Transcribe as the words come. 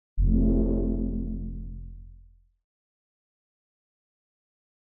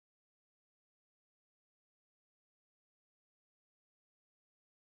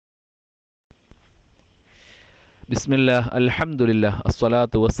ബിസ്മില്ലാഹ് അൽഹംദുലില്ലാഹ്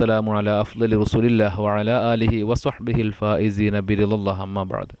അസ്സലാത്തു വസ്സലാമു അലാ അഫ്ളലി റസൂലില്ലാഹ് വഅലാ ആലിഹി വസ്വഹ്ബിഹിൽ ഫായിസീന ബിറിളല്ലാഹ് അമ്മാ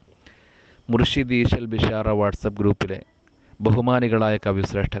ബഅദ്. മുർഷിദ് ഈശൽ ബിഷാറ വാട്സപ്പ് ഗ്രൂപ്പിലെ ബഹുമാനികളായ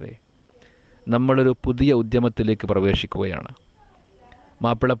കവിശ്രേഷ്ഠരെ, നമ്മളൊരു പുതിയ ഉദ്യമത്തിലേക്ക് പ്രവേശിക്കുകയാണ്.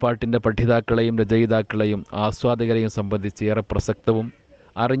 മാപ്പിളപ്പാട്ടിൻ്റെ പഠിതാക്കളെയും രചയിതാക്കളെയും ആസ്വാദകരെയും സംബന്ധിച്ച് ഏറെ പ്രസക്തവും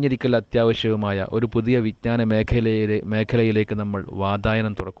അറിഞ്ഞിരിക്കൽ അത്യാവശ്യവുമായ ഒരു പുതിയ വിജ്ഞാന മേഖലയിലേക്ക് നമ്മൾ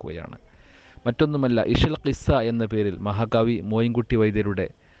വാതായനം തുറക്കുകയാണ്. മറ്റൊന്നുമല്ല, ഇഷൽ ഖിസ്സ എന്ന പേരിൽ മഹാകവി മോയിൻകുട്ടി വൈദ്യരുടെ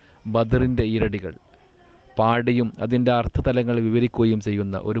ബദറിൻ്റെ ഈരടികൾ പാടിയും അതിൻ്റെ അർത്ഥതലങ്ങൾ വിവരിക്കുകയും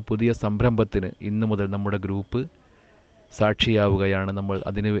ചെയ്യുന്ന ഒരു പുതിയ സംരംഭത്തിന് ഇന്നു മുതൽ നമ്മുടെ ഗ്രൂപ്പ് സാക്ഷിയാവുകയാണ്. നമ്മൾ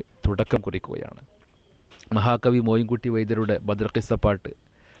അതിന് തുടക്കം കുറിക്കുകയാണ്. മഹാകവി മോയിൻകുട്ടി വൈദ്യരുടെ ബദർ ഖിസ്സ പാട്ട്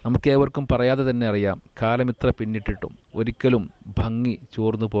നമുക്കേവർക്കും പറയാതെ തന്നെ അറിയാം. കാലമിത്ര പിന്നിട്ടിട്ടും ഒരിക്കലും ഭംഗി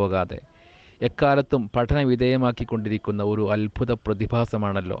ചോർന്നു പോകാതെ എക്കാലത്തും പഠന വിധേയമാക്കിക്കൊണ്ടിരിക്കുന്ന ഒരു അത്ഭുത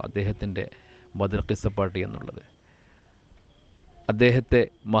പ്രതിഭാസമാണല്ലോ അദ്ദേഹത്തിൻ്റെ ബദർ ഖിസ്സ പാട്ട് എന്നുള്ളത്. അദ്ദേഹത്തെ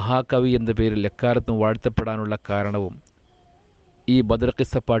മഹാകവി എന്ന പേരിൽ എക്കാലത്തും വാഴ്ത്തപ്പെടാനുള്ള കാരണവും ഈ ബദർ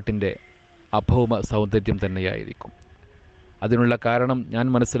ഖിസ്സ പാട്ടിൻ്റെ അഭൗമ സൗന്ദര്യം തന്നെയായിരിക്കും. അതിനുള്ള കാരണം ഞാൻ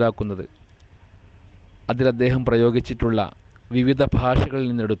മനസ്സിലാക്കുന്നത് അതിൽ അദ്ദേഹം പ്രയോഗിച്ചിട്ടുള്ള വിവിധ ഭാഷകളിൽ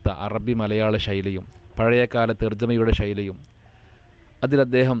നിന്നെടുത്ത അറബി മലയാള ശൈലിയും പഴയകാല തർജ്ജമയുടെ ശൈലിയും അതിൽ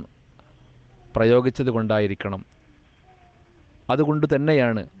അദ്ദേഹം പ്രയോഗിച്ചത് കൊണ്ടായിരിക്കണം. അതുകൊണ്ട്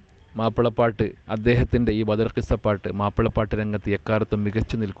തന്നെയാണ് മാപ്പിളപ്പാട്ട്, അദ്ദേഹത്തിൻ്റെ ഈ ബദർ ഖിസ്സ പാട്ട് മാപ്പിളപ്പാട്ട് രംഗത്ത് എക്കാലത്തും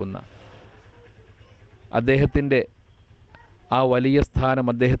മികച്ചു നിൽക്കുന്ന, അദ്ദേഹത്തിൻ്റെ ആ വലിയ സ്ഥാനം,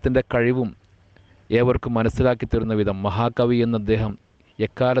 അദ്ദേഹത്തിൻ്റെ കഴിവും ഏവർക്കും മനസ്സിലാക്കി തരുന്ന വിധം, മഹാകവി എന്ന അദ്ദേഹം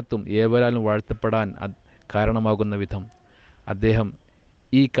എക്കാലത്തും ഏവരാലും വാഴ്ത്തപ്പെടാൻ കാരണമാകുന്ന വിധം അദ്ദേഹം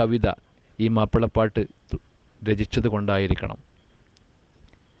ഈ കവിത, ഈ മാപ്പിളപ്പാട്ട് രചിച്ചത് കൊണ്ടായിരിക്കണം.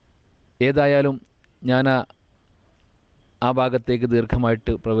 ഏതായാലും ഞാൻ ആ ഭാഗത്തേക്ക്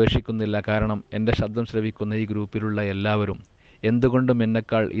ദീർഘമായിട്ട് പ്രവേശിക്കുന്നില്ല. കാരണം എൻ്റെ ശബ്ദം ശ്രവിക്കുന്ന ഈ ഗ്രൂപ്പിലുള്ള എല്ലാവരും എന്തുകൊണ്ടും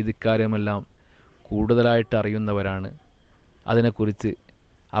എന്നെക്കാൾ ഇക്കാര്യമെല്ലാം കൂടുതലായിട്ട് അറിയുന്നവരാണ്. അതിനെക്കുറിച്ച്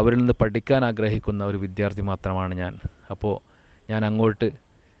അവരിൽ നിന്ന് പഠിക്കാൻ ആഗ്രഹിക്കുന്ന ഒരു വിദ്യാർത്ഥി മാത്രമാണ് ഞാൻ. അപ്പോൾ ഞാൻ അങ്ങോട്ട്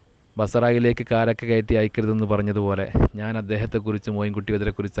ബസറായിലേക്ക് കാലൊക്കെ കയറ്റി അയക്കരുതെന്ന് പറഞ്ഞതുപോലെ ഞാൻ അദ്ദേഹത്തെക്കുറിച്ച്, മോയിൻകുട്ടി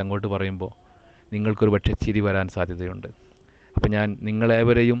വൈദ്യരെക്കുറിച്ച് അങ്ങോട്ട് പറയുമ്പോൾ നിങ്ങൾക്കൊരു പക്ഷേ ചിരി വരാൻ സാധ്യതയുണ്ട്. അപ്പോൾ ഞാൻ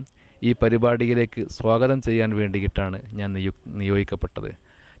നിങ്ങളേവരെയും ഈ പരിപാടിയിലേക്ക് സ്വാഗതം ചെയ്യാൻ വേണ്ടിയിട്ടാണ് ഞാൻ നിയോഗിക്കപ്പെട്ടത്.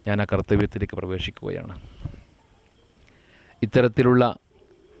 ഞാൻ ആ കർത്തവ്യത്തിലേക്ക് പ്രവേശിക്കുകയാണ്. ഇത്തരത്തിലുള്ള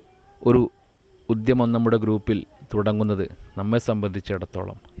ഒരു ഉദ്യമം നമ്മുടെ ഗ്രൂപ്പിൽ തുടങ്ങുന്നത് നമ്മെ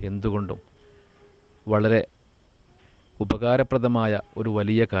സംബന്ധിച്ചിടത്തോളം എന്തുകൊണ്ടും വളരെ ഉപകാരപ്രദമായ ഒരു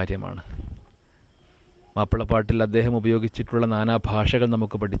വലിയ കാര്യമാണ്. മാപ്പിളപ്പാട്ടിൽ അദ്ദേഹം ഉപയോഗിച്ചിട്ടുള്ള നാനാ ഭാഷകൾ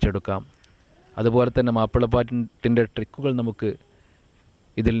നമുക്ക് പഠിച്ചെടുക്കാം. അതുപോലെ തന്നെ മാപ്പിളപ്പാട്ടിൻ്റെ ട്രിക്കുകൾ നമുക്ക്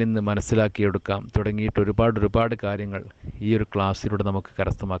ഇതിൽ നിന്ന് മനസ്സിലാക്കിയെടുക്കാം. തുടങ്ങിയിട്ട് ഒരുപാട് കാര്യങ്ങൾ ഈ ഒരു ക്ലാസ്സിലൂടെ നമുക്ക്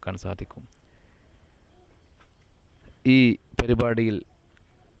കരസ്ഥമാക്കാൻ സാധിക്കും. ഈ പരിപാടിയിൽ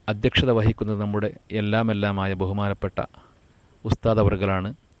അധ്യക്ഷത വഹിക്കുന്നത് നമ്മുടെ എല്ലാമായ ബഹുമാനപ്പെട്ട ഉസ്താദ്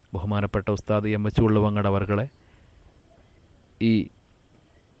അവർകളാണ്. ബഹുമാനപ്പെട്ട ഉസ്താദ് എം എച്ച് ഉള്ളുവങ്ങട് അവർകളെ ഈ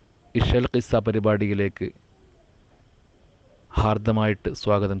ഇഷൽ ഖിസ്സ പരിപാടിയിലേക്ക് ഹാർദമായിട്ട്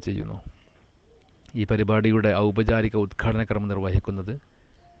സ്വാഗതം ചെയ്യുന്നു. ഈ പരിപാടിയുടെ ഔപചാരിക ഉദ്ഘാടന കർമ്മം നിർവഹിക്കുന്നത്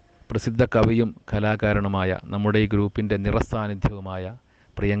പ്രസിദ്ധ കവിയും കലാകാരനുമായ നമ്മുടെ ഈ ഗ്രൂപ്പിൻ്റെ നിറസാന്നിധ്യവുമായ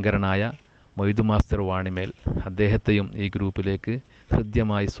പ്രിയങ്കരനായ മൊയ്തു മാസ്റ്റർ വാണിമേൽ, അദ്ദേഹത്തെയും ഈ ഗ്രൂപ്പിലേക്ക്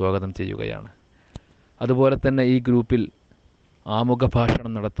ഹൃദ്യമായി സ്വാഗതം ചെയ്യുകയാണ്. അതുപോലെ തന്നെ ഈ ഗ്രൂപ്പിൽ ആമുഖ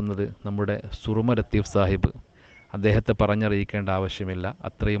ഭാഷണം നടത്തുന്നത് നമ്മുടെ സുറുമ ലത്തീഫ് സാഹിബ്. അദ്ദേഹത്തെ പറഞ്ഞറിയിക്കേണ്ട ആവശ്യമില്ല,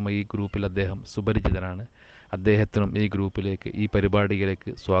 അത്രയും ഈ ഗ്രൂപ്പിൽ അദ്ദേഹം സുപരിചിതനാണ്. അദ്ദേഹത്തിനും ഈ ഗ്രൂപ്പിലേക്ക്, ഈ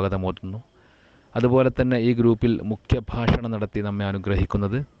പരിപാടിയിലേക്ക് സ്വാഗതമോതുന്നു. അതുപോലെ തന്നെ ഈ ഗ്രൂപ്പിൽ മുഖ്യ ഭാഷണം നടത്തി നമ്മെ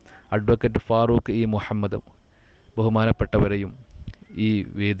അനുഗ്രഹിക്കുന്നത് അഡ്വക്കേറ്റ് ഫാറൂഖ് ഇ മുഹമ്മദ്. ബഹുമാനപ്പെട്ടവരെയും ഈ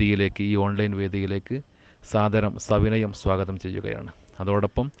വേദിയിലേക്ക്, ഈ ഓൺലൈൻ വേദിയിലേക്ക് സവിനയം സ്വാഗതം ചെയ്യുകയാണ്.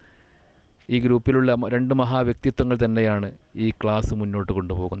 അതോടൊപ്പം ഈ ഗ്രൂപ്പിലുള്ള രണ്ട് മഹാവ്യക്തിത്വങ്ങൾ തന്നെയാണ് ഈ ക്ലാസ് മുന്നോട്ട്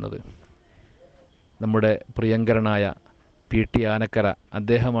കൊണ്ടുപോകുന്നത്. നമ്മുടെ പ്രിയങ്കരനായ Ptm ആനക്കര,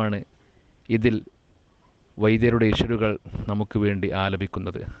 അദ്ദേഹമാണ് ഇതിൽ വൈദ്യരുടെ ഇഷലുകൾ നമുക്ക് വേണ്ടി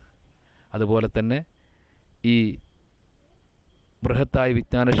ആലപിക്കുന്നത്. അതുപോലെ തന്നെ ഈ ബൃഹത്തായ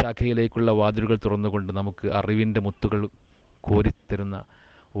വിജ്ഞാനശാഖയിലേക്കുള്ള വാതിലുകൾ തുറന്നുകൊണ്ട് നമുക്ക് അറിവിൻ്റെ മുത്തുകൾ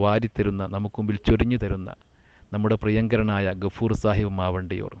വാരിത്തരുന്ന, നമുക്ക് മുമ്പിൽ ചൊരിഞ്ഞു തരുന്ന നമ്മുടെ പ്രിയങ്കരനായ ഗഫൂർ സാഹിബ്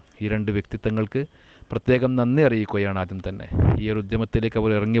മാവണ്ടിയൂർ. ഈ രണ്ട് വ്യക്തിത്വങ്ങൾക്ക് പ്രത്യേകം നന്ദി അറിയിക്കുകയാണ്. ആദ്യം തന്നെ ഈ ഒരു ഉദ്യമത്തിലേക്ക്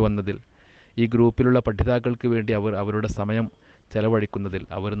അവർ ഇറങ്ങി വന്നതിൽ, ഈ ഗ്രൂപ്പിലുള്ള പഠിതാക്കൾക്ക് വേണ്ടി അവരുടെ സമയം ചെലവഴിക്കുന്നതിൽ,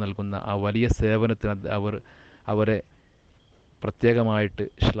 അവർ നൽകുന്ന ആ വലിയ സേവനത്തിന് അവരെ പ്രത്യേകമായിട്ട്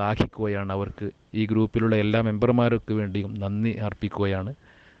ശ്ലാഘിക്കുകയാണ്. അവർക്ക് ഈ ഗ്രൂപ്പിലുള്ള എല്ലാ മെമ്പർമാർക്ക് വേണ്ടിയും നന്ദി അർപ്പിക്കുകയാണ്.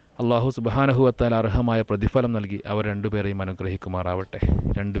 അള്ളാഹു സുബ്ഹാനഹു വ തആല അർഹമായ പ്രതിഫലം നൽകി അവർ രണ്ടുപേരെയും അനുഗ്രഹിക്കുമാറാവട്ടെ.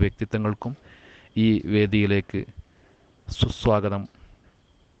 രണ്ട് വ്യക്തിത്വങ്ങൾക്കും ഈ വേദിയിലേക്ക് സുസ്വാഗതം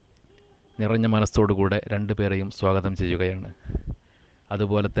നിറഞ്ഞ മനസ്സോടുകൂടെ രണ്ടുപേരെയും സ്വാഗതം ചെയ്യുകയാണ്.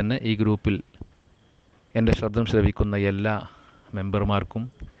 അതുപോലെ തന്നെ ഈ ഗ്രൂപ്പിൽ എൻ്റെ ശബ്ദം ശ്രവിക്കുന്ന എല്ലാ മെമ്പർമാർക്കും,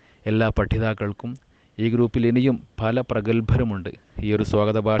 എല്ലാ പഠിതാക്കൾക്കും, ഈ ഗ്രൂപ്പിൽ ഇനിയും പല പ്രഗത്ഭരുമുണ്ട്. ഈ ഒരു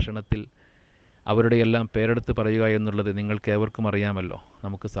സ്വാഗത ഭാഷണത്തിൽ അവരുടെ എല്ലാം പേരെടുത്ത് പറയുക എന്നുള്ളത് നിങ്ങൾക്ക് ഏവർക്കും അറിയാമല്ലോ,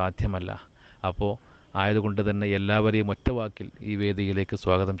 നമുക്ക് സാധ്യമല്ല. അപ്പോൾ ആയതുകൊണ്ട് തന്നെ എല്ലാവരെയും ഒറ്റവാക്കിൽ ഈ വേദിയിലേക്ക്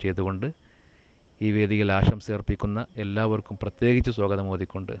സ്വാഗതം ചെയ്തുകൊണ്ട് ഈ വേദിയിൽ ആശംസയർപ്പിക്കുന്ന എല്ലാവർക്കും പ്രത്യേകിച്ച് സ്വാഗതം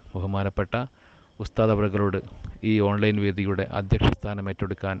ഓതിക്കൊണ്ട് ബഹുമാനപ്പെട്ട ഉസ്താദ് അവറുകളോട് ഈ ഓൺലൈൻ വേദിയുടെ അധ്യക്ഷസ്ഥാനം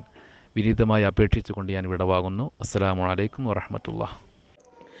ഏറ്റെടുക്കാൻ വിനീതമായി അപേക്ഷിച്ചുകൊണ്ട് ഞാൻ വിടവാകുന്നു. അസ്സലാമു അലൈക്കും വറഹ്മത്തുള്ളാഹി.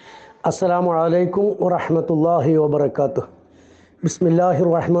 അസ്സലാമു അലൈക്കും വറഹ്മത്തുള്ളാഹി വബറകാതുഹു. ബിസ്മില്ലാഹിർ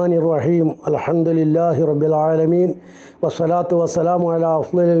റഹ്മാനിർ റഹീം. അൽഹംദുലില്ലാഹി റബ്ബിൽ ആലമീൻ വസ്സലാത്തു വസ്സലാമു അലാ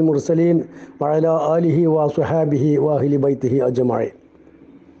അഫ്ളലിൽ മുർസലീൻ വഅലാ ആലിഹി വസ്വഹാബിഹി വഅഹ്ലി ബൈത്തിഹി അജ്മഈൻ.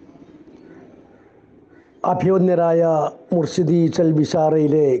 അഭ്യോന്നരായ മുർഷിദി ചൽ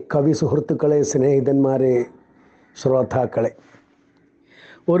ബിഷാറയിലെ കവി സുഹൃത്തുക്കളെ, സ്നേഹിതന്മാരെ, ശ്രോതാക്കളെ,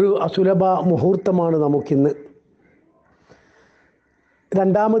 ഒരു അസുലഭ മുഹൂർത്തമാണ് നമുക്കിന്ന്.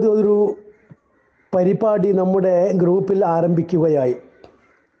 രണ്ടാമത് ഒരു പരിപാടി നമ്മുടെ ഗ്രൂപ്പിൽ ആരംഭിക്കുകയായി.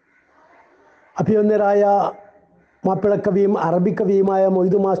 അഭ്യോന്നരായ മാപ്പിളക്കവിയും അറബിക്കവിയുമായ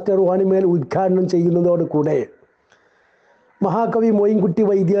മൊയ്തു മാസ്റ്റർ വാണിമേൽ ഉദ്ഘാടനം ചെയ്യുന്നതോടുകൂടെ മഹാകവി മോയിൻകുട്ടി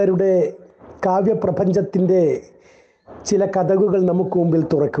വൈദ്യരുടെ കാവ്യപ്രപഞ്ചത്തിൻ്റെ ചില കഥകുകൾ നമുക്ക് മുമ്പിൽ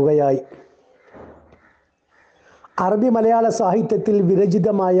തുറക്കുകയായി. അറബി മലയാള സാഹിത്യത്തിൽ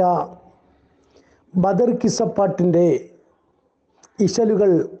വിരചിതമായ ബദർ കിസ്സപ്പാട്ടിൻ്റെ ഇശലുകൾ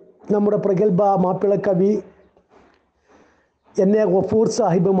നമ്മുടെ പ്രഗത്ഭ മാപ്പിളക്കവി എന്നെ ഗഫൂർ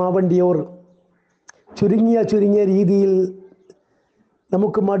സാഹിബ് മാവണ്ടിയോർ ചുരുങ്ങിയ രീതിയിൽ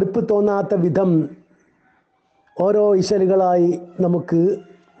നമുക്ക് മടുപ്പ് തോന്നാത്ത വിധം ഓരോ ഇശലുകളായി നമുക്ക്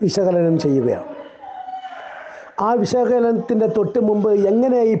വിശകലനം ചെയ്യുകയാണ്. ആ വിശകലനത്തിൻ്റെ തൊട്ട് മുമ്പ്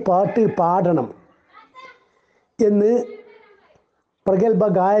എങ്ങനെ ഈ പാട്ട് പാടണം എന്ന് പ്രഗത്ഭ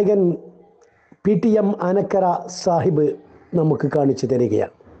ഗായകൻ Ptm ആനക്കര സാഹിബ് നമുക്ക് കാണിച്ചു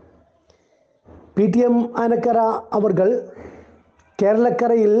തരികയാണ്. Ptm ആനക്കര അവർകൾ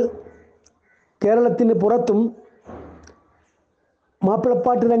കേരളക്കരയിൽ, കേരളത്തിന് പുറത്തും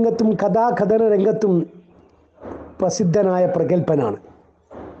മാപ്പിളപ്പാട്ട് രംഗത്തും കഥാകഥന രംഗത്തും പ്രസിദ്ധനായ പ്രഗത്ഭനാണ്.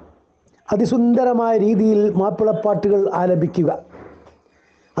 അതിസുന്ദരമായ രീതിയിൽ മാപ്പിളപ്പാട്ടുകൾ ആലപിക്കുക.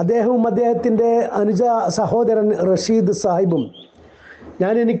 അദ്ദേഹവും അദ്ദേഹത്തിൻ്റെ അനുജ സഹോദരൻ റഷീദ് സാഹിബും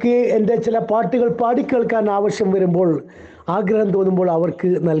എനിക്ക് എൻ്റെ ചില പാട്ടുകൾ പാടിക്കേൾക്കാൻ ആവശ്യം വരുമ്പോൾ, ആഗ്രഹം തോന്നുമ്പോൾ അവർക്ക്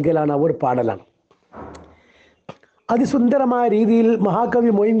നൽകലാണ്, അവർ പാടലാണ്. അതിസുന്ദരമായ രീതിയിൽ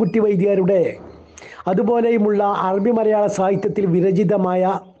മഹാകവി മോയിൻകുട്ടി വൈദ്യരുടെ അതുപോലെയുമുള്ള അറബി മലയാള സാഹിത്യത്തിൽ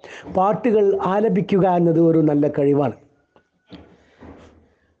വിരചിതമായ പാട്ടുകൾ ആലപിക്കുക എന്നത് ഒരു നല്ല കഴിവാണ്.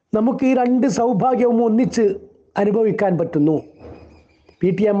 നമുക്ക് ഈ രണ്ട് സൗഭാഗ്യവും ഒന്നിച്ച് അനുഭവിക്കാൻ പറ്റുന്നു.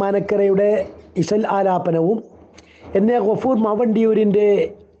 Ptm ആനക്കരയുടെ ഇശൽ ആലാപനവും എന്നെ ഗഫൂർ മാവണ്ടിയൂരിൻ്റെ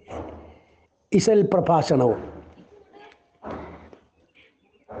ഇശൽ പ്രഭാഷണവും.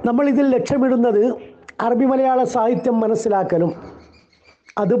 നമ്മളിതിൽ ലക്ഷ്യമിടുന്നത് അറബി മലയാള സാഹിത്യം മനസ്സിലാക്കലും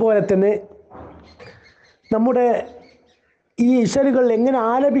അതുപോലെ തന്നെ നമ്മുടെ ഈ ഇശലുകൾ എങ്ങനെ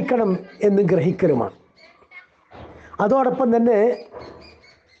ആലപിക്കണം എന്ന് ഗ്രഹിക്കലുമാണ്. അതോടൊപ്പം തന്നെ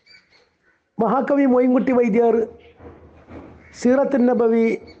മഹാകവി മോയിൻകുട്ടി വൈദ്യർ സീറത്തുൻ നബവി,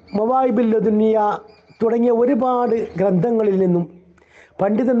 മവായിബുൽ ലദുനിയ തുടങ്ങിയ ഒരുപാട് ഗ്രന്ഥങ്ങളിൽ നിന്നും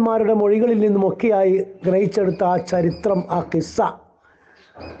പണ്ഡിതന്മാരുടെ മൊഴികളിൽ നിന്നുമൊക്കെയായി ഗ്രഹിച്ചെടുത്ത ആ ചരിത്രം, ആ കിസ്സ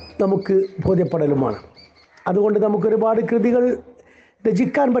നമുക്ക് ബോധ്യപ്പെടലുമാണ്. അതുകൊണ്ട് നമുക്കൊരുപാട് കൃതികൾ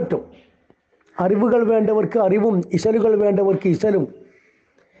രചിക്കാൻ പറ്റും. അറിവുകൾ വേണ്ടവർക്ക് അറിവും ഇശലുകൾ വേണ്ടവർക്ക് ഇശലും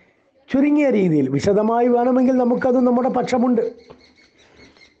ചുരുങ്ങിയ രീതിയിൽ വിശദമായി വേണമെങ്കിൽ നമുക്കത് നമ്മുടെ പക്ഷമുണ്ട്.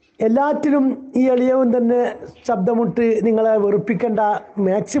 എല്ലാറ്റിലും ഈ എളിയവൻ തന്നെ ശബ്ദമുട്ട് നിങ്ങളെ വെറുപ്പിക്കേണ്ട,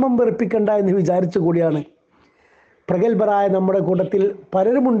 മാക്സിമം വെറുപ്പിക്കേണ്ട എന്ന് വിചാരിച്ചു കൂടിയാണ് പ്രഗത്ഭരായ നമ്മുടെ കൂട്ടത്തിൽ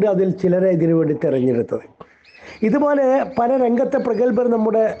പലരുമുണ്ട്. അതിൽ ചിലരെ ഇതിനു വേണ്ടി തിരഞ്ഞെടുത്തത്. ഇതുപോലെ പല രംഗത്തെ പ്രഗത്ഭർ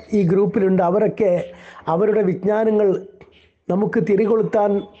നമ്മുടെ ഈ ഗ്രൂപ്പിലുണ്ട്. അവരൊക്കെ അവരുടെ വിജ്ഞാനങ്ങൾ നമുക്ക്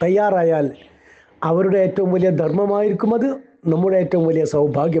തിരികൊളുത്താൻ തയ്യാറായാൽ അവരുടെ ഏറ്റവും വലിയ ധർമ്മമായിരിക്കും അത്, നമ്മുടെ ഏറ്റവും വലിയ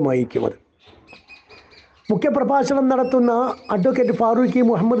സൗഭാഗ്യമായിരിക്കും അത്. മുഖ്യപ്രഭാഷണം നടത്തുന്ന അഡ്വക്കേറ്റ് ഫാറൂഖി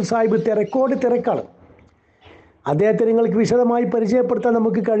മുഹമ്മദ് സാഹിബ് തിരക്കാണ്. അദ്ദേഹത്തെ നിങ്ങൾക്ക് വിശദമായി പരിചയപ്പെടുത്താൻ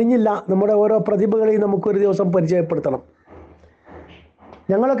നമുക്ക് കഴിഞ്ഞില്ല. നമ്മുടെ ഓരോ പ്രതിഭകളെയും നമുക്കൊരു ദിവസം പരിചയപ്പെടുത്തണം.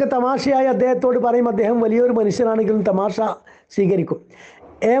 ഞങ്ങളൊക്കെ തമാശയായി അദ്ദേഹത്തോട് പറയും, അദ്ദേഹം വലിയൊരു മനുഷ്യനാണെങ്കിലും തമാശ സ്വീകരിക്കും.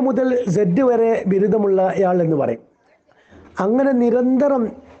 A മുതൽ Z വരെ ബിരുദമുള്ളയാൾ എന്ന് പറയും. അങ്ങനെ നിരന്തരം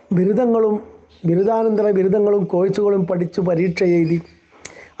ബിരുദങ്ങളും ബിരുദാനന്തര ബിരുദങ്ങളും കോഴ്സുകളും പഠിച്ചു പരീക്ഷ എഴുതി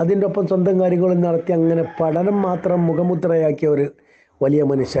അതിൻ്റെ ഒപ്പം സ്വന്തം കാര്യങ്ങളും നടത്തി അങ്ങനെ പഠനം മാത്രം മുഖമുദ്രയാക്കിയ ഒരു വലിയ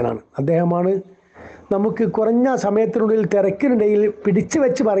മനുഷ്യനാണ്. അദ്ദേഹമാണ് നമുക്ക് കുറഞ്ഞ സമയത്തിനുള്ളിൽ തിരക്കിനിടയിൽ പിടിച്ചു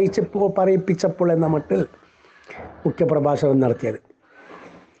വെച്ച് പറയിപ്പിച്ചപ്പോൾ എന്ന മട്ടിൽ മുഖ്യപ്രഭാഷണം നടത്തിയത്.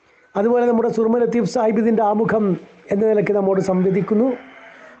 അതുപോലെ നമ്മുടെ സുർമ ലത്തീഫ് സാഹിബ് ഇതിൻ്റെ ആമുഖം എന്ന നിലയ്ക്ക് നമ്മോട് സംവദിക്കുന്നു.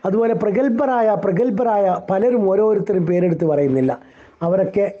 അതുപോലെ പ്രഗത്ഭരായ പലരും ഓരോരുത്തരും പേരെടുത്ത് പറയുന്നില്ല,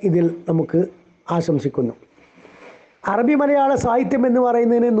 അവരൊക്കെ ഇതിൽ നമുക്ക് ആശംസിക്കുന്നു. അറബി മലയാള സാഹിത്യം എന്ന്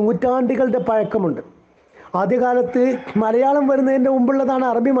പറയുന്നതിന് നൂറ്റാണ്ടുകളുടെ പഴക്കമുണ്ട്. ആദ്യകാലത്ത് മലയാളം വരുന്നതിൻ്റെ മുമ്പുള്ളതാണ്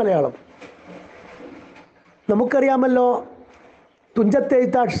അറബി മലയാളം. നമുക്കറിയാമല്ലോ,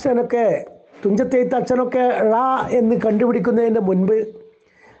 തുഞ്ചത്തെഴുത്തച്ഛനൊക്കെ ഴ എന്ന് കണ്ടുപിടിക്കുന്നതിൻ്റെ മുൻപ്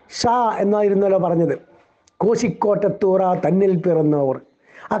ഷാ എന്നായിരുന്നല്ലോ പറഞ്ഞത്. കോശിക്കോട്ടത്തൂറ തന്നിൽ പിറന്നവർ.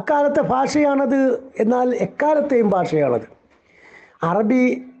 അക്കാലത്തെ ഭാഷയാണത്. എന്നാൽ എക്കാലത്തെയും ഭാഷയാണത്. അറബി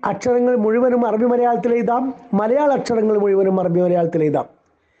അക്ഷരങ്ങൾ മുഴുവനും അറബി മലയാളത്തിൽ എഴുതാം, മലയാള അക്ഷരങ്ങൾ മുഴുവനും അറബി മലയാളത്തിൽ എഴുതാം.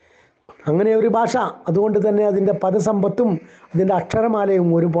 അങ്ങനെ ഒരു ഭാഷ. അതുകൊണ്ട് തന്നെ അതിൻ്റെ പദസമ്പത്തും അതിൻ്റെ അക്ഷരമാലയും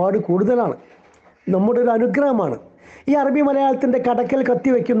ഒരുപാട് കൂടുതലാണ്. നമ്മുടെ ഒരു അനുഗ്രഹമാണ്. ഈ അറബി മലയാളത്തിൻ്റെ കടക്കൽ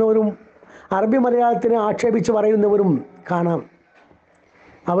കത്തിവെക്കുന്നവരും അറബി മലയാളത്തിനെ ആക്ഷേപിച്ച് പറയുന്നവരും കാണാം.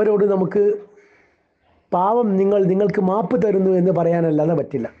 അവരോട് നമുക്ക് പാവം നിങ്ങൾക്ക് മാപ്പ് തരുന്നു എന്ന് പറയാനല്ലാതെ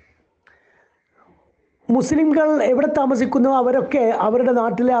പറ്റില്ല. മുസ്ലിംകൾ എവിടെ താമസിക്കുന്നോ അവരൊക്കെ അവരുടെ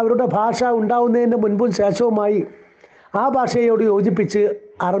നാട്ടിലെ അവരുടെ ഭാഷ ഉണ്ടാവുന്നതിന് മുൻപും ശേഷവുമായി ആ ഭാഷയോട് യോജിപ്പിച്ച്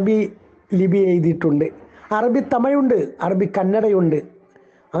അറബി ലിപി എഴുതിയിട്ടുണ്ട്. അറബി തമിഴുണ്ട്, അറബി കന്നഡയുണ്ട്.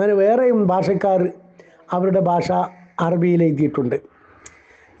 അങ്ങനെ വേറെയും ഭാഷക്കാർ അവരുടെ ഭാഷ അറബിയിൽ എഴുതിയിട്ടുണ്ട്.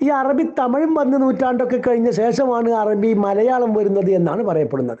 ഈ അറബി തമിഴും വന്ന് നൂറ്റാണ്ടൊക്കെ കഴിഞ്ഞ ശേഷമാണ് അറബി മലയാളം വരുന്നത് എന്നാണ്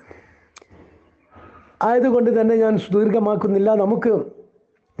പറയപ്പെടുന്നത്. ആയതുകൊണ്ട് തന്നെ ഞാൻ ദീർഘമാക്കുന്നില്ല. നമുക്ക്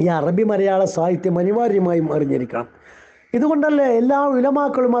ഈ അറബി മലയാള സാഹിത്യം അനിവാര്യമായും അറിഞ്ഞിരിക്കണം. ഇതുകൊണ്ടല്ലേ എല്ലാ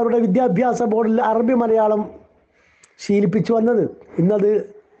ഉലമാക്കളും അവരുടെ വിദ്യാഭ്യാസ ബോർഡിൽ അറബി മലയാളം ശീലിപ്പിച്ചു വന്നത്. ഇന്നത്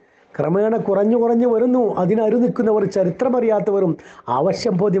ക്രമേണ കുറഞ്ഞു വരുന്നു. അതിനരു നിൽക്കുന്നവർ ചരിത്രമറിയാത്തവരും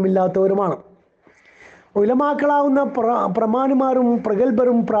ആവശ്യം ബോധ്യമില്ലാത്തവരുമാണ്. ഉലമാക്കളാവുന്ന പ്രമാണിമാരും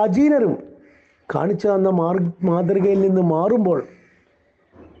പ്രഗത്ഭരും പ്രാചീനരും കാണിച്ചു തന്ന മാതൃകയിൽ നിന്ന് മാറുമ്പോൾ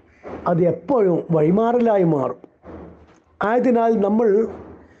അത് എപ്പോഴും വഴിമാറലായി മാറും. ആയതിനാൽ നമ്മൾ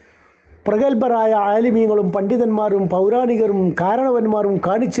പ്രഗത്ഭരായ ആലിമീങ്ങളും പണ്ഡിതന്മാരും പൗരാണികരും കാരണവന്മാരും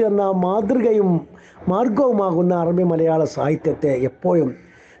കാണിച്ചു തന്ന മാതൃകയും മാർഗവുമാകുന്ന അറബി മലയാള സാഹിത്യത്തെ എപ്പോഴും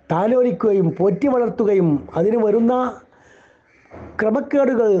താലോലിക്കുകയും പോറ്റി വളർത്തുകയും അതിന് വരുന്ന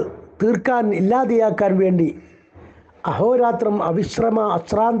ക്രമക്കേടുകൾ തീർക്കാൻ ഇല്ലാതെയാക്കാൻ വേണ്ടി അഹോരാത്രം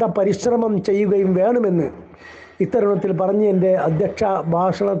അശ്രാന്ത പരിശ്രമം ചെയ്യുകയും വേണമെന്ന് ഇത്തരുണത്തിൽ പറഞ്ഞ് എൻ്റെ അധ്യക്ഷ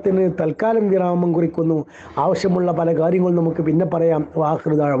ഭാഷണത്തിന് തൽക്കാലം വിരാമം കുറിക്കുന്നു. ആവശ്യമുള്ള പല കാര്യങ്ങളും നമുക്ക് പിന്നെ പറയാം.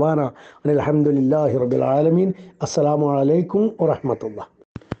 വാഖിറു ദഅ്വാന അൽഹംദുലില്ലാഹി റബ്ബിൽ ആലമീൻ. അസ്സലാമു അലൈക്കും വറഹ്മത്തുള്ളാഹി.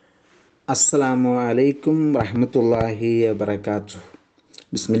 അസ്സലാമു അലൈക്കും വറഹ്മത്തുള്ളാഹി വബറകാതുഹു.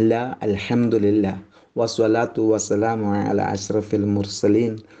 ബിസ്മില്ലാ അൽഹംദുലില്ലാ വസ്സലാത്തു വസ്സലാമു അലാ അഷ്റഫിൽ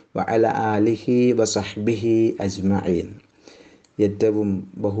മുർസലീൻ വഅലാ ആലിഹി വസഹ്ബിഹി അജ്മഈൻ. ഏറ്റവും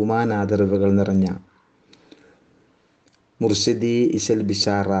ബഹുമാനാദരവുകൾ നിറഞ്ഞ മുർഷിദി ഇശൽ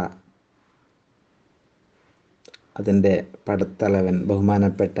ബിഷാറ അതിൻ്റെ പടത്തലവൻ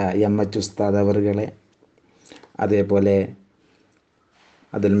ബഹുമാനപ്പെട്ട എം.എച്ച് ഉസ്താദ് അവറുകളെ, അതേപോലെ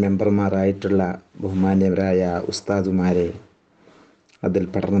അതിൽ മെമ്പർമാരായിട്ടുള്ള ബഹുമാന്യരായ ഉസ്താദുമാരെ, അതിൽ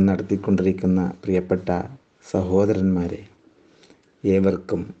പഠനം നടത്തിക്കൊണ്ടിരിക്കുന്ന പ്രിയപ്പെട്ട സഹോദരന്മാരെ,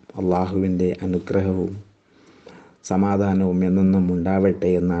 ഏവർക്കും അള്ളാഹുവിൻ്റെ അനുഗ്രഹവും സമാധാനവും എന്നെന്നും ഉണ്ടാവട്ടെ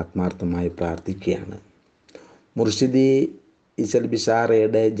എന്ന് ആത്മാർത്ഥമായി പ്രാർത്ഥിക്കുകയാണ്. മുർഷിദി ഇശൽ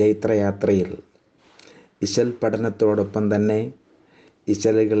ബിഷാറയുടെ ജൈത്രയാത്രയിൽ ഇശൽ പഠനത്തോടൊപ്പം തന്നെ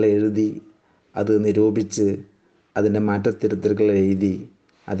ഇശലുകൾ എഴുതി അത് നിരൂപിച്ച് അതിൻ്റെ മാറ്റത്തിരുത്തലുകൾ എഴുതി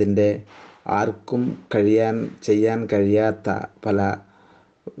അതിൻ്റെ ആർക്കും ചെയ്യാൻ കഴിയാത്ത പല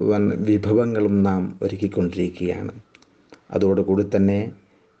വിഭവങ്ങളും നാം ഒരുക്കിക്കൊണ്ടിരിക്കുകയാണ്. അതോടുകൂടി തന്നെ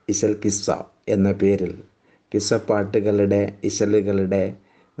ഇശൽ കിസ്സ എന്ന പേരിൽ കിസ്സപ്പാട്ടുകളുടെ ഇശലുകളുടെ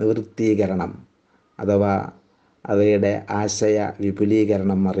നിവൃത്തീകരണം അഥവാ അവയുടെ ആശയ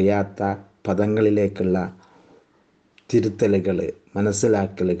വിപുലീകരണം അറിയാത്ത പദങ്ങളിലേക്കുള്ള തിരുത്തലുകൾ,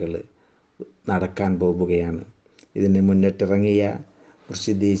 മനസ്സിലാക്കലുകൾ നടക്കാൻ പോവുകയാണ്. ഇതിന് മുന്നിട്ടിറങ്ങിയ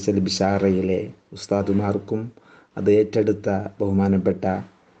മുർഷിദി ഇശൽ ബിഷാറയിലെ ഉസ്താദുമാർക്കും അത് ഏറ്റെടുത്ത ബഹുമാനപ്പെട്ട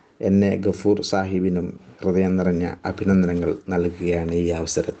എന്നെ ഗഫൂർ സാഹിബിനും ഹൃദയം നിറഞ്ഞ അഭിനന്ദനങ്ങൾ നൽകുകയാണ് ഈ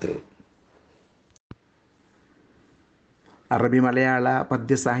അവസരത്തിൽ. അറബി മലയാള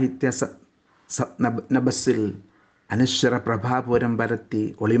പദ്യസാഹിത്യ നബസ്സിൽ അനശ്വര പ്രഭാപൂരം പരത്തി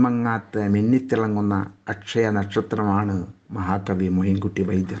ഒളിമങ്ങാത്ത മിന്നിത്തിളങ്ങുന്ന അക്ഷയ നക്ഷത്രമാണ് മഹാകവി മൊയിൻകുട്ടി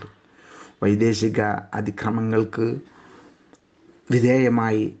വൈദ്യർ. വൈദേശിക അതിക്രമങ്ങൾക്ക്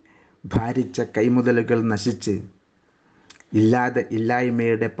വിധേയമായി ഭാരിച്ച കൈമുതലുകൾ നശിച്ച്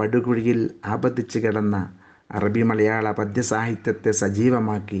ഇല്ലായ്മയുടെ പടുകുഴിയിൽ ആപതിച്ചു കിടന്ന അറബി മലയാള പദ്യസാഹിത്യത്തെ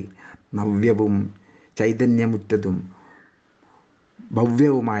സജീവമാക്കി നവ്യവും ചൈതന്യമുറ്റതും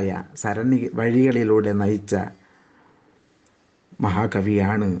ഭവ്യവുമായ സരണി വഴികളിലൂടെ നയിച്ച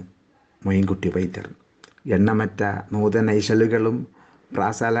മഹാകവിയാണ് മൊയിൻകുട്ടി വൈദ്യർ. എണ്ണമറ്റ നൂതന ഇശലുകളും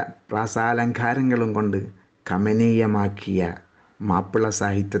പ്രാസാലങ്കാരങ്ങളും കൊണ്ട് കമനീയമാക്കിയ മാപ്പിള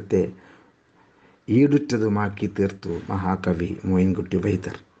സാഹിത്യത്തെ ഈടുറ്റതുമാക്കി തീർത്തു മഹാകവി മൊയിൻകുട്ടി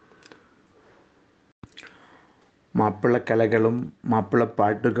വൈദ്യർ. മാപ്പിളക്കലകളും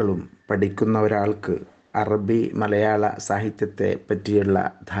മാപ്പിളപ്പാട്ടുകളും പഠിക്കുന്ന ഒരാൾക്ക് അറബി മലയാള സാഹിത്യത്തെ പറ്റിയുള്ള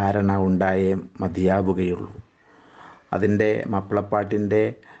ധാരണ ഉണ്ടായേ മതിയാവുകയുള്ളൂ. അതിൻ്റെ മാപ്പിളപ്പാട്ടിൻ്റെ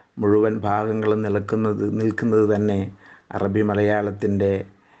മുഴുവൻ ഭാഗങ്ങളും നിൽക്കുന്നത് തന്നെ അറബി മലയാളത്തിൻ്റെ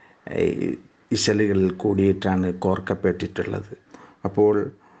ഇശലുകളിൽ കൂടിയിട്ടാണ് കോർക്കപ്പെട്ടിട്ടുള്ളത്. അപ്പോൾ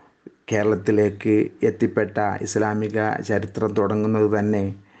കേരളത്തിലേക്ക് എത്തിപ്പെട്ട ഇസ്ലാമിക ചരിത്രം തുടങ്ങുന്നത് തന്നെ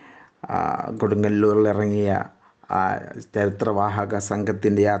കൊടുങ്ങല്ലൂരിലിറങ്ങിയ ആ ചരിത്രവാഹക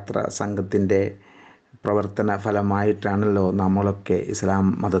സംഘത്തിൻ്റെ പ്രവർത്തന ഫലമായിട്ടാണല്ലോ നമ്മളൊക്കെ ഇസ്ലാം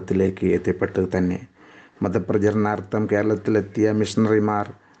മതത്തിലേക്ക് എത്തിപ്പെട്ടത് തന്നെ. മതപ്രചരണാർത്ഥം കേരളത്തിലെത്തിയ മിഷണറിമാർ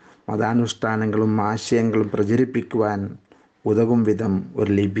മതാനുഷ്ഠാനങ്ങളും ആശയങ്ങളും പ്രചരിപ്പിക്കുവാൻ ഉതകും വിധം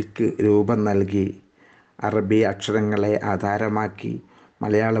ഒരു ലിപിക്ക് രൂപം നൽകി അറബി അക്ഷരങ്ങളെ ആധാരമാക്കി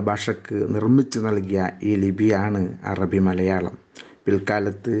മലയാള ഭാഷയ്ക്ക് നിർമ്മിച്ചു നൽകിയ ഈ ലിപിയാണ് അറബി മലയാളം.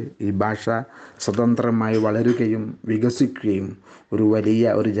 പിൽക്കാലത്ത് ഈ ഭാഷ സ്വതന്ത്രമായി വളരുകയും വികസിക്കുകയും ഒരു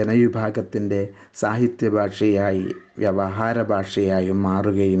ജനവിഭാഗത്തിൻ്റെ സാഹിത്യ ഭാഷയായി വ്യവഹാര ഭാഷയായും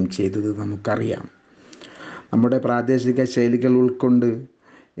മാറുകയും ചെയ്തത് നമുക്കറിയാം. നമ്മുടെ പ്രാദേശിക ശൈലികൾ ഉൾക്കൊണ്ട്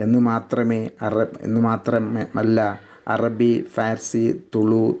എന്ന് മാത്രമല്ല അറബി, ഫാർസി,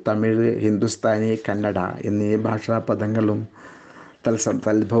 തുളു, തമിഴ്, ഹിന്ദുസ്ഥാനി, കന്നഡ എന്നീ ഭാഷാ പദങ്ങളും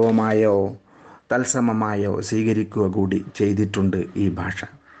തത്സമമായോ സ്വീകരിക്കുക കൂടി ചെയ്തിട്ടുണ്ട് ഈ ഭാഷ.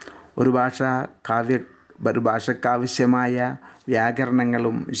 ഒരു ഭാഷക്കാവശ്യമായ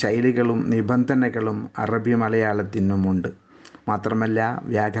വ്യാകരണങ്ങളും ശൈലികളും നിബന്ധനകളും അറബി മലയാളത്തിനുമുണ്ട്. മാത്രമല്ല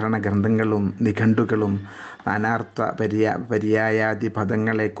വ്യാകരണ ഗ്രന്ഥങ്ങളും നിഘണ്ടുക്കളും നാനാർത്ഥ പര്യായാദി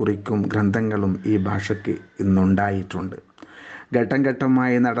പദങ്ങളെ കുറിക്കും ഗ്രന്ഥങ്ങളും ഈ ഭാഷയ്ക്ക് ഇന്നുണ്ടായിട്ടുണ്ട്. ഘട്ടം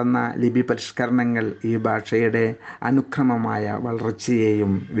ഘട്ടമായി നടന്ന ലിപി പരിഷ്കരണങ്ങൾ ഈ ഭാഷയുടെ അനുക്രമമായ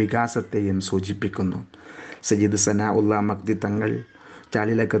വളർച്ചയെയും വികാസത്തെയും സൂചിപ്പിക്കുന്നു. സയ്യിദ് സനാഉള്ള മഖ്ദി തങ്ങൾ,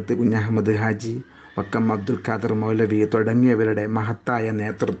 ചാലിലക്കത്ത് കുഞ്ഞഹമ്മദ് ഹാജി, വക്കം അബ്ദുൽ ഖാദർ മൗലവി തുടങ്ങിയവരുടെ മഹത്തായ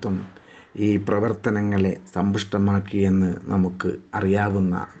നേതൃത്വം ഈ പ്രവർത്തനങ്ങളെ സമ്പുഷ്ടമാക്കിയെന്ന് നമുക്ക്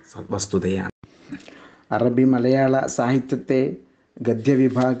അറിയാവുന്ന വസ്തുതയാണ്. അറബി മലയാള സാഹിത്യത്തെ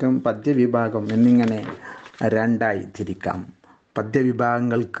ഗദ്യവിഭാഗം, പദ്യവിഭാഗം എന്നിങ്ങനെ രണ്ടായി തിരിക്കാം.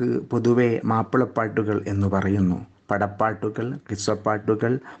 പദ്യവിഭാഗങ്ങൾക്ക് പൊതുവെ മാപ്പിളപ്പാട്ടുകൾ എന്ന് പറയുന്നു. പടപ്പാട്ടുകൾ,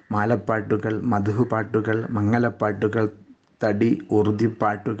 കിസ്സപ്പാട്ടുകൾ, മാലപ്പാട്ടുകൾ, മധുപാട്ടുകൾ, മംഗലപ്പാട്ടുകൾ, തടി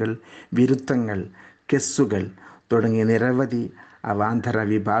ഉറുദിപ്പാട്ടുകൾ, വിരുത്തങ്ങൾ, കെസ്സുകൾ തുടങ്ങിയ നിരവധി അവാന്തര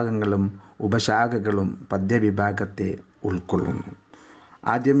വിഭാഗങ്ങളും ഉപശാഖകളും പദ്യവിഭാഗത്തെ ഉൾക്കൊള്ളുന്നു.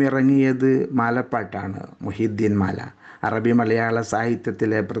 ആദ്യം ഇറങ്ങിയത് മാലപ്പാട്ടാണ്. മുഹീദ്ദീൻ മാല അറബി മലയാള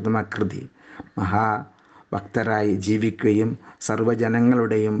സാഹിത്യത്തിലെ പ്രഥമ കൃതി. മഹാഭക്തരായി ജീവിക്കുകയും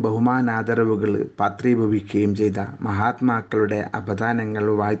സർവ്വജനങ്ങളുടെയും ബഹുമാനാദരവുകൾ പാത്രീഭവിക്കുകയും ചെയ്ത മഹാത്മാക്കളുടെ അപദാനങ്ങൾ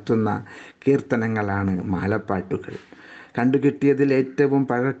വാഴ്ത്തുന്ന കീർത്തനങ്ങളാണ് മാലപ്പാട്ടുകൾ. കണ്ടുകിട്ടിയതിൽ ഏറ്റവും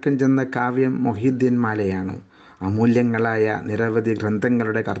പഴക്കം ചെന്ന കാവ്യം മുഹീദ്ദീൻ മാലയാണ്. അമൂല്യങ്ങളായ നിരവധി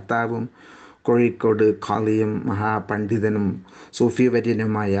ഗ്രന്ഥങ്ങളുടെ കർത്താവും കോഴിക്കോട് ഖാളിയും മഹാപണ്ഡിതനും സൂഫി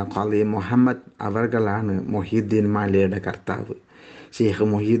വര്യനുമായ ഖാളി മുഹമ്മദ് അവർകളാണ് മുഹീദ്ദീൻ മാലയുടെ കർത്താവ്. ഷെയ്ഖ്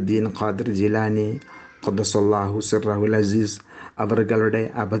മുഹീദ്ദീൻ ഖാദിർ ജിലാനി ഖദ്ദസല്ലാഹു സിർറഹുൽ അസീസ് അവർകളുടെ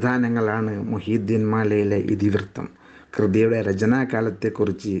അപദാനങ്ങളാണ് മുഹീദ്ദീൻ മാലയിലെ ഇതിവൃത്തം. കൃതിയുടെ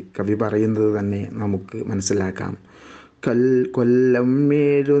രചനാകാലത്തെക്കുറിച്ച് കവി പറയുന്നത് തന്നെ നമുക്ക് മനസ്സിലാക്കാം. കൊല്ലം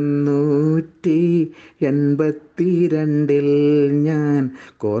 782 ഞാൻ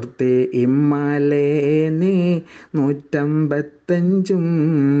കോർത്തെ ഇമ്മാലേനെ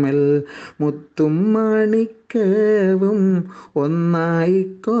 155 മുത്തും മാണിക്കവും ഒന്നായി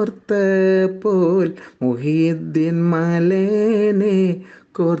കോർത്തപ്പോൾ മുഹീദ്ദീൻ മാലേനെ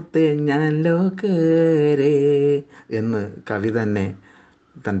കോർത്തെ ഞാൻ ലോകരെ എന്ന് കവി തന്നെ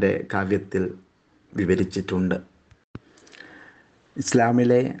തൻ്റെ കാവ്യത്തിൽ വിവരിച്ചിട്ടുണ്ട്.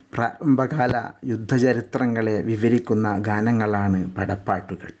 ഇസ്ലാമിലെ പ്രാരംഭകാല യുദ്ധചരിത്രങ്ങളെ വിവരിക്കുന്ന ഗാനങ്ങളാണ്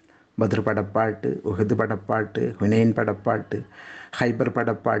പടപ്പാട്ടുകൾ. ബദർ പടപ്പാട്ട്, ഉഹദ് പടപ്പാട്ട്, ഹുനൈൻ പടപ്പാട്ട്, ഖൈബർ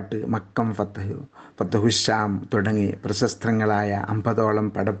പടപ്പാട്ട്, മക്കം ഫതഹുശ്ശാം തുടങ്ങി പ്രശസ്തങ്ങളായ 50ഓളം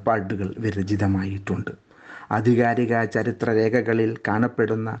പടപ്പാട്ടുകൾ വിരചിതമായിട്ടുണ്ട്. ആധികാരിക ചരിത്രരേഖകളിൽ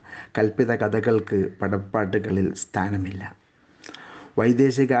കാണപ്പെടുന്ന കൽപ്പിത കഥകൾക്ക് പടപ്പാട്ടുകളിൽ സ്ഥാനമില്ല.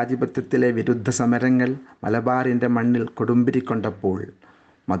 വൈദേശികാധിപത്യത്തിലെ വിരുദ്ധ സമരങ്ങൾ മലബാറിൻ്റെ മണ്ണിൽ കൊടുമ്പിരിക്കൊണ്ടപ്പോൾ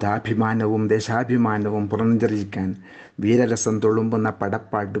മതാഭിമാനവും ദേശാഭിമാനവും പുറഞ്ചരിക്കാൻ വീരരസം തുളുമ്പുന്ന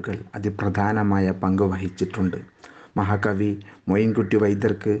പടപ്പാട്ടുകൾ അതിപ്രധാനമായ പങ്ക് വഹിച്ചിട്ടുണ്ട്. മഹാകവി മൊയിൻകുട്ടി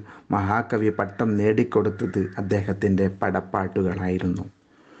വൈദ്യർക്ക് മഹാകവി പട്ടം നേടിക്കൊടുത്തത് അദ്ദേഹത്തിൻ്റെ പടപ്പാട്ടുകളായിരുന്നു.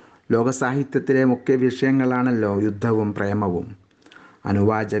 ലോകസാഹിത്യത്തിലെ മുഖ്യ വിഷയങ്ങളാണല്ലോ യുദ്ധവും പ്രേമവും.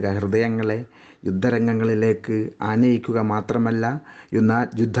 അനുവാചക ഹൃദയങ്ങളെ യുദ്ധരംഗങ്ങളിലേക്ക് ആനയിക്കുക മാത്രമല്ല,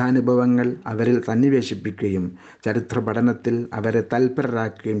 യുദ്ധാനുഭവങ്ങൾ അവരിൽ സന്നിവേശിപ്പിക്കുകയും ചരിത്ര പഠനത്തിൽ അവരെ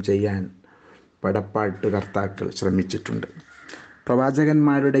തൽപരരാക്കുകയും ചെയ്യാൻ പടപ്പാട്ടുകർത്താക്കൾ ശ്രമിച്ചിട്ടുണ്ട്.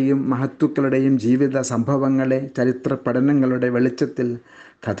 പ്രവാചകന്മാരുടെയും മഹത്തുക്കളുടെയും ജീവിത സംഭവങ്ങളെ ചരിത്ര പഠനങ്ങളുടെ വെളിച്ചത്തിൽ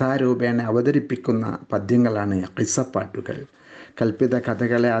കഥാരൂപേണ അവതരിപ്പിക്കുന്ന പദ്യങ്ങളാണ് ഖിസ്സപ്പാട്ടുകൾ. കൽപ്പിത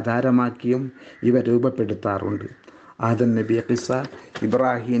കഥകളെ ആധാരമാക്കിയും ഇവ രൂപപ്പെടുത്താറുണ്ട്. ആദം നബി ഖിസ്സ,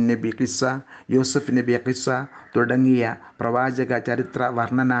 ഇബ്രാഹിം നബി ഖിസ്സ, യൂസുഫ് നബി ഖിസ്സ തുടങ്ങിയ പ്രവാചക ചരിത്ര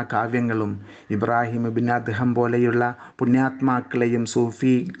വർണ്ണനാ കാവ്യങ്ങളും ഇബ്രാഹിം ഇബ്നു അദ്ഹം പോലെയുള്ള പുണ്യാത്മാക്കളെയും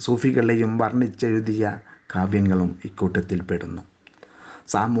സൂഫികളെയും വർണ്ണിച്ചെഴുതിയ കാവ്യങ്ങളും ഇക്കൂട്ടത്തിൽ പെടുന്നു.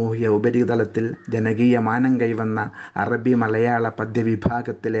 സാമൂഹിക ഉപരിതലത്തിൽ ജനകീയ മാനം കൈവന്ന അറബി മലയാള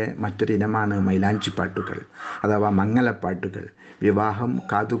പദ്യവിഭാഗത്തിലെ മറ്റൊരിനമാണ് മൈലാഞ്ചിപ്പാട്ടുകൾ അഥവാ മംഗലപ്പാട്ടുകൾ. വിവാഹം,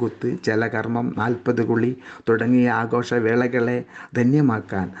 കാതുകുത്ത്, ചെലകർമ്മം, 40 കുളി തുടങ്ങിയ ആഘോഷവേളകളെ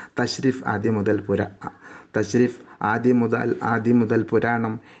ധന്യമാക്കാൻ തശ്രീഫ് ആദ്യം മുതൽ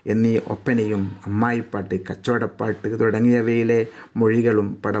പുരാണം എന്നീ ഒപ്പനയും അമ്മായിപ്പാട്ട്, കച്ചവടപ്പാട്ട് തുടങ്ങിയവയിലെ മൊഴികളും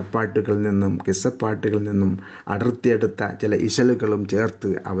പടപ്പാട്ടുകളിൽ നിന്നും കിസ്സപ്പാട്ടുകളിൽ നിന്നും അടർത്തിയെടുത്ത ചില ഇശലുകളും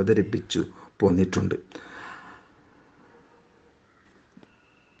ചേർത്ത് അവതരിപ്പിച്ചു പോന്നിട്ടുണ്ട്.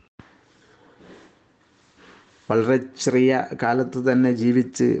 വളരെ ചെറിയ കാലത്ത് തന്നെ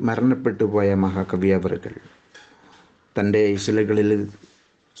ജീവിച്ച് മരണപ്പെട്ടു പോയ മഹാകവി അവറുകൾ തൻ്റെ ഇശലുകളിൽ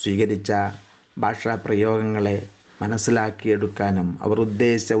സ്വീകരിച്ച ഭാഷാ പ്രയോഗങ്ങളെ മനസ്സിലാക്കിയെടുക്കാനും അവർ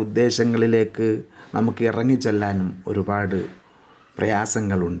ഉദ്ദേശിച്ച ഉദ്ദേശങ്ങളിലേക്ക് നമുക്ക് ഇറങ്ങിച്ചെല്ലാനും ഒരുപാട്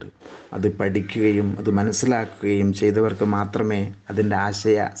പ്രയാസങ്ങളുണ്ട്. അത് പഠിക്കുകയും അത് മനസ്സിലാക്കുകയും ചെയ്തവർക്ക് മാത്രമേ അതിൻ്റെ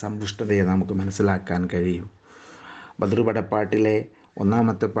ആശയ സമ്പുഷ്ടതയെ നമുക്ക് മനസ്സിലാക്കാൻ കഴിയൂ. ബദർ പടപ്പാട്ടിലെ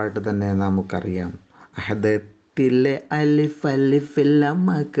ഒന്നാമത്തെ പാട്ട് തന്നെ നമുക്കറിയാം. അഹദത്തിലെ അലിഫ് അലിഫിൽ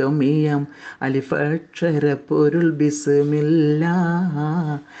അമകമിയം അലിഫ് അക്ഷര പൊരുൾ ബിസ്മില്ലാ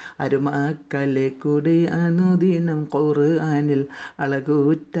അരുമക്കലെ കുറി അനുദിനം ഖുർആനിൽ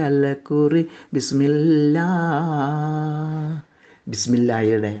അളകൂറ്റല കുറി ബിസ്മില്ലാ.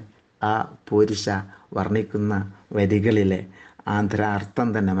 ബിസ്മില്ലായുടെ ആ പോരിശ വർണ്ണിക്കുന്ന വരികളിലെ ആന്തരാർത്ഥം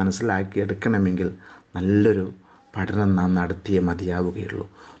തന്നെ മനസ്സിലാക്കിയെടുക്കണമെങ്കിൽ നല്ലൊരു പഠനം നാം നടത്തിയേ മതിയാവുകയുള്ളൂ.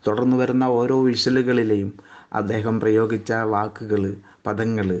 തുടർന്ന് വരുന്ന ഓരോ വിഷലുകളിലെയും അദ്ദേഹം പ്രയോഗിച്ച വാക്കുകൾ,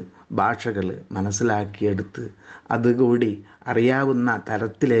 പദങ്ങൾ, ഭാഷകൾ മനസ്സിലാക്കിയെടുത്ത് അതുകൂടി അറിയാവുന്ന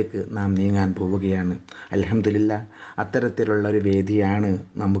തരത്തിലേക്ക് നാം നീങ്ങാൻ പോവുകയാണ്. അൽഹംദുലില്ലാഹ്, അത്തരത്തിലുള്ളൊരു വേദിയാണ്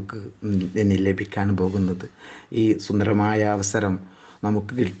നമുക്ക് ഇനി ലഭിക്കാൻ പോകുന്നത്. ഈ സുന്ദരമായ അവസരം,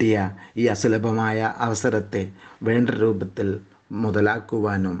 നമുക്ക് കിട്ടിയ ഈ അസുലഭമായ അവസരത്തെ വേണ്ട രൂപത്തിൽ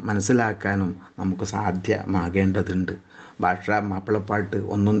മുതലാക്കുവാനും മനസ്സിലാക്കാനും നമുക്ക് സാധ്യമാകേണ്ടതുണ്ട്. ഭാഷ മാപ്പിളപ്പാട്ട്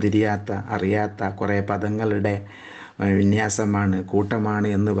ഒന്നും തിരിയാത്ത അറിയാത്ത കുറേ പദങ്ങളുടെ വിന്യാസമാണ്, കൂട്ടമാണ്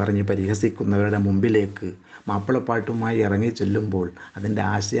എന്ന് പറഞ്ഞ് പരിഹസിക്കുന്നവരുടെ മുമ്പിലേക്ക് മാപ്പിളപ്പാട്ടുമായി ഇറങ്ങി ചെല്ലുമ്പോൾ അതിൻ്റെ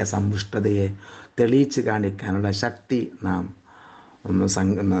ആശയ സമ്പുഷ്ടതയെ തെളിയിച്ച് കാണിക്കാനുള്ള ശക്തി നാം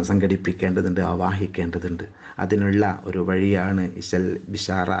സംഘടിപ്പിക്കേണ്ടതുണ്ട്, ആവാഹിക്കേണ്ടതുണ്ട്. അതിനുള്ള ഒരു വഴിയാണ് ഇശൽ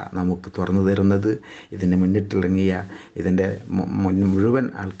ബിഷാറ നമുക്ക് തുറന്നു തരുന്നത്. ഇതിന് മുന്നിട്ടിറങ്ങിയ ഇതിൻ്റെ മുഴുവൻ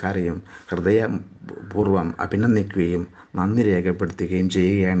ആൾക്കാരെയും ഹൃദയപൂർവ്വം അഭിനന്ദിക്കുകയും നന്ദി രേഖപ്പെടുത്തുകയും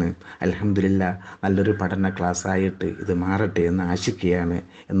ചെയ്യുകയാണ്. അൽഹംദുലില്ലാഹ്, നല്ലൊരു പഠന ക്ലാസ്സായിട്ട് ഇത് മാറട്ടെ എന്ന് ആശിക്കുകയാണ്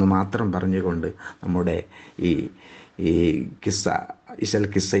എന്ന് മാത്രം പറഞ്ഞുകൊണ്ട് നമ്മുടെ ഈ ഇശൽ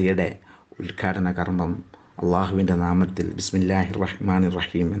കിസ്സയുടെ ഉദ്ഘാടന കർമ്മം അള്ളാഹുവിൻ്റെ നാമത്തിൽ ബിസ്മില്ലാഹിർ റഹ്മാനിർ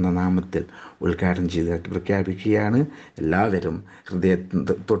റഹീം എന്ന നാമത്തിൽ ഉദ്ഘാടനം ചെയ്ത് പ്രഖ്യാപിക്കുകയാണ്. എല്ലാവരും ഹൃദയത്തിൽ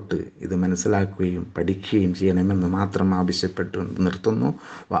തൊട്ട് ഇത് മനസ്സിലാക്കുകയും പഠിക്കുകയും ചെയ്യണമെന്ന് മാത്രം ആവശ്യപ്പെട്ടു നിർത്തുന്നു.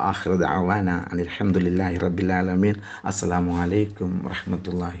 വആഖിറു ദഅവാന അനിൽ ഹംദുലില്ലാഹി റബ്ബിൽ ആലമീൻ. അസ്സലാമു അലൈക്കും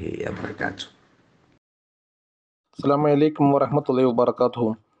വറഹ്മത്തുള്ളാഹി വബറകാതുഹു. അസ്സലാമു അലൈക്കും വറഹ്മത്തുള്ളാഹി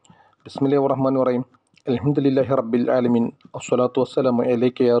വബറകാതുഹു. ബിസ്മില്ലാഹിർ റഹ്മാനിർ റഹീം. അൽഹംദുലില്ലാഹി റബ്ബിൽ ആലമീൻ. അസ്സലാത്തു വസ്സലാമു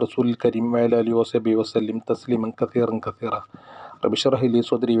അലൈക യാ റസൂലുൽ കരീം വഅലാ ആലിഹി വസഹ്ബിഹി വസല്ലം തസ്ലീമൻ കസീറൻ കസീറ. റബ്ബി ഇശ്റഹ് ലി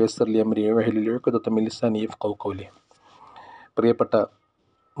സ്വദ്രി വയസ്സിർ ലി അംരി വഹ്ലുൽ ഉഖ്ദത മിൻ ലിസാനി യഫ്ഖഹു ഖൗലി. പ്രിയപ്പെട്ട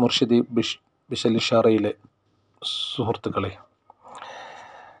മുർഷിദി ബിശൽ ഇഷാറയിലെ സുഹൃത്തുക്കളെ,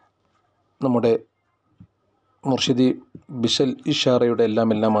 നമ്മുടെ മുർഷിദി ബിശൽ ഇഷാറയുടെ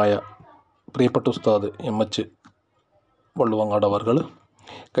എല്ലാമായ പ്രിയപ്പെട്ട ഉസ്താദ് എച്ച് വള്ളുവങ്ങാട് അവർകൾ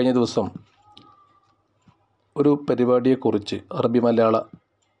കഴിഞ്ഞ ദിവസം ഒരു പരിപാടിയെക്കുറിച്ച് അറബി മലയാള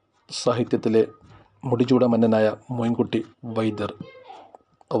സാഹിത്യത്തിലെ മുടിചൂട മന്നനായ മൊയിൻകുട്ടി വൈദ്യർ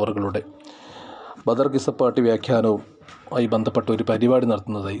അവர்களுടെ ബദർ കിസ്സപ്പാട്ട് വ്യാഖ്യാനവും ആയി ബന്ധപ്പെട്ട ഒരു പരിപാടി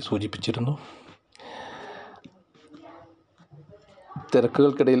നടത്തുന്നതായി സൂചിപ്പിച്ചിരുന്നു.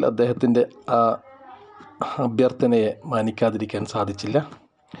 തിരക്കുകൾക്കിടയിൽ അദ്ദേഹത്തിൻ്റെ ആ അഭ്യർത്ഥനയെ മാനിക്കാതിരിക്കാൻ സാധിച്ചില്ല.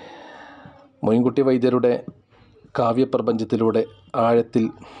 മൊയിൻകുട്ടി വൈദ്യരുടെ കാവ്യപ്രപഞ്ചത്തിലൂടെ ആഴത്തിൽ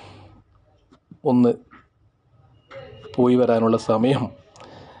ഒന്ന് പോയി വരാനുള്ള സമയം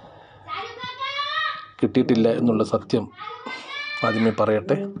കിട്ടിയിട്ടില്ല എന്നുള്ള സത്യം ആദ്യമേ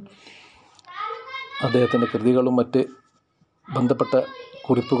പറയട്ടെ. അദ്ദേഹത്തിൻ്റെ കൃതികളും മറ്റ് ബന്ധപ്പെട്ട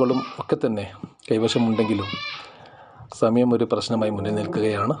കുറിപ്പുകളും ഒക്കെ തന്നെ കൈവശമുണ്ടെങ്കിലും സമയം ഒരു പ്രശ്നമായി മുന്നിൽ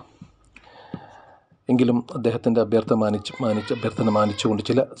നിൽക്കുകയാണ്. എങ്കിലും അദ്ദേഹത്തിൻ്റെ അഭ്യർത്ഥന മാനിച്ചുകൊണ്ട്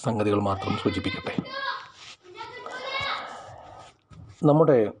ചില സംഗതികൾ മാത്രം സൂചിപ്പിക്കട്ടെ.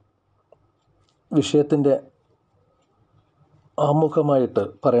 നമ്മുടെ വിഷയത്തിൻ്റെ ആമുഖമായിട്ട്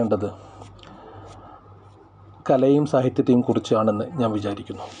പറയേണ്ടത് കലയും സാഹിത്യത്തെയും കുറിച്ചാണെന്ന് ഞാൻ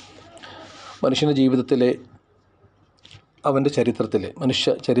വിചാരിക്കുന്നു. മനുഷ്യൻ്റെ ജീവിതത്തിലെ, അവൻ്റെ ചരിത്രത്തിലെ,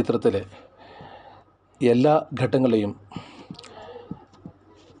 മനുഷ്യ ചരിത്രത്തിലെ എല്ലാ ഘട്ടങ്ങളെയും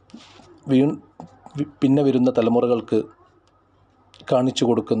പിന്നെ വരുന്ന തലമുറകൾക്ക് കാണിച്ചു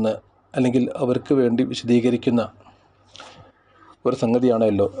കൊടുക്കുന്ന, അല്ലെങ്കിൽ അവർക്ക് വേണ്ടി വിശദീകരിക്കുന്ന ഒരു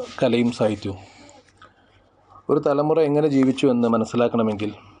സംഗതിയാണല്ലോ കലയും സാഹിത്യവും. ഒരു തലമുറ എങ്ങനെ ജീവിച്ചു എന്ന്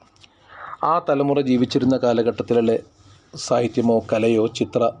മനസ്സിലാക്കണമെങ്കിൽ ആ തലമുറ ജീവിച്ചിരുന്ന കാലഘട്ടത്തിലെ സാഹിത്യമോ കലയോ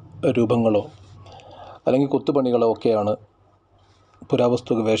ചിത്ര രൂപങ്ങളോ അല്ലെങ്കിൽ കൊത്തുപണികളോ ഒക്കെയാണ്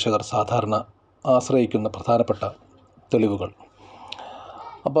പുരാവസ്തു ഗവേഷകർ സാധാരണ ആശ്രയിക്കുന്ന പ്രധാനപ്പെട്ട തെളിവുകൾ.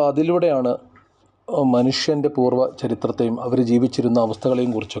 അപ്പോൾ അതിലൂടെയാണ് മനുഷ്യൻ്റെ പൂർവ്വ ചരിത്രത്തെയും അവർ ജീവിച്ചിരുന്ന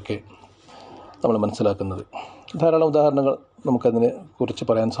അവസ്ഥകളെയും കുറിച്ചൊക്കെ നമ്മൾ മനസ്സിലാക്കുന്നത്. ധാരാളം ഉദാഹരണങ്ങൾ നമുക്കതിനെ കുറിച്ച്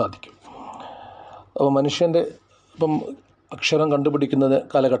പറയാൻ സാധിക്കും. അപ്പോൾ മനുഷ്യൻ്റെ ഇപ്പം അക്ഷരം കണ്ടുപിടിക്കുന്ന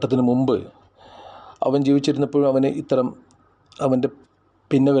കാലഘട്ടത്തിന് മുമ്പ് അവൻ ജീവിച്ചിരുന്നപ്പോഴും അവൻ്റെ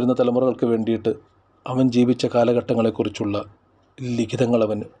പിന്നെ വരുന്ന തലമുറകൾക്ക് വേണ്ടിയിട്ട് അവൻ ജീവിച്ച കാലഘട്ടങ്ങളെക്കുറിച്ചുള്ള ലിഖിതങ്ങൾ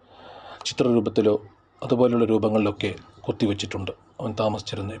അവൻ ചിത്രരൂപത്തിലോ അതുപോലെയുള്ള രൂപങ്ങളിലൊക്കെ കൊത്തിവെച്ചിട്ടുണ്ട്. അവൻ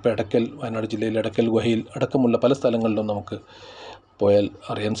താമസിച്ചിരുന്നു. ഇപ്പോൾ വയനാട് ജില്ലയിലെ എടക്കൽ ഗുഹയിൽ അടക്കമുള്ള പല സ്ഥലങ്ങളിലും നമുക്ക് പോയാൽ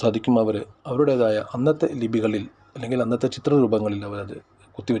അറിയാൻ സാധിക്കും. അവരുടേതായ അന്നത്തെ ലിപികളിൽ അല്ലെങ്കിൽ അന്നത്തെ ചിത്രരൂപങ്ങളിൽ അവരത്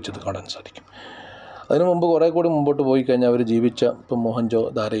കുത്തിവെച്ചത് കാണാൻ സാധിക്കും. അതിനു മുമ്പ് കുറേ കൂടി മുമ്പോട്ട് പോയി കഴിഞ്ഞാൽ അവർ ജീവിച്ച ഇപ്പം മോഹൻജോ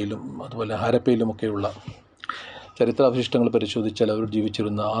ദാരയിലും അതുപോലെ ഹാരപ്പയിലുമൊക്കെയുള്ള ചരിത്രാവശിഷ്ടങ്ങൾ പരിശോധിച്ചാൽ അവർ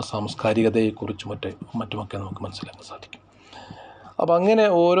ജീവിച്ചിരുന്ന ആ സാംസ്കാരികതയെക്കുറിച്ചും മറ്റുമൊക്കെ നമുക്ക് മനസ്സിലാക്കാൻ സാധിക്കും. അപ്പം അങ്ങനെ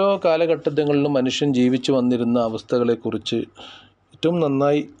ഓരോ കാലഘട്ടങ്ങളിലും മനുഷ്യൻ ജീവിച്ചു വന്നിരുന്ന അവസ്ഥകളെക്കുറിച്ച് ഏറ്റവും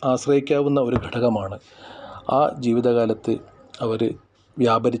നന്നായി ആശ്രയിക്കാവുന്ന ഒരു ഘടകമാണ് ആ ജീവിതകാലത്ത് അവർ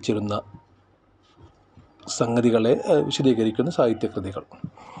വ്യാപരിച്ചിരുന്ന സംഗതികളെ വിശദീകരിക്കുന്ന സാഹിത്യകൃതികൾ.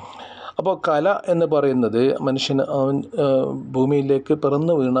 അപ്പോൾ കല എന്ന് പറയുന്നത് അവൻ ഭൂമിയിലേക്ക്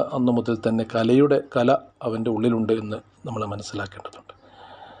പിറന്നു വീണ അന്നു മുതൽ തന്നെ കല അവൻ്റെ ഉള്ളിലുണ്ട് എന്ന് നമ്മൾ മനസ്സിലാക്കേണ്ടതുണ്ട്.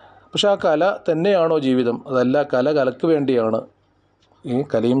 പക്ഷെ ആ കല തന്നെയാണോ ജീവിതം? അതല്ല, കലയ്ക്ക് വേണ്ടിയാണ്. ഈ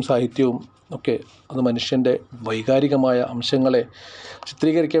കലയും സാഹിത്യവും ഒക്കെ അത് മനുഷ്യൻ്റെ വൈകാരികമായ അംശങ്ങളെ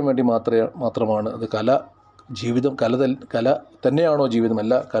ചിത്രീകരിക്കാൻ വേണ്ടി മാത്രമാണ്. അത് ജീവിതം കല തന്നെയാണോ ജീവിതം?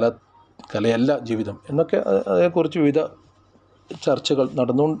 അല്ല, കലയല്ല ജീവിതം എന്നൊക്കെ അതേക്കുറിച്ച് വിവിധ ചർച്ചകൾ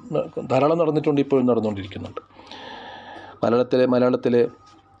ധാരാളം നടന്നിട്ടുണ്ട്, ഇപ്പോഴും നടന്നുകൊണ്ടിരിക്കുന്നുണ്ട്. മലയാളത്തിലെ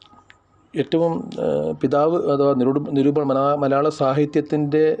ഏറ്റവും പിതാവ് അഥവാ മലയാള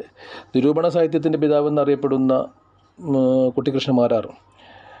സാഹിത്യത്തിൻ്റെ നിരൂപണ സാഹിത്യത്തിൻ്റെ പിതാവ് എന്നറിയപ്പെടുന്ന കുട്ടിക്കൃഷ്ണമാരാർ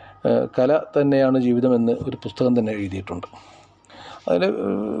കല തന്നെയാണ് ജീവിതമെന്ന് ഒരു പുസ്തകം തന്നെ എഴുതിയിട്ടുണ്ട്. അതിൽ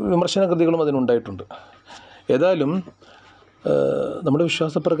വിമർശന കൃതികളും അതിനുണ്ടായിട്ടുണ്ട്. ഏതായാലും നമ്മുടെ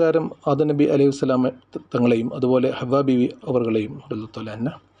വിശ്വാസപ്രകാരം ആദം നബി അലൈഹി വസല്ലം തങ്ങളെയും അതുപോലെ ഹവ്വ ബീവി അവர்களെയും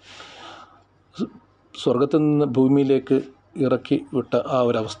റളിയല്ലാഹു സ്വർഗത്തിൽ നിന്ന് ഭൂമിയിലേക്ക് ഇറക്കി വിട്ട ആ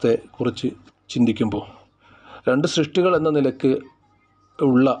ഒരവസ്ഥയെക്കുറിച്ച് ചിന്തിക്കുമ്പോൾ രണ്ട് സൃഷ്ടികൾ എന്ന നിലക്ക്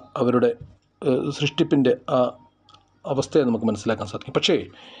ഉള്ള അവരുടെ സൃഷ്ടിപ്പിൻ്റെ ആ അവസ്ഥയെ നമുക്ക് മനസ്സിലാക്കാൻ സാധിക്കും. പക്ഷേ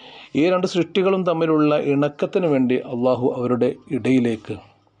ഈ രണ്ട് സൃഷ്ടികളും തമ്മിലുള്ള ഇണക്കത്തിന് വേണ്ടി അള്ളാഹു അവരുടെ ഇടയിലേക്ക്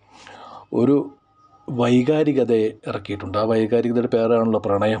ഒരു വൈകാരികതയെ ഇറക്കിയിട്ടുണ്ട്. ആ വൈകാരികതയുടെ പേരാണല്ലോ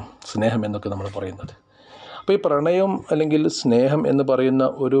പ്രണയം, സ്നേഹം എന്നൊക്കെ നമ്മൾ പറയുന്നത്. അപ്പോൾ ഈ പ്രണയം അല്ലെങ്കിൽ സ്നേഹം എന്ന് പറയുന്ന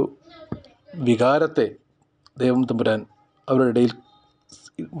ഒരു വികാരത്തെ ദൈവം തമ്പുരാൻ അവരുടെ ഇടയിൽ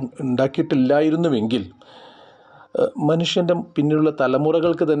ഉണ്ടാക്കിയിട്ടില്ലായിരുന്നുവെങ്കിൽ മനുഷ്യൻ്റെ പിന്നിലുള്ള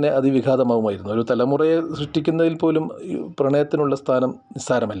തലമുറകൾക്ക് തന്നെ അതിവിഘാതമാകുമായിരുന്നു. ഒരു തലമുറയെ സൃഷ്ടിക്കുന്നതിൽ പോലും പ്രണയത്തിനുള്ള സ്ഥാനം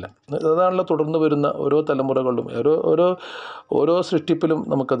നിസ്സാരമല്ല. അതാണല്ലോ തുടർന്ന് വരുന്ന ഓരോ തലമുറകളിലും ഓരോ സൃഷ്ടിപ്പിലും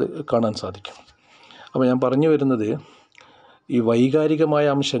നമുക്കത് കാണാൻ സാധിക്കും. അപ്പോൾ ഞാൻ പറഞ്ഞു വരുന്നത് ഈ വൈകാരികമായ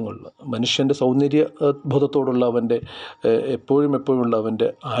അംശങ്ങൾ, മനുഷ്യൻ്റെ സൗന്ദര്യബോധത്തോടുള്ള അവൻ്റെ എപ്പോഴുമുള്ള അവൻ്റെ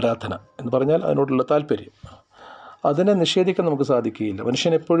ആരാധന എന്ന് പറഞ്ഞാൽ അതിനോടുള്ള താല്പര്യം, അതിനെ നിഷേധിക്കാൻ നമുക്ക് സാധിക്കുകയില്ല.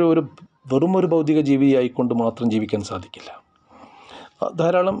 മനുഷ്യൻ എപ്പോഴും വെറും ഒരു ഭൗതിക ജീവിയായിക്കൊണ്ട് മാത്രം ജീവിക്കാൻ സാധിക്കില്ല.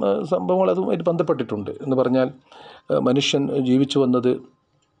 ധാരാളം സംഭവങ്ങൾ അതുമായിട്ട് ബന്ധപ്പെട്ടിട്ടുണ്ട്. എന്ന് പറഞ്ഞാൽ മനുഷ്യൻ ജീവിച്ചു വന്നത്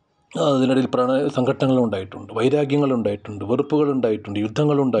അതിനിടയിൽ സംഘട്ടനങ്ങളുണ്ടായിട്ടുണ്ട്, വൈരാഗ്യങ്ങളുണ്ടായിട്ടുണ്ട്, വെറുപ്പുകളുണ്ടായിട്ടുണ്ട്,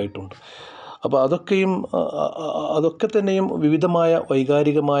 യുദ്ധങ്ങളുണ്ടായിട്ടുണ്ട്. അപ്പോൾ അതൊക്കെ തന്നെയും വിവിധമായ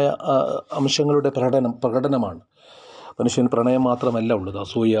വൈകാരികമായ അംശങ്ങളുടെ പ്രകടനമാണ്. മനുഷ്യൻ പ്രണയം മാത്രമല്ല ഉള്ളത്,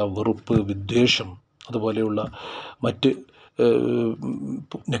 അസൂയ, വെറുപ്പ്, വിദ്വേഷം, അതുപോലെയുള്ള മറ്റ്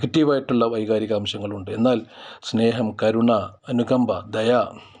നെഗറ്റീവായിട്ടുള്ള വൈകാരിക അംശങ്ങളുണ്ട്. എന്നാൽ സ്നേഹം, കരുണ, അനുകമ്പ, ദയ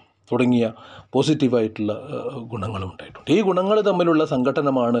തുടങ്ങിയ പോസിറ്റീവായിട്ടുള്ള ഗുണങ്ങളും ഉണ്ടായിട്ടുണ്ട്. ഈ ഗുണങ്ങൾ തമ്മിലുള്ള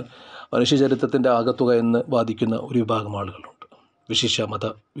സംഘട്ടനമാണ് മനുഷ്യചരിത്രത്തിൻ്റെ ആകത്തുക എന്ന് വാദിക്കുന്ന ഒരു വിഭാഗം ആളുകളുണ്ട്, വിശിഷ്യ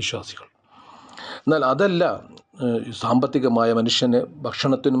മതവിശ്വാസികൾ. എന്നാൽ അതല്ല, സാമ്പത്തികമായ മനുഷ്യന്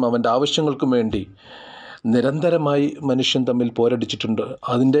ഭക്ഷണത്തിനും അവൻ്റെ ആവശ്യങ്ങൾക്കും വേണ്ടി നിരന്തരമായി മനുഷ്യൻ തമ്മിൽ പോരടിച്ചിട്ടുണ്ട്.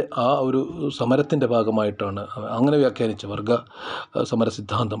 അതിൻ്റെ ആ ഒരു സമരത്തിൻ്റെ ഭാഗമായിട്ടാണ് അങ്ങനെ വ്യാഖ്യാനിച്ച വർഗ സമര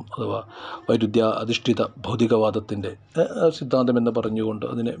സിദ്ധാന്തം അഥവാ വൈരുദ്ധ്യ അധിഷ്ഠിത ഭൗതികവാദത്തിൻ്റെ സിദ്ധാന്തം എന്ന് പറഞ്ഞുകൊണ്ട്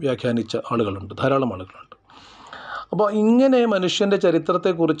അതിനെ വ്യാഖ്യാനിച്ച ആളുകളുണ്ട്, ധാരാളം ആളുകളുണ്ട്. അപ്പോൾ ഇങ്ങനെ മനുഷ്യൻ്റെ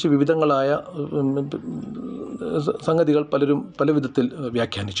ചരിത്രത്തെക്കുറിച്ച് വിവിധങ്ങളായ സംഗതികൾ പലരും പല വിധത്തിൽ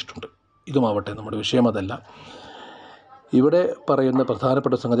വ്യാഖ്യാനിച്ചിട്ടുണ്ട്. ഇതുമാവട്ടെ, നമ്മുടെ വിഷയം അതല്ല. ഇവിടെ പറയുന്ന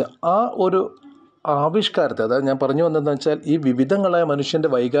പ്രധാനപ്പെട്ട സംഗതി ആ ഒരു ആവിഷ്കാരത്തെ, അതായത് ഞാൻ പറഞ്ഞു വന്നതെന്ന് വെച്ചാൽ ഈ വിവിധങ്ങളായ മനുഷ്യൻ്റെ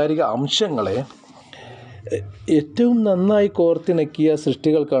വൈകാരിക അംശങ്ങളെ ഏറ്റവും നന്നായി കോർത്തിണക്കിയ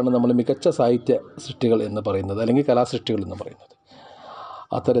സൃഷ്ടികൾക്കാണ് നമ്മൾ മികച്ച സാഹിത്യ സൃഷ്ടികൾ എന്ന് പറയുന്നത്, അല്ലെങ്കിൽ കലാസൃഷ്ടികൾ എന്ന് പറയുന്നത്.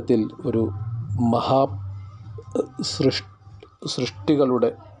 അത്തരത്തിൽ ഒരു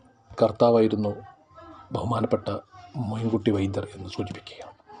സൃഷ്ടികളുടെ കർത്താവായിരുന്നു ബഹുമാനപ്പെട്ട മൊയിൻകുട്ടി വൈദ്യർ എന്ന്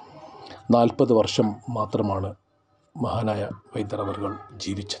സൂചിപ്പിക്കുകയാണ്. 40 വർഷം മാത്രമാണ് മഹാനായ വൈദ്യർ അവർകൾ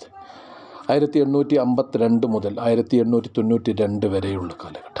ജീവിച്ചത്. 1852 മുതൽ 1892 വരെയുള്ള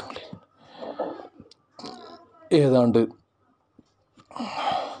കാലഘട്ടങ്ങളിൽ ഏതാണ്ട്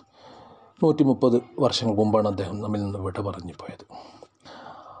 130 വർഷങ്ങൾ മുമ്പാണ് അദ്ദേഹം നമ്മിൽ നിന്ന് വിട പറഞ്ഞു പോയത്.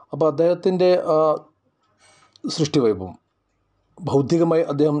 അപ്പോൾ അദ്ദേഹത്തിൻ്റെ സൃഷ്ടിവൈഭവം, ഭൗതികമായി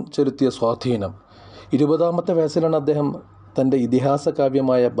അദ്ദേഹം ചെലുത്തിയ സ്വാധീനം, 20ാമത്തെ വയസ്സിലാണ് അദ്ദേഹം തൻ്റെ ഇതിഹാസ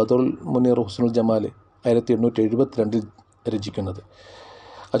കാവ്യമായ ബദറുൽ മുനീർ ഹുസ്നുൽ ജമാൽ 1872 രചിക്കുന്നത്.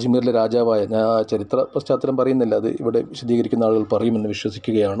 അജ്മീറിലെ രാജാവായ, ഞാൻ ആ ചരിത്ര പശ്ചാത്തലം പറയുന്നില്ല, അത് ഇവിടെ വിശദീകരിക്കുന്ന ആളുകൾ പറയുമെന്ന്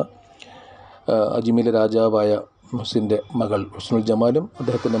വിശ്വസിക്കുകയാണ്. അജ്മീറിലെ രാജാവായ മുഹ്സിൻ്റെ മകൾ ഹുസ്നുൽ ജമാലും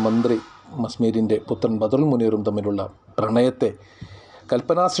അദ്ദേഹത്തിൻ്റെ മന്ത്രി മസ്മീരിൻ്റെ പുത്രൻ ബദറുൽ മുനീറും തമ്മിലുള്ള പ്രണയത്തെ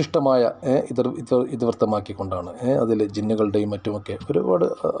കൽപ്പനാസൃഷ്ടമായ ഇതിവൃത്തമാക്കിക്കൊണ്ടാണ്, അതിൽ ജിന്നുകളുടെയും മറ്റുമൊക്കെ ഒരുപാട്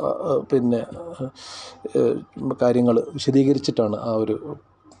കാര്യങ്ങൾ വിശദീകരിച്ചിട്ടാണ് ആ ഒരു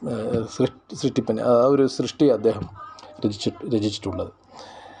സൃഷ്ടിപ്പിനെ, ആ ഒരു സൃഷ്ടി അദ്ദേഹം രചിച്ചിട്ടുള്ളത്.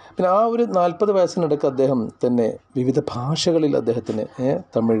 പിന്നെ ആ ഒരു 40 വയസ്സിനിടയ്ക്ക് അദ്ദേഹം തന്നെ വിവിധ ഭാഷകളിൽ അദ്ദേഹത്തിന്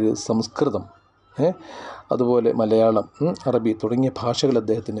തമിഴ്, സംസ്കൃതം, അതുപോലെ മലയാളം, അറബി തുടങ്ങിയ ഭാഷകൾ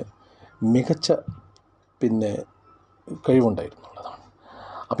അദ്ദേഹത്തിന് മികച്ച കഴിവുണ്ടായിരുന്നുള്ളതാണ്.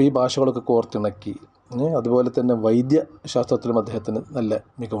 അപ്പോൾ ഈ ഭാഷകളൊക്കെ കോർത്തിണക്കി, അതുപോലെ തന്നെ വൈദ്യശാസ്ത്രത്തിലും അദ്ദേഹത്തിന് നല്ല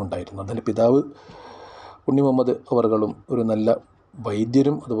മികവുണ്ടായിരുന്നു. അതിൻ്റെ പിതാവ് ഉണ്ണി മുഹമ്മദ് അവർകളും ഒരു നല്ല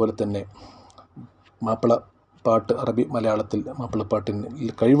വൈദ്യരും അതുപോലെ തന്നെ മാപ്പിളപ്പാട്ട്, അറബി മലയാളത്തിൽ മാപ്പിളപ്പാട്ടിന്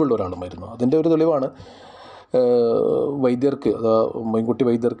കഴിവുള്ള ഒരാളുമായിരുന്നു. അതിൻ്റെ ഒരു തെളിവാണ് വൈദ്യർക്ക്, അതാ മൊയിൻകുട്ടി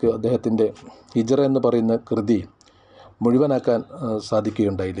വൈദ്യർക്ക് അദ്ദേഹത്തിൻ്റെ ഹിജ്റ എന്ന് പറയുന്ന കൃതി മുഴുവനാക്കാൻ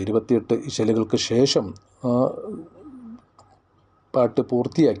സാധിക്കുകയുണ്ടായില്ല. 28 ഇശലുകൾക്ക് ശേഷം പാട്ട്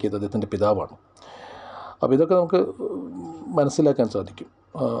പൂർത്തിയാക്കിയത് അദ്ദേഹത്തിൻ്റെ പിതാവാണ്. അപ്പോൾ ഇതൊക്കെ നമുക്ക് മനസ്സിലാക്കാൻ സാധിക്കും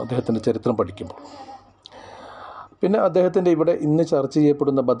അദ്ദേഹത്തിൻ്റെ ചരിത്രം പഠിക്കുമ്പോൾ. പിന്നെ അദ്ദേഹത്തിൻ്റെ ഇവിടെ ഇന്ന് ചർച്ച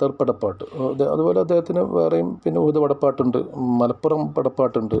ചെയ്യപ്പെടുന്ന ബദർ പടപ്പാട്ട്, അതുപോലെ അദ്ദേഹത്തിന് വേറെയും പിന്നെ ഉഹുദ് പടപ്പാട്ടുണ്ട്, മലപ്പുറം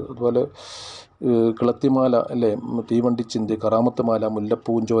പടപ്പാട്ടുണ്ട്, അതുപോലെ കിളത്തിമാല അല്ലേ, തീവണ്ടിച്ചിന്ത്, കറാമത്തുമാല,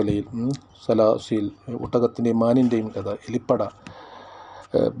 മുല്ലപ്പൂഞ്ചോലയിൽ, സലാസീൽ, ഒട്ടകത്തിൻ്റെയും മാനിൻ്റെയും കഥ, എലിപ്പട,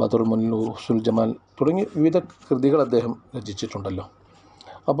 ബദറുൽ മുനീർ ഹുസ്നുൽ ജമാൽ തുടങ്ങി വിവിധ കൃതികൾ അദ്ദേഹം രചിച്ചിട്ടുണ്ടല്ലോ.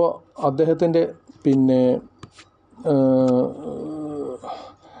 അപ്പോൾ അദ്ദേഹത്തിൻ്റെ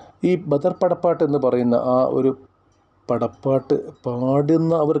ഈ ബദർ പടപ്പാട്ട് എന്ന് പറയുന്ന ആ ഒരു പടപ്പാട്ട്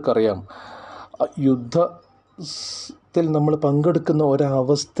പാടുന്നവർക്കറിയാം യുദ്ധത്തിൽ നമ്മൾ പങ്കെടുക്കുന്ന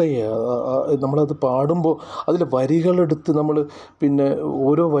ഒരവസ്ഥയെ, നമ്മളത് പാടുമ്പോൾ അതിൽ വരികളെടുത്ത് നമ്മൾ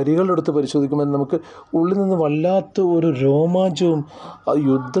ഓരോ വരികളെടുത്ത് പരിശോധിക്കുമ്പോൾ നമുക്ക് ഉള്ളിൽ നിന്ന് വല്ലാത്ത ഒരു രോമാഞ്ചവും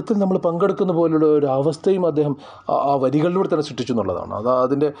യുദ്ധത്തിൽ നമ്മൾ പങ്കെടുക്കുന്ന പോലുള്ള ഒരു അവസ്ഥയും അദ്ദേഹം ആ വരികളിലൂടെ തന്നെ സൃഷ്ടിച്ചു എന്നുള്ളതാണ്.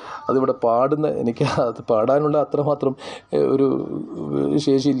 അതിവിടെ പാടുന്ന, എനിക്ക് അത് പാടാനുള്ള അത്രമാത്രം ഒരു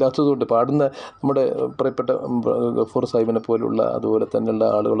ശേഷി ഇല്ലാത്തതുകൊണ്ട്, പാടുന്ന നമ്മുടെ പ്രിയപ്പെട്ട ഗഫൂർ സാഹിബിനെ പോലുള്ള അതുപോലെ തന്നെയുള്ള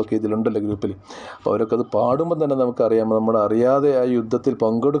ആളുകളൊക്കെ ഇതിലുണ്ടല്ലോ ഗ്രൂപ്പിൽ. അപ്പോൾ അവരൊക്കെ അത് പാടുമ്പോൾ തന്നെ നമുക്കറിയാം, നമ്മൾ അറിയാതെ ആ യുദ്ധത്തിൽ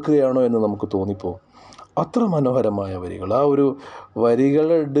പങ്കെടുക്കുകയാണോ എന്ന് നമുക്ക് തോന്നിപ്പോകും. അത്ര മനോഹരമായ വരികൾ. ആ ഒരു വരികൾ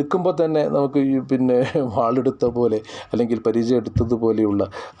എടുക്കുമ്പോൾ തന്നെ നമുക്ക് പിന്നെ വാളെടുത്ത പോലെ അല്ലെങ്കിൽ പരിചയം എടുത്തതുപോലെയുള്ള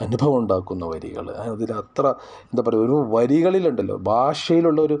അനുഭവം ഉണ്ടാക്കുന്ന വരികൾ. അതിൽ അത്ര എന്താ പറയുക, ഒരു വരികളിലുണ്ടല്ലോ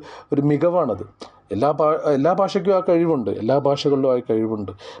ഭാഷയിലുള്ള ഒരു മികവാണത്. എല്ലാ ഭാഷയ്ക്കും ആ കഴിവുണ്ട്, എല്ലാ ഭാഷകളിലും ആ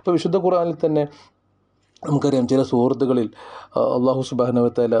കഴിവുണ്ട്. ഇപ്പോൾ വിശുദ്ധ ഖുർആനിൽ തന്നെ നമുക്കറിയാം, ചില സൂറത്തുകളിൽ അള്ളാഹു സുബ്ഹാനഹു വ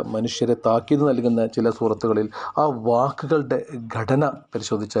തആല മനുഷ്യരെ താക്കീത് നൽകുന്ന ചില സൂറത്തുകളിൽ ആ വാക്കുകളുടെ ഘടന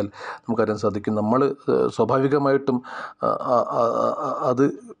പരിശോധിച്ചാൽ നമുക്കറിയാൻ സാധിക്കും. നമ്മൾ സ്വാഭാവികമായിട്ടും അത്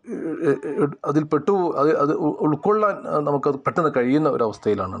അതിൽ അത് ഉൾക്കൊള്ളാൻ നമുക്കത് പെട്ടെന്ന് കഴിയുന്ന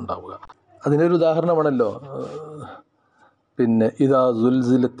ഒരവസ്ഥയിലാണ് ഉണ്ടാവുക. അതിനൊരു ഉദാഹരണമാണല്ലോ പിന്നെ ഇദാ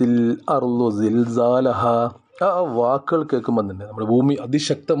സുൽസിലത്തിൽ അർളു സിൽസാലഹ. ആ വാക്കുകൾ കേൾക്കുമ്പോൾ തന്നെ നമ്മുടെ ഭൂമി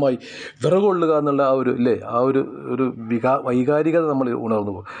അതിശക്തമായി വിറകൊള്ളുക എന്നുള്ള ആ ഒരു വൈകാരികത നമ്മൾ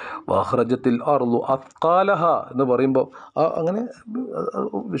ഉണർന്നു പോകും. വഖറജത്തിൽ അർളു അത്ഖാലഹ എന്ന് പറയുമ്പോൾ അങ്ങനെ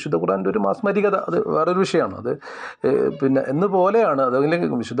വിശുദ്ധ ഖുർആൻ്റെ ഒരു മാസ്മരികത അത് വേറൊരു വിഷയമാണ്. അത് പിന്നെ എന്ന് പോലെയാണ്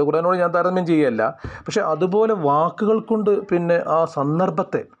അതല്ലെങ്കിൽ വിശുദ്ധ ഖുർആനോട് ഞാൻ താരതമ്യം ചെയ്യുകയല്ല. പക്ഷേ അതുപോലെ വാക്കുകൾ കൊണ്ട് പിന്നെ ആ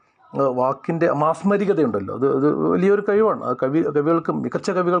സന്ദർഭത്തെ, വാക്കിൻ്റെ മാസ്മരികതയുണ്ടല്ലോ, അത് വലിയൊരു കഴിവാണ്. ആ കവികൾക്ക്, മികച്ച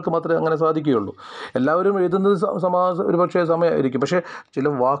കവികൾക്ക് മാത്രമേ അങ്ങനെ സാധിക്കുകയുള്ളൂ. എല്ലാവരും എഴുതുന്നത് ഒരു പക്ഷേ സമയമായിരിക്കും, പക്ഷേ ചില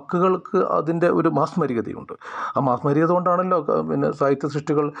വാക്കുകൾക്ക് അതിൻ്റെ ഒരു മാസ്മരികതയുണ്ട്. ആ മാസ്മരികത കൊണ്ടാണല്ലോ പിന്നെ സാഹിത്യ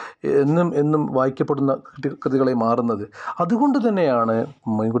സൃഷ്ടികൾ എന്നും വായിക്കപ്പെടുന്ന കൃതികളായി മാറുന്നത്. അതുകൊണ്ട് തന്നെയാണ്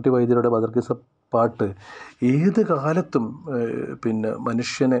മൊയ്ൻകുട്ടി വൈദ്യരുടെ ബദർകിസ പാട്ട് ഏത് കാലത്തും പിന്നെ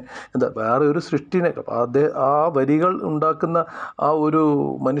മനുഷ്യനെ വേറെ ഒരു സൃഷ്ടിനെ ആ വരികൾ ഉണ്ടാക്കുന്ന ആ ഒരു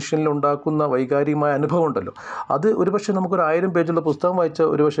മനുഷ്യനിലുണ്ടാക്കുന്ന വൈകാരികമായ അനുഭവം ഉണ്ടല്ലോ, അത് ഒരുപക്ഷെ നമുക്കൊരു 1000 പേജുള്ള പുസ്തകം വായിച്ച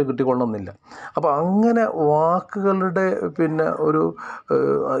ഒരുപക്ഷെ കിട്ടിക്കൊള്ളണമെന്നില്ല. അപ്പോൾ അങ്ങനെ വാക്കുകളുടെ പിന്നെ ഒരു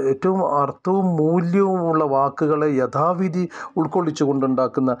ഏറ്റവും അർത്ഥവും മൂല്യവുമുള്ള വാക്കുകളെ യഥാവിധി ഉൾക്കൊള്ളിച്ചു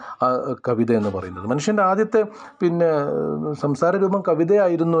കൊണ്ടുണ്ടാക്കുന്ന ആ കവിത എന്ന് പറയുന്നത്. മനുഷ്യൻ്റെ ആദ്യത്തെ പിന്നെ സംസാര രൂപം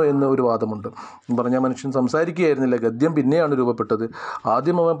കവിതയായിരുന്നു എന്ന് ഒരു വാദമുണ്ട്. പറഞ്ഞാൽ മനുഷ്യൻ സംസാരിക്കുകയായിരുന്നില്ല, ഗദ്യം പിന്നെയാണ് രൂപപ്പെട്ടത്.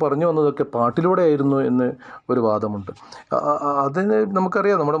 ആദ്യം അവൻ പറഞ്ഞു വന്നതൊക്കെ പാട്ടിലൂടെ ആയിരുന്നു എന്ന് ഒരു വാദമുണ്ട്. അതിന്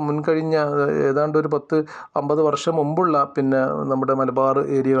നമുക്കറിയാം, നമ്മുടെ മുൻകഴിഞ്ഞ ഏതാണ്ട് ഒരു 10-50 വർഷം മുമ്പുള്ള പിന്നെ നമ്മുടെ മലബാർ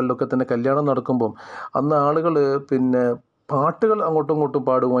ഏരിയകളിലൊക്കെ തന്നെ കല്യാണം നടക്കുമ്പം അന്ന് ആളുകൾ പിന്നെ പാട്ടുകൾ അങ്ങോട്ടും ഇങ്ങോട്ടും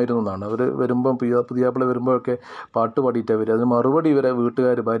പാടുമായിരുന്നു എന്നാണ്. അവർ വരുമ്പം പുതിയാപ്പിള വരുമ്പോഴൊക്കെ പാട്ട് പാടിയിട്ടാണ് വരിക. അതിന് മറുപടി ഇവരെ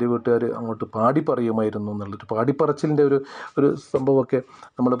ഭാര്യ വീട്ടുകാർ അങ്ങോട്ട് പാടി പറയുമായിരുന്നു എന്നുള്ളൊരു പാടിപ്പറച്ചിലിൻ്റെ ഒരു സംഭവമൊക്കെ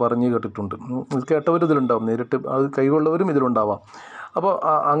നമ്മൾ പറഞ്ഞു കേട്ടിട്ടുണ്ട്. കേട്ടവരും ഇതിലുണ്ടാവും, നേരിട്ട് അത് കൈകൊള്ളവരും ഇതിലുണ്ടാവാം. അപ്പോൾ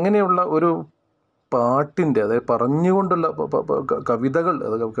അങ്ങനെയുള്ള ഒരു പാട്ടിൻ്റെ, അതായത് പറഞ്ഞുകൊണ്ടുള്ള കവിതകൾ,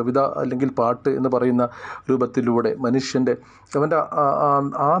 കവിത അല്ലെങ്കിൽ പാട്ട് എന്ന് പറയുന്ന രൂപത്തിലൂടെ മനുഷ്യൻ്റെ അവൻ്റെ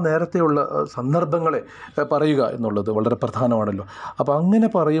ആ നേരത്തെയുള്ള സന്ദർഭങ്ങളെ പറയുക എന്നുള്ളത് വളരെ പ്രധാനമാണല്ലോ. അപ്പോൾ അങ്ങനെ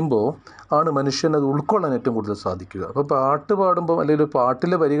പറയുമ്പോൾ ആണ് മനുഷ്യൻ അത് ഉൾക്കൊള്ളാൻ ഏറ്റവും കൂടുതൽ സാധിക്കുക. അപ്പോൾ പാട്ട് പാടുമ്പോൾ അല്ലെങ്കിൽ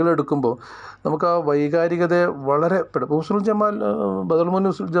പാട്ടിലെ വരികൾ എടുക്കുമ്പോൾ നമുക്ക് ആ വൈകാരികതയെ വളരെ ബദറുൽ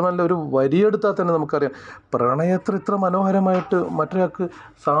ജമാലിൻ്റെ ഒരു വരിയെടുത്താൽ തന്നെ നമുക്കറിയാം പ്രണയത്തിൽ ഇത്ര മനോഹരമായിട്ട് മറ്റൊരാൾക്ക്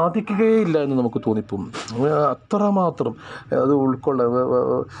സാധിക്കുകയില്ല എന്ന് നമുക്ക് തോന്നിപ്പോകും. അത്രമാത്രം അത് ഉൾക്കൊള്ളാൻ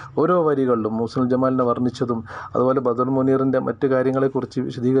ഓരോ വരികളിലും മുസ്ലിം ജമാലിനെ വർണ്ണിച്ചതും അതുപോലെ ബദറുൽ മുനീറിൻ്റെ മറ്റു കാര്യങ്ങളെക്കുറിച്ച്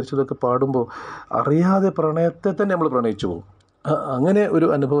വിശദീകരിച്ചതൊക്കെ പാടുമ്പോൾ അറിയാതെ പ്രണയത്തെ തന്നെ നമ്മൾ പ്രണയിച്ചു പോകും. അങ്ങനെ ഒരു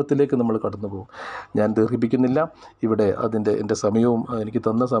അനുഭവത്തിലേക്ക് നമ്മൾ കടന്നു പോകും. ഞാൻ ദീർഘിപ്പിക്കുന്നില്ല. ഇവിടെ എൻ്റെ സമയവും എനിക്ക്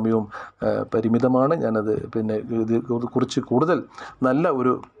തന്ന സമയവും പരിമിതമാണ്. ഞാനത് പിന്നെ കുറിച്ച് കൂടുതൽ നല്ല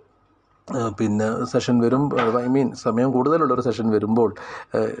ഒരു പിന്നെ സെഷൻ സമയം കൂടുതലുള്ളൊരു സെഷൻ വരുമ്പോൾ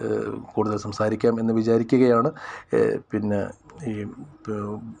കൂടുതൽ സംസാരിക്കാം എന്ന് വിചാരിക്കുകയാണ്. പിന്നെ ഈ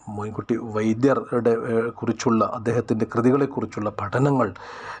മൊയ്ൻകുട്ടി വൈദ്യരുടെ കുറിച്ചുള്ള അദ്ദേഹത്തിൻ്റെ കൃതികളെക്കുറിച്ചുള്ള പഠനങ്ങൾ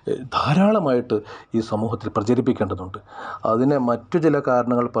ധാരാളമായിട്ട് ഈ സമൂഹത്തിൽ പ്രചരിപ്പിക്കേണ്ടതുണ്ട്. അതിനെ മറ്റു ചില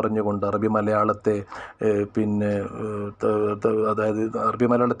കാരണങ്ങൾ പറഞ്ഞുകൊണ്ട് അറബി മലയാളത്തെ പിന്നെ അതായത് അറബി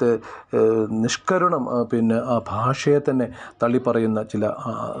മലയാളത്തെ നിഷ്കരുണം പിന്നെ ആ ഭാഷയെ തന്നെ തള്ളിപ്പറയുന്ന ചില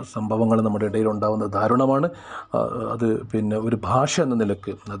സംഭവങ്ങൾ നമ്മുടെ ഇടയിൽ ഉണ്ടാകുന്നത് ദാരുണമാണ്. അത് പിന്നെ ഒരു ഭാഷ എന്ന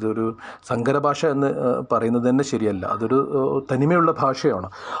നിലക്ക് അതൊരു സങ്കര ഭാഷ എന്ന് പറയുന്നത് തന്നെ ശരിയല്ല. അതൊരു തനിമയുള്ള ഭാഷയാണ്.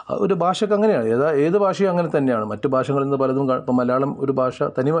 ഒരു ഭാഷയ്ക്ക് അങ്ങനെയാണ്, ഏത് ഭാഷയും അങ്ങനെ തന്നെയാണ്. മറ്റു ഭാഷകളിൽ നിന്ന് പലതും ഇപ്പം മലയാളം ഒരു ഭാഷ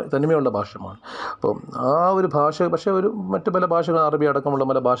തനിമയുള്ള ഭാഷയാണ്. അപ്പം ആ ഒരു ഭാഷ, പക്ഷേ മറ്റ് പല ഭാഷകൾ, അറബി അടക്കമുള്ള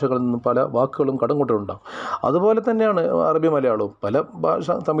പല ഭാഷകളിൽ നിന്നും പല വാക്കുകളും കടംകൊണ്ടുണ്ടാകും. അതുപോലെ തന്നെയാണ് അറബി മലയാളവും. പല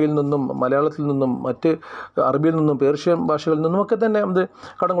ഭാഷ തമിഴിൽ നിന്നും മലയാളത്തിൽ നിന്നും മറ്റ് അറബിയിൽ നിന്നും പേർഷ്യൻ ഭാഷകളിൽ നിന്നുമൊക്കെ തന്നെ അത്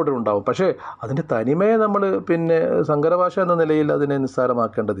കടംകൊണ്ടുണ്ടാകും. പക്ഷേ അതിൻ്റെ തനിമയെ നമ്മൾ പിന്നെ സങ്കരഭാഷ എന്ന നിലയിൽ അതിനെ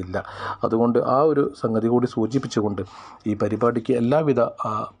നിസ്സാരമാക്കേണ്ടതില്ല. അതുകൊണ്ട് ആ ഒരു സംഗതി കൂടി സൂചിപ്പിച്ചുകൊണ്ട് ഈ പരിപാടിക്ക് എല്ലാവിധ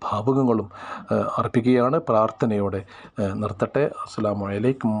ഭാവുകങ്ങളും അർപ്പിക്കുകയാണ്. പ്രാർത്ഥനയോടെ നിർത്തട്ടെ. അസ്സലാമു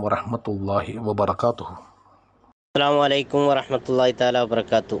അലൈക്കും വറഹ്മത്തുള്ളാഹി വബറകാതുഹു. അസ്സലാമു അലൈക്കും വറഹ്മത്തുള്ളാഹി തആല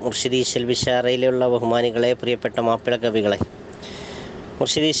വബറകാതുഹു. മുർഷിദീശൽ ബിഷാറയിലുള്ള ബഹുമാനികളെ, പ്രിയപ്പെട്ട മാപ്പിള കവികളെ,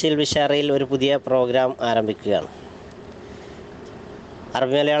 മുർഷിദീശൽ ബിഷാറയിൽ ഒരു പുതിയ പ്രോഗ്രാം ആരംഭിക്കുകയാണ്.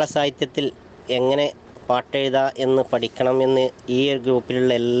 അറബി മലയാള സാഹിത്യത്തിൽ എങ്ങനെ പാട്ടെഴുതാ എന്ന് പഠിക്കണമെന്ന് ഈ ഒരു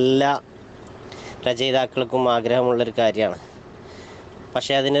ഗ്രൂപ്പിലുള്ള എല്ലാ രചയിതാക്കൾക്കും ആഗ്രഹമുള്ളൊരു കാര്യമാണ്.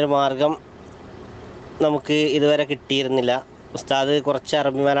 പക്ഷേ അതിനൊരു മാർഗം നമുക്ക് ഇതുവരെ കിട്ടിയിരുന്നില്ല. ഉസ്താദ് കുറച്ച്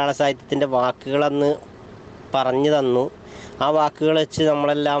അറബി മലയാള സാഹിത്യത്തിൻ്റെ വാക്കുകളന്ന് പറഞ്ഞു തന്നു. ആ വാക്കുകൾ വെച്ച്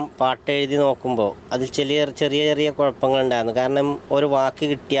നമ്മളെല്ലാം പാട്ടെഴുതി നോക്കുമ്പോൾ അതിൽ ചെറിയ ചെറിയ ചെറിയ കുഴപ്പങ്ങളുണ്ടായിരുന്നു. കാരണം ഒരു വാക്ക്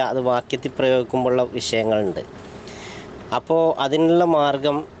കിട്ടിയാൽ അത് വാക്യത്തിൽ പ്രയോഗിക്കുമ്പോഴുള്ള വിഷയങ്ങളുണ്ട്. അപ്പോൾ അതിനുള്ള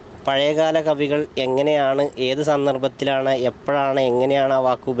മാർഗം പഴയകാല കവികൾ എങ്ങനെയാണ്, ഏത് സന്ദർഭത്തിലാണ്, എപ്പോഴാണ്, എങ്ങനെയാണ് ആ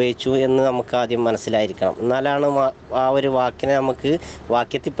വാക്ക് ഉപയോഗിച്ചു എന്ന് നമുക്ക് ആദ്യം മനസ്സിലായിരിക്കണം. എന്നാലാണ് ആ ഒരു വാക്കിനെ നമുക്ക്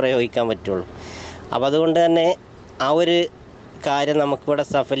വാക്യത്തിൽ പ്രയോഗിക്കാൻ പറ്റുള്ളൂ. അപ്പോൾ അതുകൊണ്ട് തന്നെ ആ ഒരു കാര്യം നമുക്കിവിടെ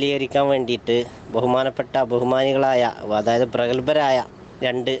സഫലീകരിക്കാൻ വേണ്ടിയിട്ട് ബഹുമാനികളായ, അതായത് പ്രഗത്ഭരായ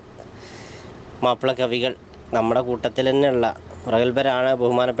 2 മാപ്പിള കവികൾ നമ്മുടെ കൂട്ടത്തിൽ തന്നെയുള്ള പ്രഗത്ഭരാണ്.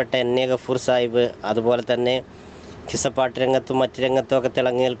 ബഹുമാനപ്പെട്ട എൻ.എ. ഗഫൂർ സാഹിബ്, അതുപോലെ തന്നെ കിസ്സപ്പാട്ട് രംഗത്തും മറ്റു രംഗത്തും ഒക്കെ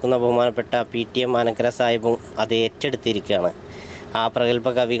തിളങ്ങി നിൽക്കുന്ന ബഹുമാനപ്പെട്ട Ptm ആനക സാഹിബും അത് ഏറ്റെടുത്തിരിക്കുകയാണ്. ആ പ്രഗത്ഭ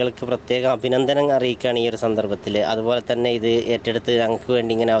കവികൾക്ക് പ്രത്യേക അഭിനന്ദനം അറിയിക്കുകയാണ് ഈ ഒരു സന്ദർഭത്തിൽ. അതുപോലെ തന്നെ ഇത് ഏറ്റെടുത്ത് ഞങ്ങൾക്ക്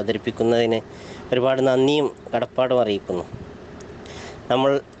വേണ്ടി ഇങ്ങനെ അവതരിപ്പിക്കുന്നതിന് ഒരുപാട് നന്ദിയും കടപ്പാടും അറിയിക്കുന്നു.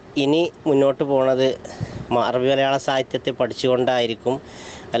 നമ്മൾ ഇനി മുന്നോട്ട് പോണത് അറബി മലയാള സാഹിത്യത്തെ പഠിച്ചുകൊണ്ടായിരിക്കും.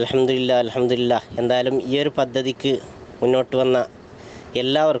 അൽഹംദുലില്ലാ. എന്തായാലും ഈ ഒരു പദ്ധതിക്ക് മുന്നോട്ട് വന്ന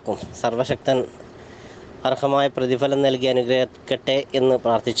എല്ലാവർക്കും സർവശക്തൻ അർഹമായ പ്രതിഫലം നൽകി അനുഗ്രഹിക്കട്ടെ എന്ന്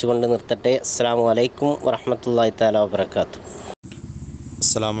പ്രാർത്ഥിച്ചുകൊണ്ട് നിർത്തട്ടെ. അസ്സലാമു അലൈക്കും വറഹ്മത്തുള്ളാഹി തആല വബറകാതുഹു.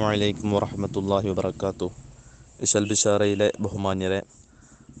 അസ്സലാമു അലൈക്കും വറഹ്മത്തുള്ളാഹി വബറകാതുഹു. ഇശൽ ബിഷാറയിലെ ബഹുമാന്യരെ,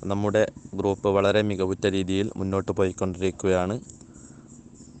 നമ്മുടെ ഗ്രൂപ്പ് വളരെ മികവുറ്റ രീതിയിൽ മുന്നോട്ട് പോയിക്കൊണ്ടിരിക്കുകയാണ്.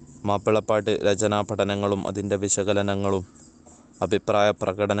 മാപ്പിളപ്പാട്ട് രചനാ പഠനങ്ങളും അതിൻ്റെ വിശകലനങ്ങളും അഭിപ്രായ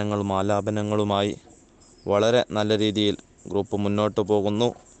പ്രകടനങ്ങളും ആലാപനങ്ങളുമായി വളരെ നല്ല രീതിയിൽ ഗ്രൂപ്പ് മുന്നോട്ട് പോകുന്നു.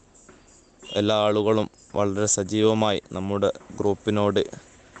 എല്ലാ ആളുകളും വളരെ സജീവമായി നമ്മുടെ ഗ്രൂപ്പിനോട്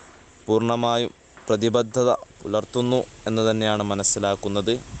പൂർണ്ണമായും പ്രതിബദ്ധത പുലർത്തുന്നു എന്ന് തന്നെയാണ്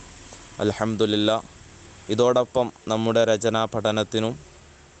മനസ്സിലാക്കുന്നത്. അൽഹംദുലില്ലാ. ഇതോടൊപ്പം നമ്മുടെ രചനാ പഠനത്തിനും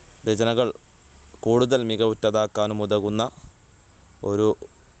രചനകൾ കൂടുതൽ മികവുറ്റതാക്കാനും ഉതകുന്ന ഒരു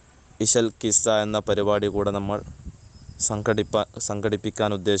ഇശൽ കിസ്സ എന്ന പരിപാടി കൂടെ നമ്മൾ സംഘടിപ്പിക്കാൻ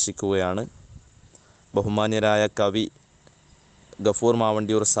ഉദ്ദേശിക്കുകയാണ്. ബഹുമാന്യരായ കവി ഗഫൂർ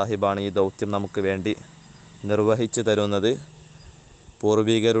മാവണ്ടിയൂർ സാഹിബാണ് ഈ ദൗത്യം നമുക്ക് വേണ്ടി നിർവഹിച്ചു തരുന്നത്.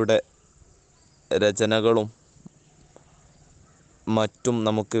 പൂർവികരുടെ രചനകളും മറ്റും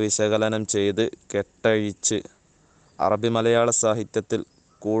നമുക്ക് വിശകലനം ചെയ്ത് കെട്ടഴിച്ച് അറബി മലയാള സാഹിത്യത്തിൽ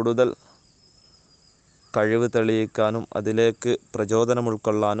കൂടുതൽ കഴിവ് തെളിയിക്കാനും അതിലേക്ക് പ്രചോദനം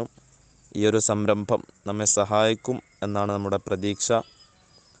ഉൾക്കൊള്ളാനും ഈ ഒരു സംരംഭം നമ്മെ സഹായിക്കും എന്നാണ് നമ്മുടെ പ്രതീക്ഷ.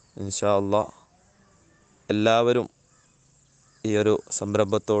 ഇൻഷാ അല്ലാഹ് എല്ലാവരും ഈ ഒരു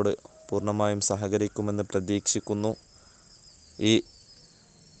സംരംഭത്തോട് പൂർണ്ണമായും സഹകരിക്കുമെന്ന് പ്രതീക്ഷിക്കുന്നു. ഈ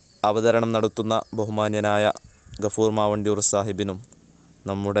അവതരണം നടത്തുന്ന ബഹുമാന്യനായ ഗഫൂർ മാവണ്ടിയൂർ സാഹിബിനും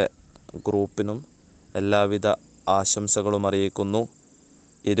നമ്മുടെ ഗ്രൂപ്പിനും എല്ലാവിധ ആശംസകളും അറിയിക്കുന്നു.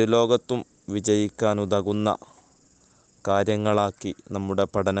 ഇരുലോകത്തും വിജയിക്കാനുതകുന്ന കാര്യങ്ങളാക്കി നമ്മുടെ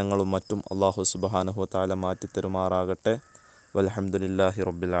പഠനങ്ങളും മറ്റും അല്ലാഹു സുബ്ഹാനഹു വ തആല മാറ്റിത്തരുമാറാകട്ടെ. വൽഹംദുലില്ലാഹി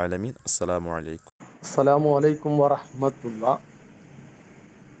റബ്ബിൽ ആലമീൻ. അസ്സലാമു അലൈക്കും. അസ്സലാമു അലൈക്കും വറഹ്മത്തുള്ളാഹി.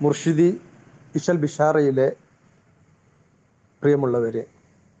 മുർഷിദി ഇശൽ ബിഷാറയിലെ പ്രിയമുള്ളവരെ,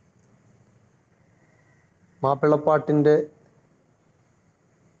 മാപ്പിളപ്പാട്ടിൻ്റെ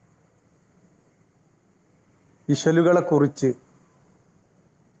ഇശലുകളെക്കുറിച്ച്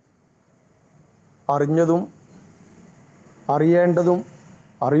അറിഞ്ഞതും അറിയേണ്ടതും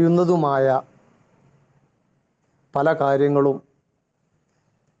അറിയുന്നതുമായ പല കാര്യങ്ങളും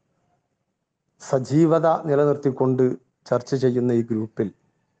സജീവത നിലനിർത്തിക്കൊണ്ട് ചർച്ച ചെയ്യുന്ന ഈ ഗ്രൂപ്പിൽ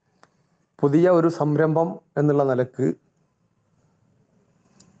പുതിയ ഒരു സംരംഭം എന്നുള്ള നിലക്ക്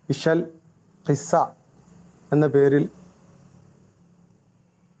ഇശൽ ഖിസ്സ എന്ന പേരിൽ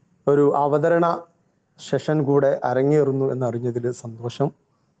ഒരു അവതരണ സെഷൻ കൂടെ അരങ്ങേറുന്നു എന്നറിഞ്ഞതിൽ സന്തോഷം.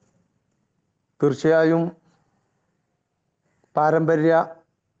 തീർച്ചയായും പാരമ്പര്യ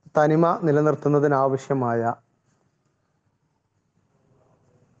തനിമ നിലനിർത്തുന്നതിനാവശ്യമായ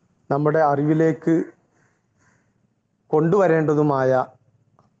നമ്മുടെ അറിവിലേക്ക് കൊണ്ടുവരേണ്ടതുമായ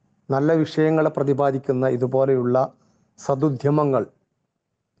നല്ല വിഷയങ്ങളെ പ്രതിപാദിക്കുന്ന ഇതുപോലെയുള്ള സദുദ്യമങ്ങൾ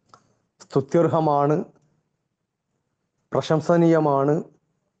സ്തുത്യർഹമാണ്, പ്രശംസനീയമാണ്.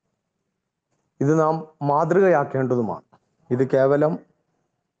 ഇത് നാം മാതൃകയാക്കേണ്ടതുമാണ്. ഇത് കേവലം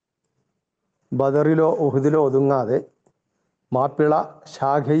ബദറിലോ ഉഹുദിലോ ഒതുങ്ങാതെ മാപ്പിള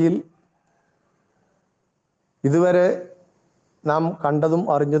ശാഖയിൽ ഇതുവരെ നാം കണ്ടതും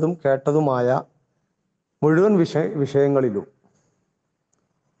അറിഞ്ഞതും കേട്ടതുമായ മുഴുവൻ വിഷയങ്ങളിലും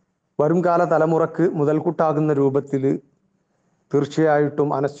വരുംകാല തലമുറക്ക് മുതൽക്കൂട്ടാകുന്ന രൂപത്തിൽ തീർച്ചയായിട്ടും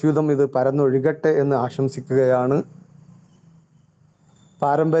അനസ്യൂതം ഇത് പരന്നൊഴുകട്ടെ എന്ന് ആശംസിക്കുകയാണ്.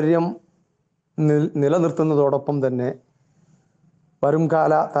 പാരമ്പര്യം നിലനിർത്തുന്നതോടൊപ്പം തന്നെ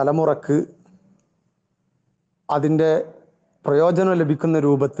വരുംകാല തലമുറക്ക് അതിൻ്റെ പ്രയോജനം ലഭിക്കുന്ന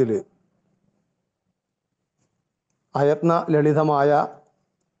രൂപത്തിൽ അയത്ന ലളിതമായ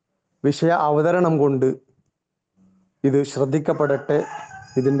വിഷയ അവതരണം കൊണ്ട് ഇത് ശ്രദ്ധിക്കപ്പെടട്ടെ.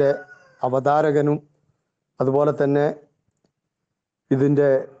 ഇതിൻ്റെ അവതാരകനും അതുപോലെ തന്നെ ഇതിൻ്റെ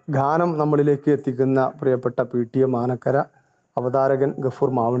ഗാനം നമ്മളിലേക്ക് എത്തിക്കുന്ന പ്രിയപ്പെട്ട Ptm ആനക്കര, അവതാരകൻ ഗഫൂർ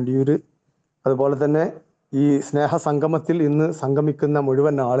മാവണ്ടിയൂർ, അതുപോലെ തന്നെ ഈ സ്നേഹസംഗമത്തിൽ ഇന്ന് സംഗമിക്കുന്ന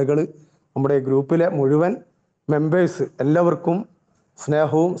മുഴുവൻ ആളുകൾ, നമ്മുടെ ഗ്രൂപ്പിലെ മുഴുവൻ മെമ്പേഴ്സ് എല്ലാവർക്കും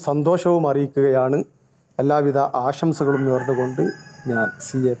സ്നേഹവും സന്തോഷവും അറിയിക്കുകയാണ്. എല്ലാവിധ ആശംസകളും നേർന്നുകൊണ്ട് ഞാൻ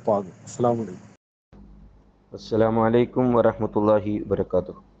CA പാകും. അസ്സലാമു അലൈക്കും. അസ്സലാമു അലൈക്കും വറഹ്മത്തുള്ളാഹി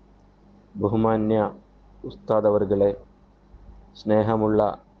വബറകാതുഹു. ബഹുമാന്യ ഉസ്താദ് അവർകളെ, സ്നേഹമുള്ള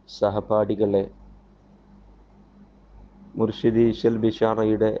സഹപാഠികളെ, മുർഷിദി ഇശൽ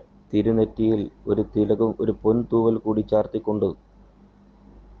ബിഷാറയുടെ തിരുനെറ്റിയിൽ ഒരു തിലകം, ഒരു പൊൻതൂവൽ കൂടി ചാർത്തിക്കൊണ്ട്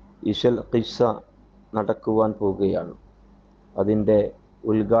ഇശൽ ഖിസ്സ നടക്കുവാൻ പോവുകയാണ്. അതിൻ്റെ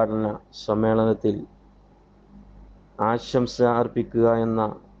ഉദ്ഘാടന സമ്മേളനത്തിൽ ആശംസ അർപ്പിക്കുക എന്ന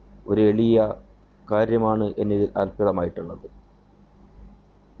ഒരു എളിയ കാര്യമാണ് എന്നിൽ അർപ്പിതമായിട്ടുള്ളത്.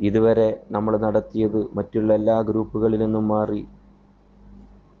 ഇതുവരെ നമ്മൾ നടത്തിയത് മറ്റുള്ള എല്ലാ ഗ്രൂപ്പുകളിൽ നിന്നും മാറി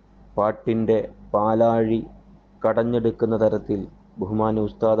പാട്ടിൻ്റെ പാലാഴി കടഞ്ഞെടുക്കുന്ന തരത്തിൽ ബഹുമാന്യ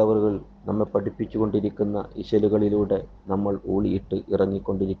ഉസ്താദ് അവറുകൾ നമ്മെ പഠിപ്പിച്ചു കൊണ്ടിരിക്കുന്ന ഇശലുകളിലൂടെ നമ്മൾ ഊളിയിട്ട്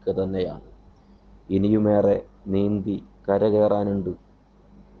ഇറങ്ങിക്കൊണ്ടിരിക്കുക തന്നെയാണ്. ഇനിയുമേറെ നീന്തി കരകയറാനുണ്ട്.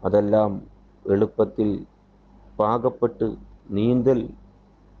 അതെല്ലാം എളുപ്പത്തിൽ പാകപ്പെട്ട് നീന്തൽ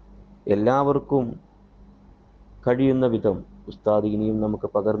എല്ലാവർക്കും കഴിയുന്ന വിധം ഉസ്താദ് ഇനിയും നമുക്ക്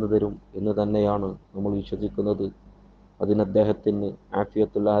പകർന്നു തരും എന്ന് തന്നെയാണ് നമ്മൾ വിശ്വസിക്കുന്നത്. അതിന് അദ്ദേഹത്തിന്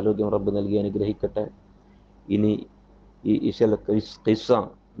ആഫിയത്തുള്ള ആരോഗ്യം റബ്ബ് നൽകി അനുഗ്രഹിക്കട്ടെ. ഇനി ഈ ഇശൽ ഖിസ്സ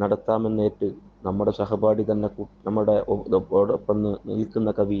നടത്താമെന്നേറ്റ് നമ്മുടെ സഹപാഠി തന്നെ, നമ്മുടെ ഒപ്പം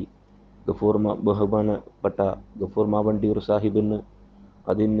നിൽക്കുന്ന കവി ബഹുമാനപ്പെട്ട ഗഫൂർ മാവണ്ടിയൂർ സാഹിബിന്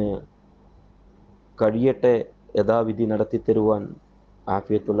അതിന് കഴിയട്ടെ, യഥാവിധി നടത്തിത്തരുവാൻ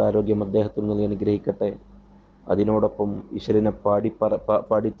ആഫിയത്തുള്ള ആരോഗ്യം അദ്ദേഹത്തിന് നൽകി അനുഗ്രഹിക്കട്ടെ. അതിനോടൊപ്പം ഇശലിനെ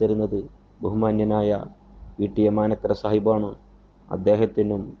പാടിത്തരുന്നത് ബഹുമാന്യനായ Ptm ആനക്കര സാഹിബാണ്.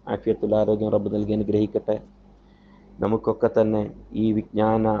 അദ്ദേഹത്തിനും ആഫിയത്തുള്ള ആരോഗ്യം റബ്ബ് നൽകി അനുഗ്രഹിക്കട്ടെ. നമുക്കൊക്കെ തന്നെ ഈ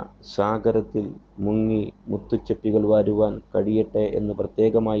വിജ്ഞാന സാഗരത്തിൽ മുങ്ങി മുത്തുച്ചെപ്പികൾ വാരുവാൻ കഴിയട്ടെ എന്ന്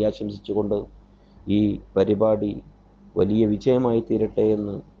പ്രത്യേകമായി ആശംസിച്ചുകൊണ്ട് ഈ പരിപാടി വലിയ വിജയമായി തീരട്ടെ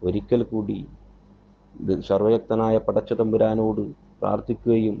എന്ന് ഒരിക്കൽ കൂടി സർവശക്തനായ പടച്ചതമ്പുരാനോട്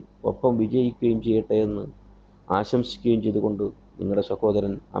പ്രാർത്ഥിക്കുകയും ഒപ്പം വിജയിക്കുകയും ചെയ്യട്ടെ എന്ന് ആശംസിക്കുകയും ചെയ്തുകൊണ്ട് നിങ്ങളുടെ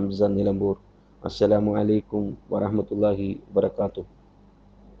സഹോദരൻ ഹംസ നിലമ്പൂർ. അസ്സലാമു അലൈക്കും വറഹ്മത്തുള്ളാഹി വബറകാതുഹു.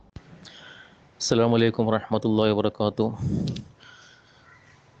 അസ്സലാമു അലൈക്കും വറഹ്മത്തുള്ളാഹി വബറകാതുഹു.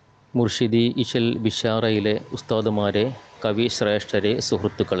 മുർഷിദി ഇശൽ ബിഷാറയിലെ ഉസ്താദുമാരെ, കവി ശ്രേഷ്ഠരെ,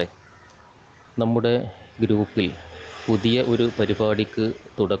 സുഹൃത്തുക്കളെ, നമ്മുടെ ഗ്രൂപ്പിൽ പുതിയ ഒരു പരിപാടിക്ക്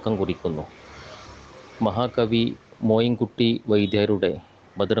തുടക്കം കുറിക്കുന്നു. മഹാകവി മോയിൻകുട്ടി വൈദ്യരുടെ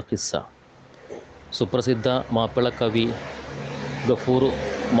ബദർ ഖിസ്സ സുപ്രസിദ്ധ മാപ്പിളക്കവി ഗഫൂർ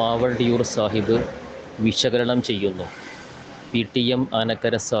മാവണ്ടിയൂർ സാഹിബ് വിശകലനം ചെയ്യുന്നു. Ptm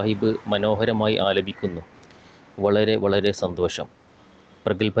ആനക്കര സാഹിബ് മനോഹരമായി ആലപിക്കുന്നു. വളരെ വളരെ സന്തോഷം.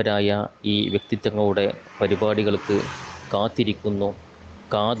 പ്രഗത്ഭരായ ഈ വ്യക്തിത്വങ്ങളുടെ പരിപാടികൾക്ക് കാത്തിരിക്കുന്നു,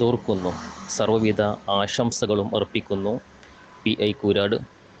 കാതോർക്കുന്നു. സർവ്വവിധ ആശംസകളും അർപ്പിക്കുന്നു. PI കൂരാട്.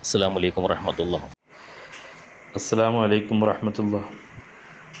 അസ്സലാമു അലൈക്കും വറഹ്മത്തുള്ളാഹി. അസ്സലാമു അലൈക്കും വറഹ്മത്തുള്ളാഹി.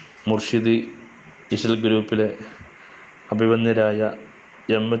 മുർഷിദി ഇശൽ ഗ്രൂപ്പിലെ അഭിവന്യരായ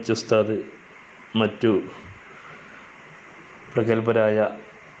MH ഉസ്താദ്, മറ്റു പ്രഗത്ഭരായ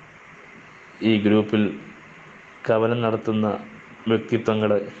ഈ ഗ്രൂപ്പിൽ കവനം നടത്തുന്ന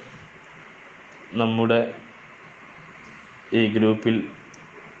വ്യക്തിത്വങ്ങൾ, നമ്മുടെ ഈ ഗ്രൂപ്പിൽ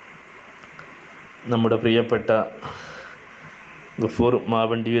നമ്മുടെ പ്രിയപ്പെട്ട ഗഫൂർ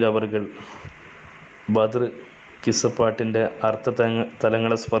മാവണ്ടിയൂർ അവർകൾ ബദർ കിസ്സപ്പാട്ടിൻ്റെ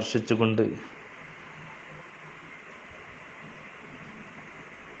തലങ്ങളെ സ്പർശിച്ചുകൊണ്ട്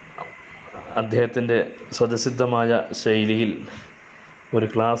അദ്ദേഹത്തിൻ്റെ സ്വതസിദ്ധമായ ശൈലിയിൽ ഒരു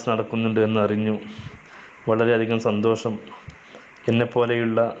ക്ലാസ് നടക്കുന്നുണ്ട് എന്നറിഞ്ഞു. വളരെയധികം സന്തോഷം.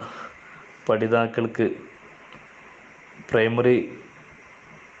 എന്നെപ്പോലെയുള്ള പഠിതാക്കൾക്ക്, പ്രൈമറി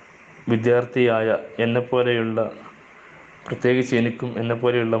വിദ്യാർത്ഥിയായ എന്നെപ്പോലെയുള്ള, പ്രത്യേകിച്ച് എനിക്കും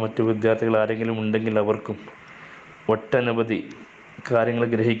എന്നെപ്പോലെയുള്ള മറ്റു വിദ്യാർത്ഥികൾ ആരെങ്കിലും ഉണ്ടെങ്കിൽ അവർക്കും ഒട്ടനവധി കാര്യങ്ങൾ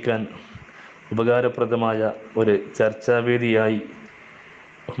ഗ്രഹിക്കാൻ ഉപകാരപ്രദമായ ഒരു ചർച്ചാവേദിയായി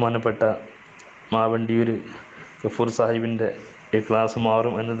ബഹുമാനപ്പെട്ട മാവണ്ടിയൂർ ഗഫൂർ സാഹിബിൻ്റെ ഈ ക്ലാസ്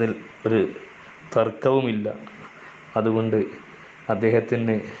മാറും എന്നതിൽ ഒരു തർക്കവുമില്ല. അതുകൊണ്ട്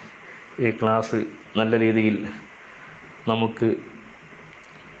അദ്ദേഹത്തിന് ഈ ക്ലാസ് നല്ല രീതിയിൽ നമുക്ക്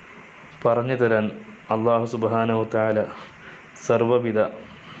പറഞ്ഞു തരാൻ അല്ലാഹു സുബ്ഹാനഹു തആല സർവ്വവിധ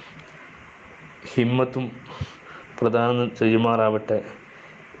ഹിമ്മത്തും പ്രദാനം ചെയ്യുമാറാവട്ടെ.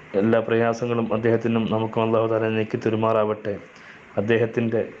 എല്ലാ പ്രയാസങ്ങളും അദ്ദേഹത്തിനും നമുക്കും അല്ലാഹു തആല നീക്കി തരുമാറാവട്ടെ.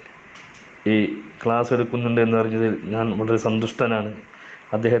 അദ്ദേഹത്തിൻ്റെ ഈ ക്ലാസ് എടുക്കുന്നുണ്ട് എന്നറിഞ്ഞതിൽ ഞാൻ വളരെ സന്തുഷ്ടനാണ്.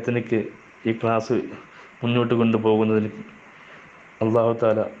 അദ്ദേഹത്തിനക്ക് ഈ ക്ലാസ് മുന്നോട്ട് കൊണ്ടുപോകുന്നതിന് അല്ലാഹു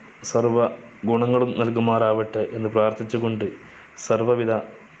തആല സർവ്വ ഗുണങ്ങളും നൽകുമാറാവട്ടെ എന്ന് പ്രാർത്ഥിച്ചുകൊണ്ട് സർവ്വവിധ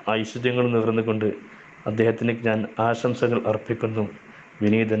ഐശ്വര്യങ്ങളും നേർന്നുകൊണ്ട് അദ്ദേഹത്തിന് ഞാൻ ആശംസകൾ അർപ്പിക്കുന്നു.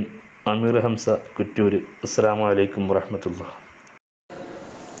 വിനീതൻ അമീർ ഹംസ കുറ്റൂർ. അസ്സലാമു അലൈക്കും വറഹ്മത്തുള്ളാഹി.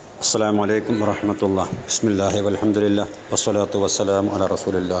 അസ്സലാമു അലൈക്കും വറഹ്മത്തുള്ളാഹി. ബിസ്മില്ലാഹി വൽഹംദുലില്ലാഹി വസ്സലാത്തു വസ്സലാമു അലാ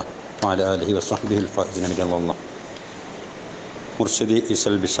റസൂലില്ലാഹി വഅലാ ആലിഹി വസ്വഹ്ബിഹിൽ ഫായിസീന ബിറളില്ലാഹ്. മുർഷിദി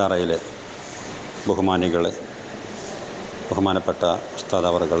ഇശൽ ബിഷാറയിലെ ബഹുമാനികളെ, ബഹുമാനപ്പെട്ട ഉസ്താദ്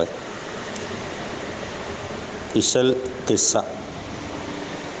അവറുകളെ, ഇശൽ ഖിസ്സ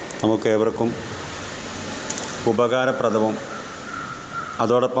നമുക്കേവർക്കും ഉപകാരപ്രദവും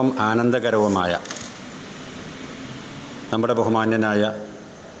അതോടൊപ്പം ആനന്ദകരവുമായ നമ്മുടെ ബഹുമാന്യനായ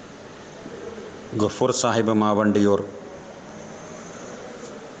ഗഫൂർ സാഹിബ് മാവണ്ടിയൂർ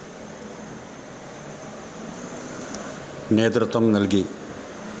നേതൃത്വം നൽകി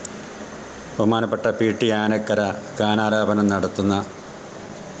ബഹുമാനപ്പെട്ട Ptm ആനക്കര ഗാനാലാപനം നടത്തുന്ന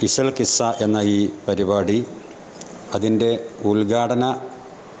ഇശൽ ഖിസ്സ എന്ന ഈ പരിപാടി അതിൻ്റെ ഉദ്ഘാടന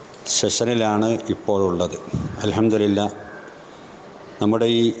സെഷനിലാണ് ഇപ്പോഴുള്ളത്. അൽഹംദുലില്ലാഹ് നമ്മുടെ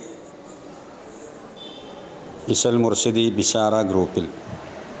ഈ ഇശൽ മുർഷിദി ബിഷാറ ഗ്രൂപ്പിൽ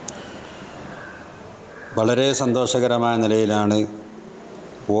വളരെ സന്തോഷകരമായ നിലയിലാണ്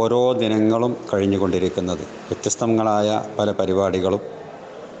ഓരോ ദിനങ്ങളും കഴിഞ്ഞുകൊണ്ടിരിക്കുന്നത്. വ്യത്യസ്തങ്ങളായ പല പരിപാടികളും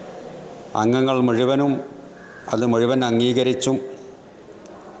അംഗങ്ങൾ മുഴുവനും അത് മുഴുവൻ അംഗീകരിച്ചും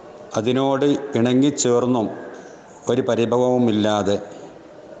അതിനോട് ഇണങ്ങിച്ചേർന്നും ഒരു പരിഭവവുമില്ലാതെ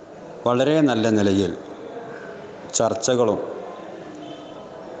വളരെ നല്ല നിലയിൽ ചർച്ചകളും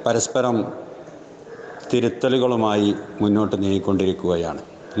പരസ്പരം തിരുത്തലുകളുമായി മുന്നോട്ട് നീങ്ങിക്കൊണ്ടിരിക്കുകയാണ്.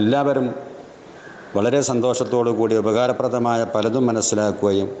 എല്ലാവരും വളരെ സന്തോഷത്തോടു കൂടി ഉപകാരപ്രദമായ പലതും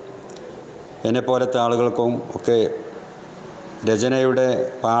മനസ്സിലാക്കുകയും എന്നെപ്പോലത്തെ ആളുകൾക്കും ഒക്കെ രചനയുടെ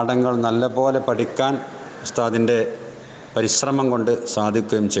പാഠങ്ങൾ നല്ലപോലെ പഠിക്കാൻ ഉസ്താദിൻ്റെ പരിശ്രമം കൊണ്ട്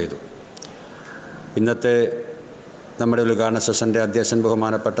സാധിക്കുകയും ചെയ്തു. ഇന്നത്തെ നമ്മുടെ ഉദ്ഘാടന സെഷൻ്റെ അധ്യക്ഷൻ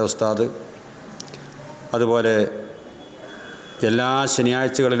ബഹുമാനപ്പെട്ട ഉസ്താദ്, അതുപോലെ എല്ലാ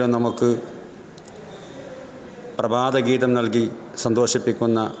ശനിയാഴ്ചകളിലും നമുക്ക് പ്രഭാതഗീതം നൽകി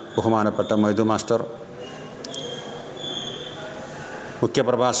സന്തോഷിപ്പിക്കുന്ന ബഹുമാനപ്പെട്ട Moidu master,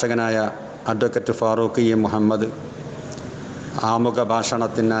 മുഖ്യപ്രഭാഷകനായ advocate Farooq E Muhammad, ആമുഖ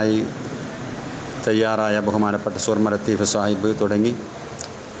ഭാഷണത്തിനായി തയ്യാറായ ബഹുമാനപ്പെട്ട സുർമ ലത്തീഫ് സാഹിബ് തുടങ്ങി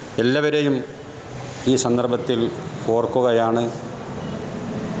എല്ലാവരെയും ഈ സന്ദർഭത്തിൽ ഓർക്കുകയാണ്.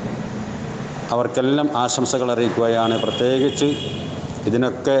 അവർക്കെല്ലാം ആശംസകൾ അറിയിക്കുകയാണ്. പ്രത്യേകിച്ച്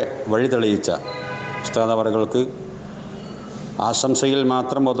ഇതിനൊക്കെ വഴി തെളിയിച്ച ഉസ്താദ് അവറുകൾക്ക് ആശംസയിൽ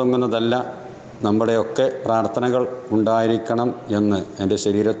മാത്രം ഒതുങ്ങുന്നതല്ല, നമ്മുടെയൊക്കെ പ്രാർത്ഥനകൾ ഉണ്ടായിരിക്കണം എന്ന് എൻ്റെ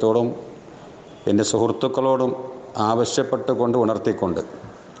ശരീരത്തോടും എൻ്റെ സുഹൃത്തുക്കളോടും ആവശ്യപ്പെട്ടുകൊണ്ട് ഉണർത്തിക്കൊണ്ട്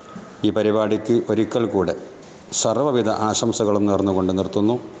ഈ പരിപാടിക്ക് ഒരിക്കൽ കൂടെ സർവ്വവിധ ആശംസകളും നേർന്നുകൊണ്ട്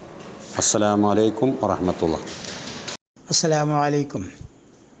നിർത്തുന്നു. അസ്സലാമു അലൈക്കും വറഹ്മത്തുള്ളാഹി. അസ്സലാമു അലൈക്കും.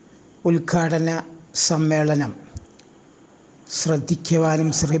 ഉദ്ഘാടന സമ്മേളനം ശ്രദ്ധിക്കുവാനും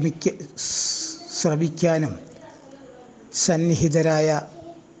ശ്രവിക്കാനും സന്നിഹിതരായ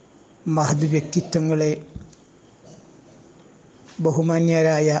മഹദ് വ്യക്തിത്വങ്ങളെ,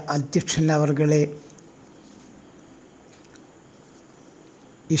 ബഹുമാന്യരായ അധ്യക്ഷൻ അവർകളെ,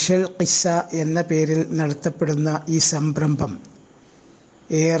 ഇശൽ ഖിസ്സ എന്ന പേരിൽ നടത്തപ്പെടുന്ന ഈ സംരംഭം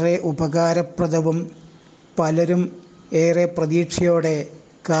ഏറെ ഉപകാരപ്രദവും പലരും ഏറെ പ്രതീക്ഷയോടെ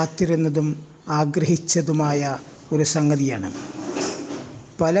കാത്തിരുന്നതും ആഗ്രഹിച്ചതുമായ ഒരു സംഗതിയാണ്.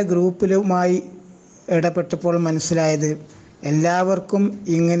 പല ഗ്രൂപ്പിലുമായി ഇടപെട്ടപ്പോൾ മനസ്സിലായത് എല്ലാവർക്കും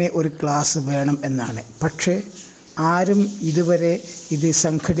ഇങ്ങനെ ഒരു ക്ലാസ് വേണം എന്നാണ്. പക്ഷേ ആരും ഇതുവരെ ഇത്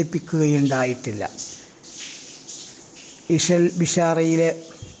സംഘടിപ്പിക്കുകയുണ്ടായിട്ടില്ല. ഇശൽ ബിഷാറയിലെ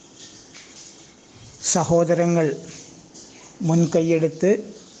സഹോദരങ്ങൾ മുൻകൈയെടുത്ത്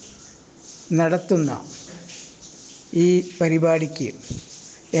നടത്തുന്ന ഈ പരിപാടിക്ക്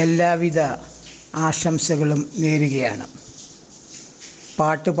എല്ലാവിധ ആശംസകളും നേരുകയാണ്.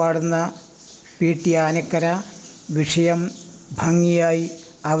 പാട്ട് പാടുന്ന Ptm ആനക്കര, വിഷയം ഭംഗിയായി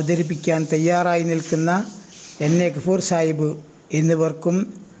അവതരിപ്പിക്കാൻ തയ്യാറായി നിൽക്കുന്ന എന്നെ ഗഫൂർ സാഹിബ് എന്നിവർക്കും,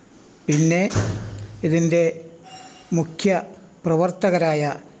 പിന്നെ ഇതിൻ്റെ മുഖ്യ പ്രവർത്തകരായ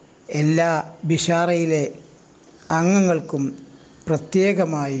എല്ലാ ബിഷാറയിലെ അംഗങ്ങൾക്കും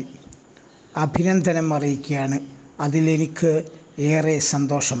പ്രത്യേകമായി അഭിനന്ദനം അറിയിക്കുകയാണ്. അതിലെനിക്ക് ഏറെ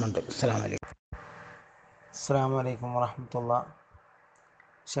സന്തോഷമുണ്ട്. അസ്സലാമു അലൈക്കും വറഹ്മത്തുള്ളാഹി.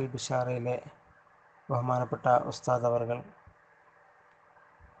 ഇശൽ ബിഷാറയിലെ ബഹുമാനപ്പെട്ട ഉസ്താദ് അവർകൾ,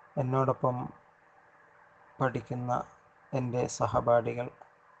 എന്നോടൊപ്പം പഠിക്കുന്ന എൻ്റെ സഹപാഠികൾ,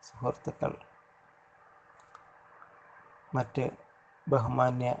 സുഹൃത്തുക്കൾ, മറ്റ്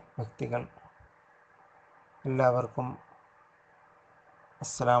ബഹുമാന്യ വ്യക്തികൾ, എല്ലാവർക്കും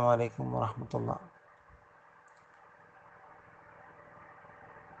അസ്സലാമു അലൈക്കും വറഹ്മത്തുള്ളാഹി.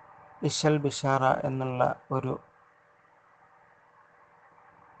 ഇശൽ ബിഷാറ എന്നുള്ള ഒരു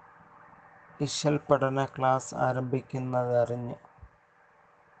ഇശൽ പഠന ക്ലാസ് ആരംഭിക്കുന്നതറിഞ്ഞ്,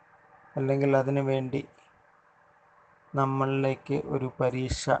 അല്ലെങ്കിൽ അതിനു വേണ്ടി നമ്മളിലേക്ക് ഒരു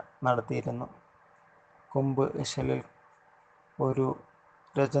പരീക്ഷ നടത്തിയിരുന്നു. കുമ്പ് ഇശലിൽ ഒരു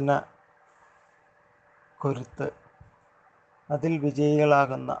രചന കുരുത്ത് അതിൽ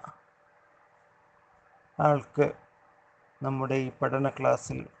വിജയികളാകുന്ന ആൾക്ക് നമ്മുടെ ഈ പഠന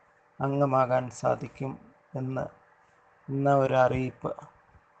ക്ലാസ്സിൽ അംഗമാകാൻ സാധിക്കും എന്ന ഒരു അറിയിപ്പ്.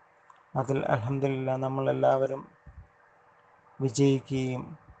 അതിൽ അൽഹംദുലില്ലാഹ് നമ്മളെല്ലാവരും വിജയിക്കുകയും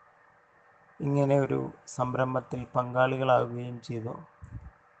ഇങ്ങനെ ഒരു സംരംഭത്തിൽ പങ്കാളികളാവുകയും ചെയ്തു.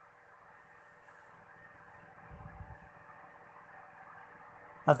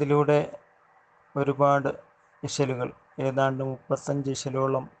 അതിലൂടെ ഒരുപാട് ഇശലുകൾ, ഏതാണ്ട് 35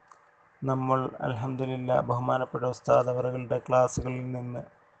 ഇശലോളം നമ്മൾ അൽഹംദുലില്ലാഹ് ബഹുമാനപ്പെട്ട ഉസ്താദ് അവറുകളുടെ ക്ലാസ്സുകളിൽ നിന്ന്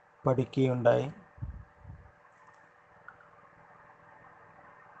പഠിക്കുകയുണ്ടായി.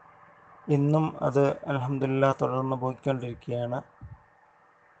 ഇന്നും അത് അൽഹംദുലില്ലാഹ് തുടർന്ന് പോയിക്കൊണ്ടിരിക്കുകയാണ്.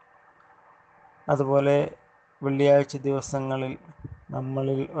 അതുപോലെ വെള്ളിയാഴ്ച ദിവസങ്ങളിൽ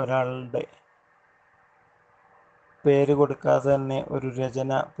നമ്മളിൽ ഒരാളുടെ പേര് കൊടുക്കാതെ തന്നെ ഒരു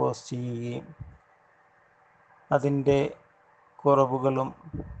രചന പോസ്റ്റ് ചെയ്യുകയും അതിൻ്റെ കുറവുകളും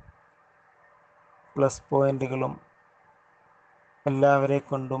പ്ലസ് പോയിൻ്റുകളും എല്ലാവരെ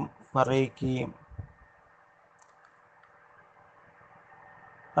കൊണ്ടും പറയിക്കുകയും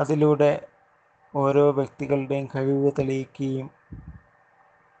അതിലൂടെ ഓരോ വ്യക്തികളുടെയും കഴിവ് തെളിയിക്കുകയും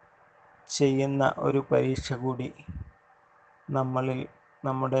ചെയ്യുന്ന ഒരു പരീക്ഷ കൂടി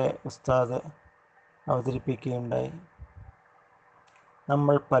നമ്മുടെ ഉസ്താദ് അവതരിപ്പിക്കുകയുണ്ടായി.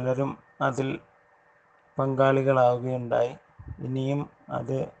 നമ്മൾ പലരും അതിൽ പങ്കാളികളാവുകയുണ്ടായി. ഇനിയും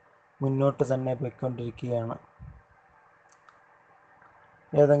അത് മുന്നോട്ട് തന്നെ പോയിക്കൊണ്ടിരിക്കുകയാണ്.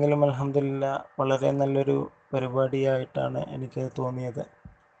 ഏതെങ്കിലും അൽഹംദുലില്ലാഹ് വളരെ നല്ലൊരു പരിപാടിയായിട്ടാണ് എനിക്ക് തോന്നിയത്.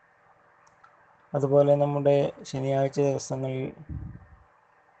 അതുപോലെ നമ്മുടെ ശനിയാഴ്ച ദിവസങ്ങളിൽ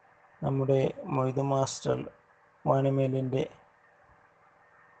നമ്മുടെ മൊയ്തു മാസ്റ്റർ വാണിമേലിൻ്റെ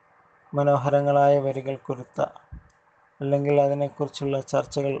മനോഹരങ്ങളായ വരികൾ കുറിത്ത, അല്ലെങ്കിൽ അതിനെക്കുറിച്ചുള്ള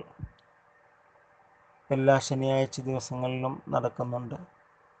ചർച്ചകൾ എല്ലാ ശനിയാഴ്ച ദിവസങ്ങളിലും നടക്കുന്നുണ്ട്.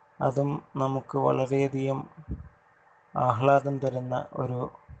 അതും നമുക്ക് വളരെയധികം ആഹ്ലാദം തരുന്ന ഒരു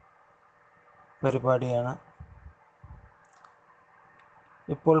പരിപാടിയാണ്.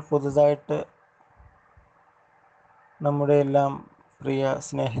 ഇപ്പോൾ പുതുതായിട്ട് നമ്മുടെ എല്ലാം പ്രിയ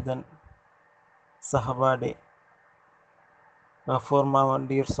സ്നേഹിതൻ, സഹപാഠി ഗഫൂർ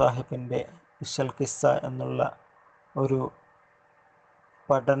മാവണ്ടിയൂർ സാഹിബിൻ്റെ ഇശൽ കിസ്സ എന്നുള്ള ഒരു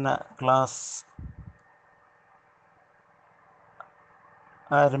പഠന ക്ലാസ്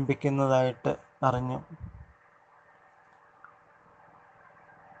ആരംഭിക്കുന്നതായിട്ട് അറിഞ്ഞു.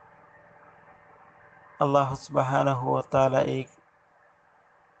 അല്ലാഹു സുബ്ഹാനഹു വ തആല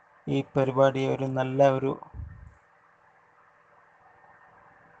ഈ പരിപാടിയെ ഒരു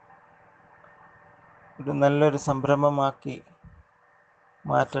നല്ലൊരു സംരംഭമാക്കി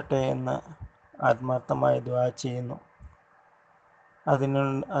മാറ്റട്ടെ എന്ന് ആത്മാർത്ഥമായി ദുആ ചെയ്യുന്നു.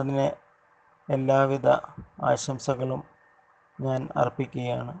 അതിന് എല്ലാവിധ ആശംസകളും ഞാൻ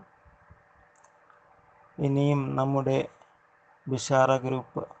അർപ്പിക്കുകയാണ്. ഇനിയും നമ്മുടെ ബിഷാറ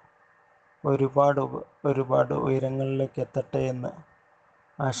ഗ്രൂപ്പ് ഒരുപാട് ഉയരങ്ങളിലേക്ക് എത്തട്ടെ എന്ന്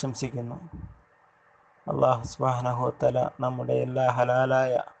ആശംസിക്കുന്നു. അല്ലാഹു സുബ്ഹാനഹു വ തആല നമ്മുടെ എല്ലാ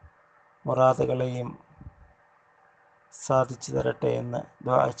ഹലാലായ മുറാദുകളെയും സാധിച്ചു തരട്ടെ എന്ന്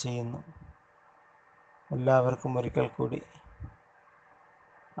ദുആ ചെയ്യുന്നു. എല്ലാവർക്കും ഒരിക്കൽ കൂടി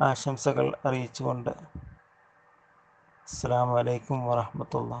ആശംസകൾ അറിയിച്ചുകൊണ്ട് അസ്സലാമു അലൈക്കും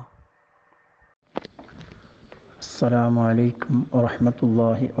വറഹ്മത്തുള്ളാഹി. അസ്സലാമു അലൈക്കും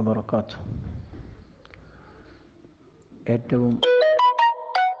വറഹ്മത്തുള്ളാഹി വബറകാതുഹു. ഏറ്റവും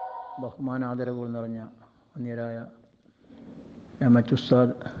ബഹുമാനാദരവുകൾ നിറഞ്ഞ അന്യരായ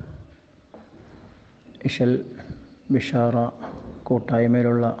ഉസ്താദ്, ഇശൽ ബിഷാറ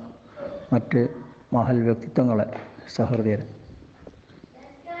കൂട്ടായ്മയിലുള്ള മറ്റ് മഹൽ വ്യക്തിത്വങ്ങളെ, സഹൃദയരെ,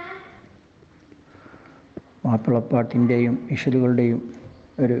 മാപ്പിളപ്പാട്ടിൻ്റെയും ഇശലുകളുടെയും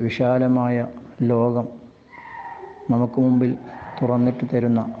ഒരു വിശാലമായ ലോകം നമുക്ക് മുമ്പിൽ തുറന്നിട്ട്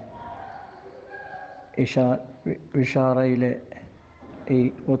തരുന്ന ഇഷാറയിലെ ഈ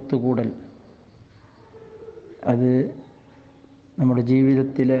ഒത്തുകൂടൽ, അത് നമ്മുടെ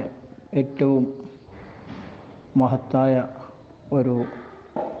ജീവിതത്തിലെ ഏറ്റവും മഹത്തായ ഒരു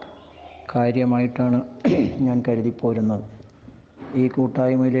കാര്യമായിട്ടാണ് ഞാൻ കരുതിപ്പോരുന്നത്. ഈ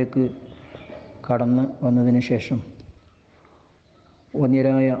കൂട്ടായ്മയിലേക്ക് കടന്ന് വന്നതിന് ശേഷം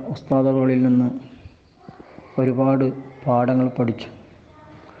വന്യരായ ഉസ്താദുകളിൽ നിന്ന് ഒരുപാട് പാഠങ്ങൾ പഠിച്ചു.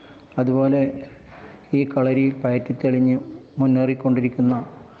 അതുപോലെ ഈ കളരിയിൽ പയറ്റിത്തെളിഞ്ഞ് മുന്നേറിക്കൊണ്ടിരിക്കുന്ന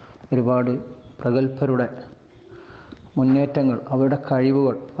ഒരുപാട് പ്രഗത്ഭരുടെ മുന്നേറ്റങ്ങൾ, അവരുടെ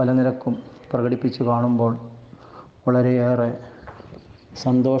കഴിവുകൾ പല നിലക്കും പ്രകടിപ്പിച്ച് കാണുമ്പോൾ വളരെയേറെ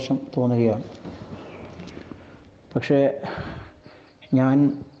സന്തോഷം തോന്നുകയാണ്. പക്ഷേ ഞാൻ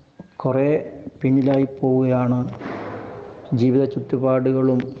കുറേ പിന്നിലായി പോവുകയാണ്. ജീവിത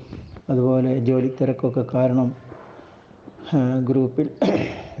ചുറ്റുപാടുകളും അതുപോലെ ജോലി തിരക്കൊക്കെ കാരണം ഗ്രൂപ്പിൽ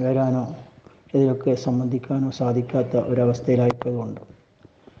വരാനോ ഇതിലൊക്കെ സംബന്ധിക്കാനോ സാധിക്കാത്ത ഒരവസ്ഥയിലായതുകൊണ്ട്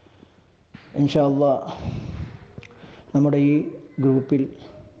ഇൻഷാ അല്ലാഹ് നമ്മുടെ ഈ ഗ്രൂപ്പിൽ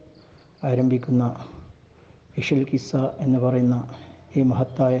ആരംഭിക്കുന്ന ഇഷൽ കിസ്സ എന്ന് പറയുന്ന ഈ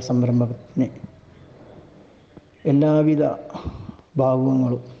മഹത്തായ സംരംഭത്തിന് എല്ലാവിധ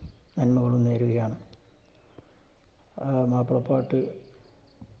ഭാവുകങ്ങളും നന്മകളും നേരുകയാണ്. മാപ്പിളപ്പാട്ട്,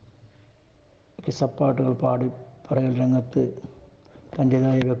 കിസ്സപ്പാട്ടുകൾ പാടി പറയൽ രംഗത്ത്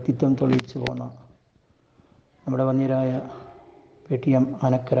തൻ്റേതായ വ്യക്തിത്വം തെളിയിച്ചു പോന്ന നമ്മുടെ വന്യരായ Ptm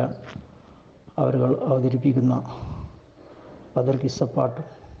ആനക്കര അവർ അവതരിപ്പിക്കുന്ന ബദർ കിസ്സപ്പാട്ട്,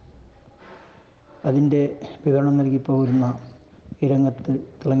 അതിൻ്റെ വിവരണം നൽകി പോരുന്ന ഈ രംഗത്ത്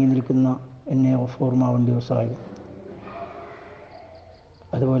തിളങ്ങി നിൽക്കുന്ന എന്നെ ഓർമാവണ്ടി സാഹിബ്,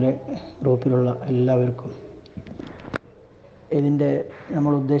 അതുപോലെ ഗ്രൂപ്പിലുള്ള എല്ലാവർക്കും ഇതിൻ്റെ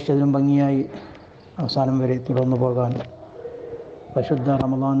നമ്മൾ ഉദ്ദേശിച്ചതിലും ഭംഗിയായി അവസാനം വരെ തുടർന്നു പോകാൻ പരിശുദ്ധ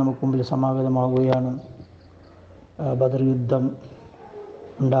റമദാൻ നമുക്ക് മുമ്പിൽ സമാഗതമാവുകയാണ്. ബദർ യുദ്ധം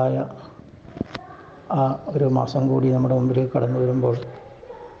ഉണ്ടായ ആ ഒരു മാസം കൂടി നമ്മുടെ മുമ്പിലേക്ക് കടന്നു വരുമ്പോൾ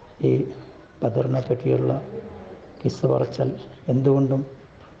ഈ ബദറിനെ പറ്റിയുള്ള കിസ്സ പറച്ചൽ എന്തുകൊണ്ടും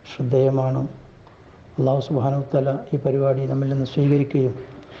ശ്രദ്ധേയമാണ്. അല്ലാഹു സുബ്ഹാനഹു വ തആല ഈ പരിപാടി നമ്മിൽ നിന്ന് സ്വീകരിക്കുകയും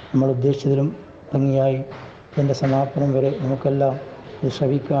നമ്മൾ ഉദ്ദേശിച്ചതിലും ഭംഗിയായി ഇതിൻ്റെ സമാപനം വരെ നമുക്കെല്ലാം ഇത്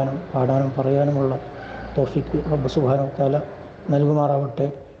ശ്രവിക്കാനും പാടാനും പറയാനുമുള്ള തൗഫീഖ് റബ്ബ് സുബ്ഹാനഹു വ തആല നൽകുമാറാവട്ടെ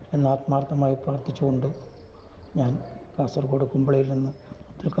എന്ന് ആത്മാർത്ഥമായി പ്രാർത്ഥിച്ചുകൊണ്ട് ഞാൻ കാസർഗോഡ് കുമ്പളയിൽ നിന്ന്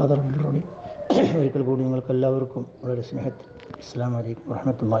അബ്ദുൽ ഖാദർ റോഡി ഒരിക്കൽ കൂടി നിങ്ങൾക്ക് എല്ലാവർക്കും വളരെ സ്നേഹത്തിൽ അസ്സലാമു അലൈക്കും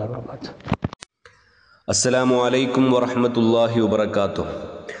വറഹ്മത്തുള്ളാഹി വബറകാതുഹു. അസ്സലാമു അലൈക്കും വറഹ്മത്തുള്ളാഹി വബറകാതുഹു.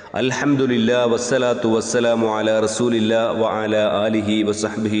 അൽഹംദുലില്ലാ വസ്സലാത്തു വസ്സലാമു അലാ റസൂലില്ലാ വഅലാ ആലിഹി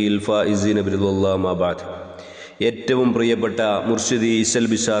വസഹ്ബിഹിൽ ഫായിസീന ബിറിദ്വാല്ലാഹി മാ ബഅദ്. ഏറ്റവും പ്രിയപ്പെട്ട മുർഷിദി ഇശൽ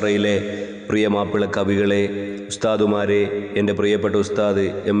ബിഷാറയിലെ പ്രിയ മാപ്പിള കവികളെ, ഉസ്താദുമാരെ, എൻ്റെ പ്രിയപ്പെട്ട ഉസ്താദ്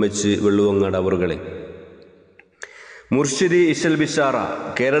MH വെള്ളുവങ്ങാട് അവറുകളെ, മുർഷിദി ഇശൽ ബിഷാറ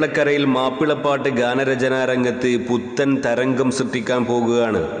കേരളക്കരയിൽ മാപ്പിളപ്പാട്ട് ഗാനരചനാ രംഗത്ത് പുത്തൻ തരംഗം സൃഷ്ടിക്കാൻ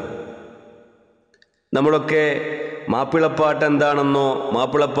പോകുകയാണ്. നമ്മളൊക്കെ മാപ്പിളപ്പാട്ട് എന്താണെന്നോ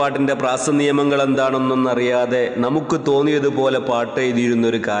മാപ്പിളപ്പാട്ടിൻ്റെ പ്രാസനിയമങ്ങൾ എന്താണെന്നൊന്നറിയാതെ നമുക്ക് തോന്നിയതുപോലെ പാട്ട്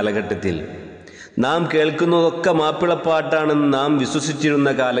എഴുതിയിരുന്നൊരു കാലഘട്ടത്തിൽ, നാം കേൾക്കുന്നതൊക്കെ മാപ്പിളപ്പാട്ടാണെന്ന് നാം വിശ്വസിച്ചിരുന്ന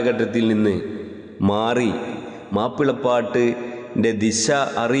കാലഘട്ടത്തിൽ നിന്ന് മാറി മാപ്പിളപ്പാട്ടിൻ്റെ ദിശ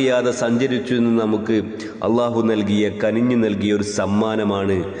അറിയാതെ സഞ്ചരിച്ചു എന്ന് നമുക്ക് അള്ളാഹു നൽകിയ, കനിഞ്ഞു നൽകിയ ഒരു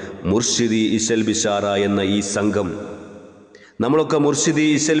സമ്മാനമാണ് മുർഷിദി ഇശൽ ബിഷാറ എന്ന ഈ സംഘം. നമ്മളൊക്കെ മുർഷിദി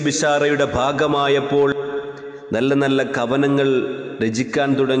ഇശൽ ബിഷാറയുടെ ഭാഗമായപ്പോൾ നല്ല നല്ല കവനങ്ങൾ രചിക്കാൻ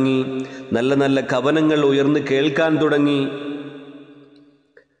തുടങ്ങി, നല്ല നല്ല കവനങ്ങൾ ഉയർന്ന് കേൾക്കാൻ തുടങ്ങി.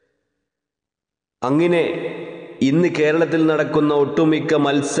 അങ്ങനെ ഇന്ന് കേരളത്തിൽ നടക്കുന്ന ഒട്ടുമിക്ക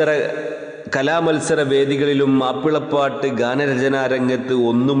കലാമത്സര വേദികളിലും മാപ്പിളപ്പാട്ട് ഗാനരചനാ രംഗത്ത്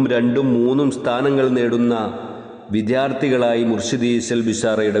 1, 2, 3 സ്ഥാനങ്ങൾ നേടുന്ന വിദ്യാർത്ഥികളായി മുർഷിദി ഇശൽ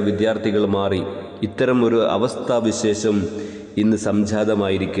ബിഷാറയുടെ വിദ്യാർത്ഥികൾ മാറി. ഇത്തരം ഒരു അവസ്ഥാവിശേഷം ഇന്ന്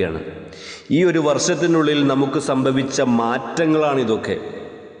സംജാതമായിരിക്കുകയാണ്. ഈ ഒരു വർഷത്തിനുള്ളിൽ നമുക്ക് സംഭവിച്ച മാറ്റങ്ങളാണിതൊക്കെ.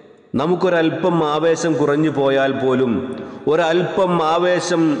 നമുക്കൊരല്പം ആവേശം കുറഞ്ഞു പോയാൽ പോലും ഒരല്പം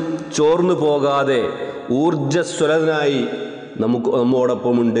ആവേശം ചോർന്നു പോകാതെ ഊർജ്ജസ്വലനായി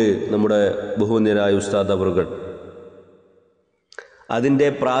നമ്മോടൊപ്പമുണ്ട് നമ്മുടെ ബഹുനിരായ ഉസ്താദ് അവറുകൾ. അതിൻ്റെ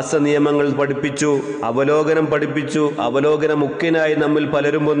പ്രാസനിയമങ്ങൾ പഠിപ്പിച്ചു, അവലോകനം പഠിപ്പിച്ചു, അവലോകനമുഖ്യനായി നമ്മിൽ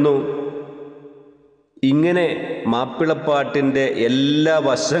പലരും വന്നു. ഇങ്ങനെ മാപ്പിളപ്പാട്ടിൻ്റെ എല്ലാ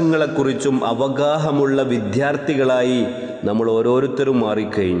വശങ്ങളെക്കുറിച്ചും അവഗാഹമുള്ള വിദ്യാർത്ഥികളായി നമ്മൾ ഓരോരുത്തരും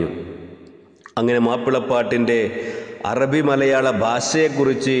മാറിക്കഴിഞ്ഞു. അങ്ങനെ മാപ്പിളപ്പാട്ടിൻ്റെ അറബി മലയാള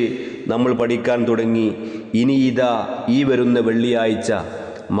ഭാഷയെക്കുറിച്ച് നമ്മൾ പഠിക്കാൻ തുടങ്ങി. ഇനി ഇതാ ഈ വരുന്ന വെള്ളിയാഴ്ച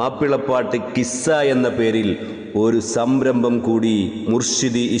മാപ്പിളപ്പാട്ട് കിസ്സ എന്ന പേരിൽ ഒരു സംരംഭം കൂടി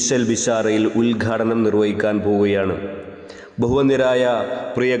മുർഷിദി ഇശൽ ബിഷാറയിൽ ഉദ്ഘാടനം നിർവഹിക്കാൻ പോവുകയാണ്. ബഹുവന്യരായ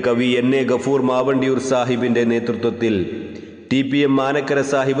പ്രിയ കവി എന്നെ ഗഫൂർ മാവണ്ടിയൂർ സാഹിബിൻ്റെ നേതൃത്വത്തിൽ Ptm ആനക്കര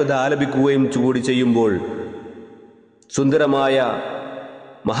സാഹിബ് അത് ആലപിക്കുകയും കൂടി ചെയ്യുമ്പോൾ സുന്ദരമായ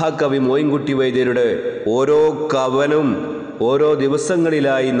മഹാകവി മോയിൻകുട്ടി വൈദ്യരുടെ ഓരോ കവനും ഓരോ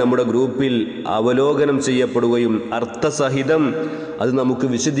ദിവസങ്ങളിലായി നമ്മുടെ ഗ്രൂപ്പിൽ അവലോകനം ചെയ്യപ്പെടുകയും അർത്ഥസഹിതം അത് നമുക്ക്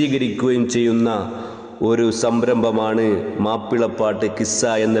വിശദീകരിക്കുകയും ചെയ്യുന്ന ഒരു സംരംഭമാണ് മാപ്പിളപ്പാട്ട് കിസ്സ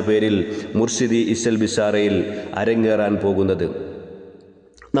എന്ന പേരിൽ മുർഷിദി ഇശൽ ബിഷാറയിൽ അരങ്ങേറാൻ പോകുന്നത്.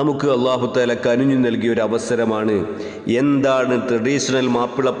 നമുക്ക് അല്ലാഹു തആല കനിഞ്ഞു നൽകിയ ഒരു അവസരമാണ്. എന്താണ് ട്രഡീഷണൽ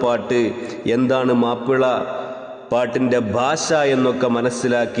മാപ്പിളപ്പാട്ട്, എന്താണ് മാപ്പിള പാട്ടിൻ്റെ ഭാഷ എന്നൊക്കെ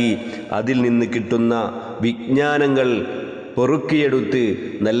മനസ്സിലാക്കി അതിൽ നിന്ന് കിട്ടുന്ന വിജ്ഞാനങ്ങൾ പൊറുക്കിയെടുത്ത്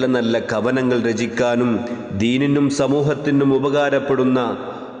നല്ല നല്ല കവനങ്ങൾ രചിക്കാനും ദീനിനും സമൂഹത്തിനും ഉപകാരപ്പെടുന്ന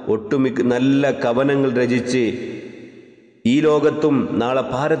ഒട്ടുമിക്ക നല്ല കവനങ്ങൾ രചിച്ച് ഈ ലോകത്തും നാളെ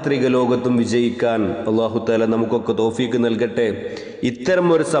പാരത്രിക ലോകത്തും വിജയിക്കാൻ അല്ലാഹു തആല നമുക്കൊക്കെ തൗഫീക്ക് നൽകട്ടെ. ഇത്തരം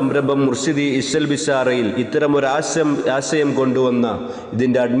ഒരു സംരംഭം മുർഷിദി ഇശൽ ബിഷാറയിൽ ഇത്തരം ഒരു ആശയം കൊണ്ടുവന്ന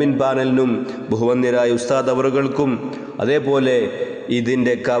ഇതിൻ്റെ അഡ്മിൻ പാനലിനും ബഹുവന്യരായ ഉസ്താദ് അവറുകൾക്കും അതേപോലെ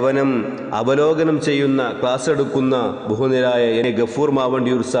ഇതിൻ്റെ കവനം അവലോകനം ചെയ്യുന്ന ക്ലാസ് എടുക്കുന്ന ബഹുവന്യരായ എന്നെ ഗഫൂർ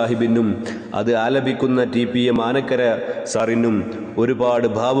മാവണ്ടിയൂർ സാഹിബിനും അത് ആലപിക്കുന്ന Ptm ആനക്കര സാറിനും ഒരുപാട്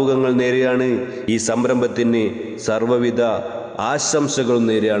ഭാവുകങ്ങൾ നേരെയാണ്. ഈ സംരംഭത്തിന് സർവ്വവിധ ആശംസകളും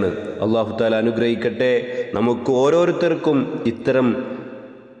നേരെയാണ്. അല്ലാഹു തആല അനുഗ്രഹിക്കട്ടെ. നമുക്ക് ഓരോരുത്തർക്കും ഇത്തരം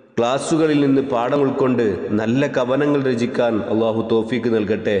ക്ലാസ്സുകളിൽ നിന്ന് പാഠം ഉൾക്കൊണ്ട് നല്ല കവനങ്ങൾ രചിക്കാൻ അല്ലാഹു തൗഫീക്ക്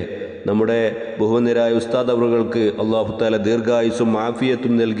നൽകട്ടെ. നമ്മുടെ ബഹുവന്യരായ ഉസ്താദ് അവറുകൾക്ക് അല്ലാഹു തആല ദീർഘായുസ്സും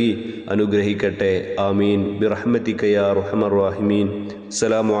ആഫിയത്തും നൽകി അനുഗ്രഹിക്കട്ടെ. ആമീൻ ബിറഹ്മതിക യാ അർഹമർ റഹീമീൻ.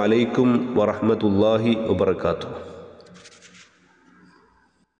 അസ്സലാമു അലൈക്കും വറഹ്മത്തുള്ളാഹി വബറകാതുഹു.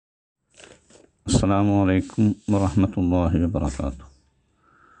 അസ്സലാമു അലൈക്കും വറഹ്മത്തുള്ളാഹി വബറകാതുഹു.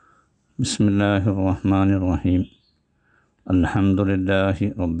 ബിസ്മില്ലാഹിർ റഹ്മാനിർ റഹീം. അൽഹംദുലില്ലാഹി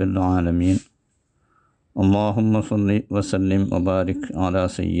റബ്ബിൽ ആലമീൻ. അല്ലാഹുമ്മ സ്വല്ലി വസല്ലിം വബാരിക് അലാ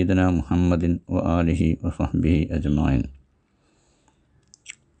സയ്യിദിനാ മുഹമ്മദിൻ വആലിഹി വസഹ്ബിഹി അജ്മഈൻ.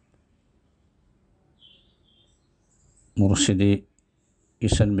 മുർഷിദി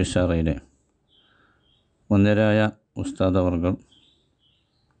ഇശൽ ബിഷാറയിലെ വന്യരായ ഉസ്താദ് അവർകൾ,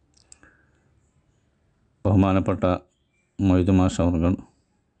 ബഹുമാനപ്പെട്ട മൊയ്തു മാഷ് അവർകൾ,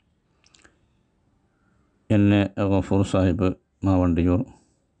 എന്നെ ഗഫൂർ സാഹിബ് മാവണ്ടിയൂർ,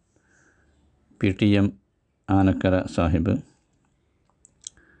 Ptm ആനക്കര സാഹിബ്,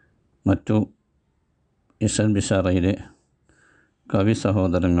 മറ്റു ഇശൽ ബിഷാറയിലെ കവി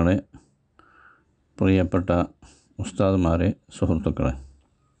സഹോദരങ്ങളെ, പ്രിയപ്പെട്ട ഉസ്താദുമാരെ, സുഹൃത്തുക്കളെ,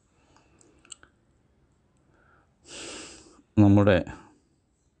 നമ്മുടെ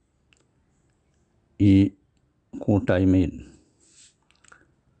ഈ കൂട്ടായ്മയിൽ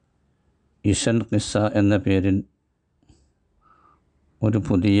ഇശൽ ഖിസ്സ എന്ന പേരിൽ ഒരു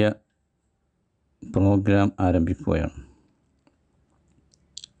പുതിയ പ്രോഗ്രാം ആരംഭിക്കുകയാണ്.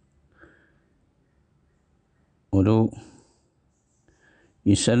 ഒരു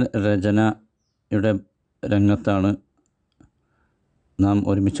ഇശൽ രചനയുടെ രംഗത്താണ് നാം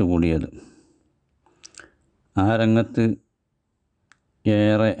ഒരുമിച്ച് കൂടിയത്. ആ രംഗത്ത്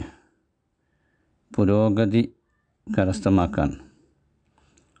ഏറെ പുരോഗതി കരസ്ഥമാക്കാൻ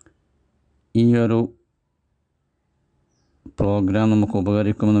ഈ ഒരു പ്രോഗ്രാം നമുക്ക്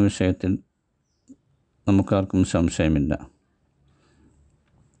ഉപകരിക്കുമെന്ന വിഷയത്തിൽ നമുക്കാർക്കും സംശയമില്ല.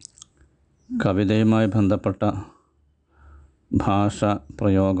 കവിതയുമായി ബന്ധപ്പെട്ട ഭാഷ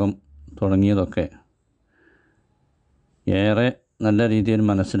പ്രയോഗം തുടങ്ങിയതൊക്കെ ഏറെ നല്ല രീതിയിൽ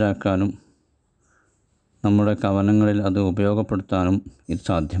മനസ്സിലാക്കാനും നമ്മുടെ കവനങ്ങളിൽ അത് ഉപയോഗപ്പെടുത്താനും ഇത്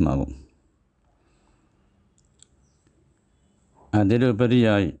സാധ്യമാകും.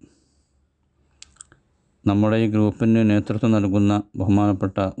 അതിലുപരിയായി നമ്മുടെ ഈ ഗ്രൂപ്പിന് നേതൃത്വം നൽകുന്ന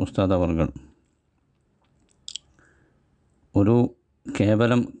ബഹുമാനപ്പെട്ട ഉസ്താദ് അവർകൾ ഒരു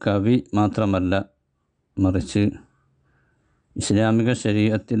കേവലം കവി മാത്രമല്ല, മറിച്ച് ഇസ്ലാമിക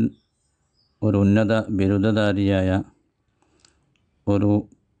ശരീഅത്തിൽ ഒരു ഉന്നത ബിരുദധാരിയായ ഒരു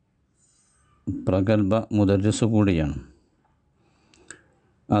പ്രഗത്ഭ മുദർരിസ് കൂടിയാണ്.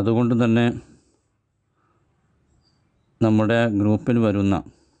 അതുകൊണ്ട് തന്നെ നമ്മുടെ ഗ്രൂപ്പിൽ വരുന്ന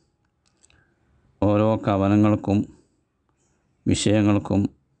ഓരോ കവനങ്ങൾക്കും വിഷയങ്ങൾക്കും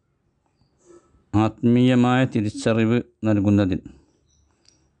ആത്മീയമായ തിരിച്ചറിവ് നൽകുന്നതിൽ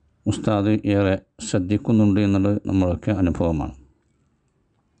ഉസ്താദ് ഏറെ ശ്രദ്ധിക്കുന്നുണ്ട് എന്നുള്ളത് നമ്മളൊക്കെ അനുഭവമാണ്.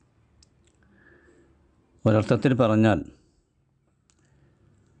 ഒരർത്ഥത്തിൽ പറഞ്ഞാൽ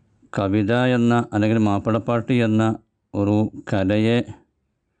കവിത എന്ന അല്ലെങ്കിൽ മാപ്പിളപ്പാട്ട് എന്ന ഒരു കലയെ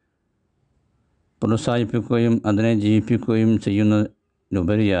പ്രോത്സാഹിപ്പിക്കുകയും അതിനെ ജീവിപ്പിക്കുകയും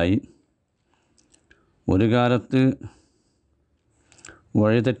ചെയ്യുന്നതിനുപരിയായി ഒരു കാലത്ത്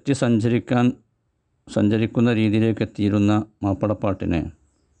വഴിതെറ്റി സഞ്ചരിക്കുന്ന രീതിയിലേക്ക് എത്തിയിരുന്ന മാപ്പിളപ്പാട്ടിനെ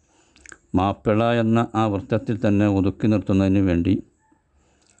മാപ്പിള എന്ന ആ വൃത്തത്തിൽ തന്നെ ഒതുക്കി നിർത്തുന്നതിന് വേണ്ടി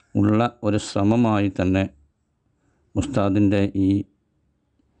ഉള്ള ഒരു ശ്രമമായി തന്നെ ഉസ്താദിൻ്റെ ഈ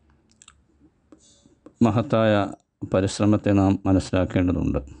മഹത്തായ പരിശ്രമത്തെ നാം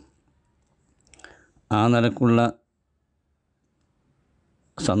മനസ്സിലാക്കേണ്ടതുണ്ട്. ആ നിലക്കുള്ള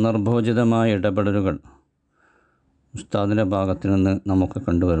സന്ദർഭോചിതമായ ഇടപെടലുകൾ ഉസ്താദിൻ്റെ ഭാഗത്തു നിന്ന് നമുക്ക്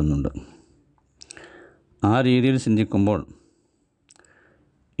കണ്ടുവരുന്നുണ്ട്. ആ രീതിയിൽ ചിന്തിക്കുമ്പോൾ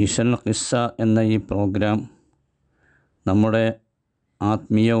ഇശൽ ഖിസ്സ എന്ന ഈ പ്രോഗ്രാം നമ്മുടെ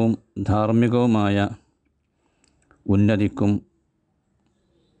ആത്മീയവും ധാർമ്മികവുമായ ഉന്നതിക്കും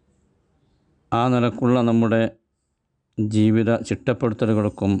ആ നിലക്കുള്ള നമ്മുടെ ജീവിത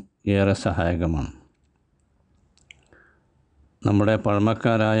ചിട്ടപ്പെടുത്തലുകൾക്കും ഏറെ സഹായകമാണ്. നമ്മുടെ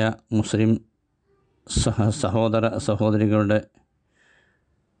പഴമക്കാരായ മുസ്ലിം സഹോദര സഹോദരികളുടെ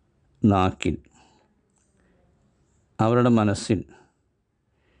നാക്കിൽ, അവരുടെ മനസ്സിൽ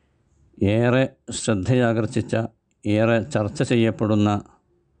ഏറെ ശ്രദ്ധയാകർഷിച്ച, ഏറെ ചർച്ച ചെയ്യപ്പെടുന്ന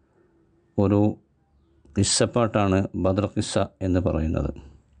ഒരു ഖിസ്സപ്പാട്ടാണ് ബദർ ഖിസ്സ എന്ന് പറയുന്നത്.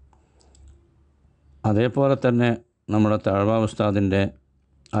 അതേപോലെ തന്നെ നമ്മുടെ തഴവ ഉസ്താദിൻ്റെ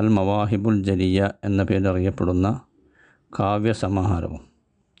അൽ മവാഹിബുൽ ജലിയ എന്ന പേരിൽ അറിയപ്പെടുന്ന കാവ്യസമാഹാരവും.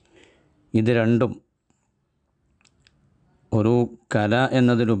 ഇത് രണ്ടും ഒരു കല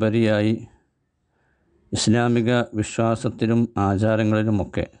എന്നതിലുപരിയായി ഇസ്ലാമിക വിശ്വാസത്തിലും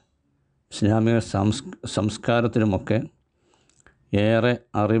ആചാരങ്ങളിലുമൊക്കെ ഇസ്ലാമിക സംസ്കാരത്തിലുമൊക്കെ ഏറെ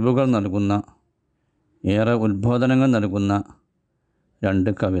അറിവുകൾ നൽകുന്ന, ഏറെ ഉദ്ബോധനങ്ങൾ നൽകുന്ന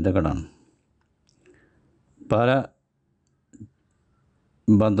രണ്ട് കവിതകളാണ്. പല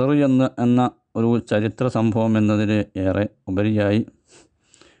ബദർ എന്ന ഒരു ചരിത്ര സംഭവം എന്നതിൽ ഏറെ ഉപരിയായി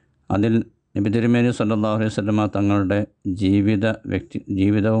അതിൽ നബി തിരുമേനി സല്ലല്ലാഹു അലൈഹി വസല്ലമ തങ്ങളുടെ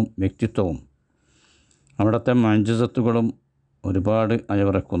ജീവിതവും വ്യക്തിത്വവും അവിടുത്തെ മഅ്ജിസത്തുകളും ഒരുപാട്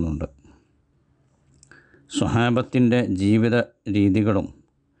അയവിറക്കുന്നുണ്ട്. സ്വഹാബത്തിൻ്റെ ജീവിത രീതികളും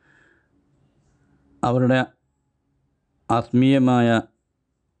അവരുടെ ആത്മീയമായ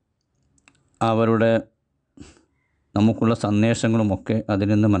അവരുടെ നമുക്കുള്ള സന്ദേശങ്ങളുമൊക്കെ അതിൽ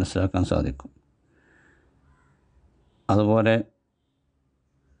നിന്ന് മനസ്സിലാക്കാൻ സാധിക്കും. അതുപോലെ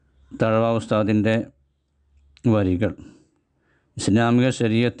തഴവ ഉസ്താദിൻ്റെ വരികൾ ഇസ്ലാമിക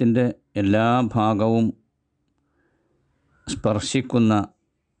ശരീഅത്തിൻ്റെ എല്ലാ ഭാഗവും സ്പർശിക്കുന്ന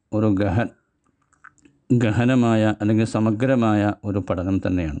ഒരു ഗഹനമായ അല്ലെങ്കിൽ സമഗ്രമായ ഒരു പഠനം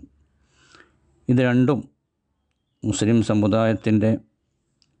തന്നെയാണ്. ഇത് രണ്ടും മുസ്ലിം സമുദായത്തിൻ്റെ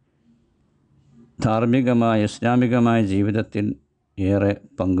ധാർമ്മികമായ ഇസ്ലാമികമായ ജീവിതത്തിൽ ഏറെ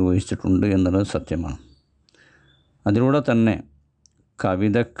പങ്കുവഹിച്ചിട്ടുണ്ട് എന്നുള്ളത് സത്യമാണ്. അതിലൂടെ തന്നെ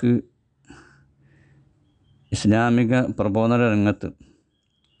കവിതയ്ക്ക് ഇസ്ലാമിക പ്രബോധന രംഗത്ത്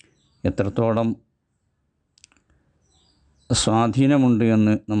എത്രത്തോളം സ്വാധീനമുണ്ട്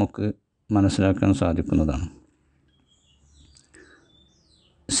എന്ന് നമുക്ക് മനസ്സിലാക്കാൻ സാധിക്കുന്നതാണ്.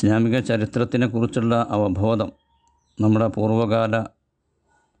 ഇസ്ലാമിക ചരിത്രത്തിനെക്കുറിച്ചുള്ള അവബോധം നമ്മുടെ പൂർവ്വകാല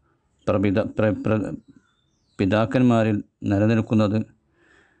പിതാക്കന്മാരിൽ നിലനിൽക്കുന്നത്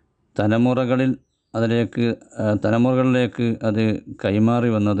തലമുറകളിലേക്ക് അത് കൈമാറി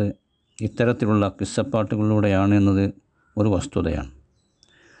വന്നത് ഇത്തരത്തിലുള്ള കിസ്സപ്പാട്ടുകളിലൂടെയാണ് എന്നത് ഒരു വസ്തുതയാണ്.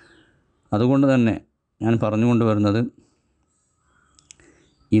 അതുകൊണ്ട് തന്നെ ഞാൻ പറഞ്ഞുകൊണ്ട് വരുന്നത്,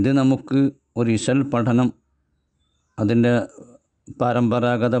 ഇത് നമുക്ക് ഒരു ഇശൽ പഠനം, അതിൻ്റെ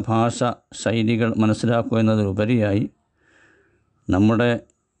പരമ്പരാഗത ഭാഷ ശൈലികൾ മനസ്സിലാക്കുക എന്നതിലുപരിയായി നമ്മുടെ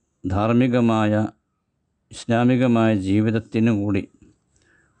ധാർമ്മികമായ ഇസ്ലാമികമായ ജീവിതത്തിനു കൂടി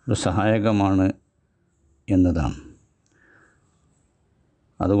ഒരു സഹായകമാണ് എന്നതാണ്.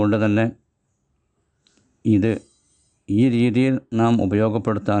 അതുകൊണ്ട് തന്നെ ഇത് ഈ രീതിയിൽ നാം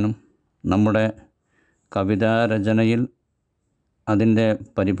ഉപയോഗപ്പെടുത്താനും നമ്മുടെ കവിതാരചനയിൽ അതിൻ്റെ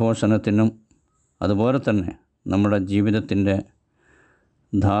പരിപോഷണത്തിനും അതുപോലെ തന്നെ നമ്മുടെ ജീവിതത്തിൻ്റെ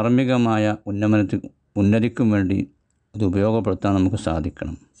ധാർമ്മികമായ ഉന്നതിക്കും വേണ്ടി ഇത് ഉപയോഗപ്പെടുത്താൻ നമുക്ക്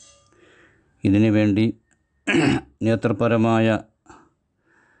സാധിക്കണം. ഇതിനു വേണ്ടി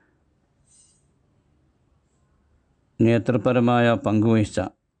നേതൃപരമായ പങ്കുവഹിച്ച,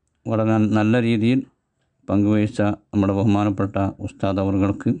 വളരെ നല്ല രീതിയിൽ പങ്കുവഹിച്ച നമ്മുടെ ബഹുമാനപ്പെട്ട ഉസ്താദ്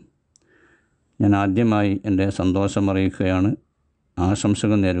അവറുകൾക്ക് ഞാൻ ആദ്യമായി എൻ്റെ സന്തോഷം അറിയിക്കുകയാണ്,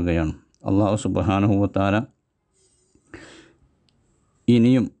 ആശംസകൾ നേരുകയാണ്. അല്ലാഹു സുബ്ഹാനഹു വ തആല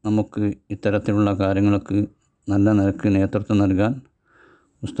ഇനിയും നമുക്ക് ഇത്തരത്തിലുള്ള കാര്യങ്ങൾക്ക് നല്ല നിലക്ക് നേതൃത്വം നൽകാൻ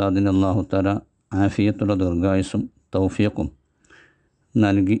ഉസ്താദിന് അല്ലാഹു തആല ആഫിയത്തുള്ള ദീർഘായുസ്സും തൗഫീഖും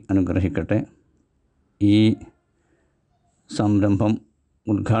നൽകി അനുഗ്രഹിക്കട്ടെ. ഈ സംരംഭം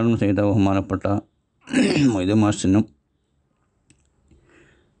ഉദ്ഘാടനം ചെയ്ത ബഹുമാനപ്പെട്ട മൊയ്തു മാഷിനും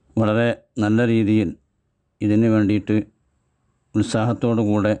വളരെ നല്ല രീതിയിൽ ഇതിന് വേണ്ടിയിട്ട് ഉത്സാഹത്തോടു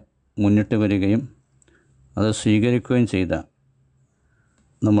കൂടെ മുന്നിട്ട് വരികയും അത് സ്വീകരിക്കുകയും ചെയ്ത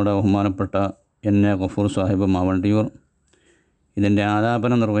നമ്മുടെ ബഹുമാനപ്പെട്ട എന്നെ ഗഫൂർ സാഹിബ് മാവണ്ടിയൂർ, ഇതിൻ്റെ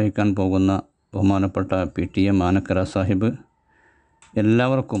ആലാപനം നിർവഹിക്കാൻ പോകുന്ന ബഹുമാനപ്പെട്ട Ptm ആനക്കര സാഹിബ്,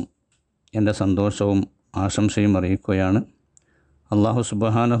 എല്ലാവർക്കും എൻ്റെ സന്തോഷവും ആശംസയും അറിയിക്കുകയാണ്. അല്ലാഹു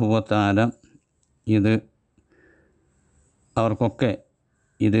സുബ്ഹാനഹു വ തആല അവർക്കൊക്കെ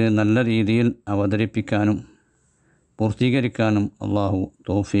ഇത് നല്ല രീതിയിൽ അവതരിപ്പിക്കാനും പൂർത്തീകരിക്കാനും അല്ലാഹു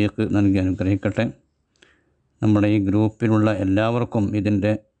തൗഫീഖ് നൽകി അനുഗ്രഹിക്കട്ടെ. നമ്മുടെ ഈ ഗ്രൂപ്പിലുള്ള എല്ലാവർക്കും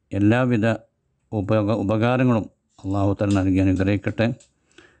ഇതിൻ്റെ എല്ലാവിധ ഉപകാരങ്ങളും അല്ലാഹു തആല നൽകി അനുഗ്രഹിക്കട്ടെ.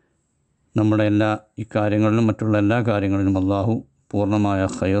 നമ്മുടെ എല്ലാ ഇക്കാര്യങ്ങളിലും മറ്റുള്ള എല്ലാ കാര്യങ്ങളിലും അല്ലാഹു പൂർണ്ണമായ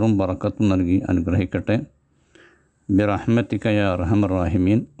ഖൈറും ബറക്കത്തും നൽകി അനുഗ്രഹിക്കട്ടെ. ബിറഹ്മതിക യാ അർഹമർ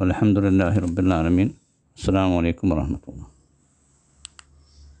റഹീമീൻ. വൽഹംദുലില്ലാഹി റബ്ബിൽ ആലമീൻ. അസ്സലാമു അലൈക്കും വറഹ്മത്തുള്ളാഹി.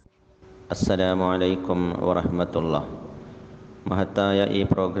 അസ്സലാമു അലൈക്കും വറഹ്മത്തുള്ളാഹി. മഹത്തായ ഈ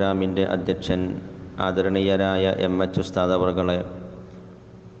പ്രോഗ്രാമിൻ്റെ അധ്യക്ഷൻ ആദരണീയരായ MH ഉസ്താദ് അവർകളെ,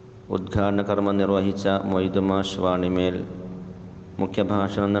 ഉദ്ഘാടന കർമ്മം നിർവഹിച്ച മൊയ്തു മാഷ് വാണിമേൽ,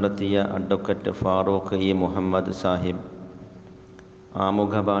 മുഖ്യഭാഷണം നടത്തിയ അഡ്വക്കേറ്റ് ഫാറൂഖ് ഇ മുഹമ്മദ് സാഹിബ്,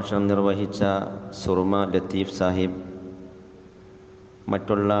 ആമുഖ ഭാഷണം നിർവഹിച്ച സുർമ ലത്തീഫ് സാഹിബ്,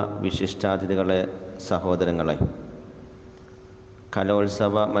 മറ്റുള്ള വിശിഷ്ടാതിഥികളെ, സഹോദരങ്ങളെ,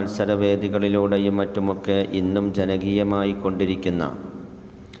 കലോത്സവ മത്സരവേദികളിലൂടെയും മറ്റുമൊക്കെ ഇന്നും ജനകീയമായി കൊണ്ടിരിക്കുന്ന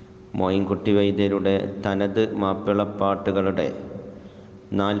മോയിൻകുട്ടി വൈദ്യരുടെ തനത് മാപ്പിളപ്പാട്ടുകളുടെ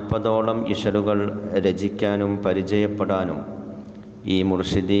 40ഓളം ഇശലുകൾ രചിക്കാനും പരിചയപ്പെടാനും ഈ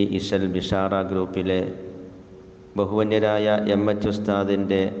മുർഷിദി ഇശൽ ബിഷാറ ഗ്രൂപ്പിലെ ബഹുവന്യരായ MH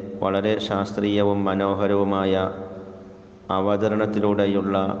ഉസ്താദിൻ്റെ വളരെ ശാസ്ത്രീയവും മനോഹരവുമായ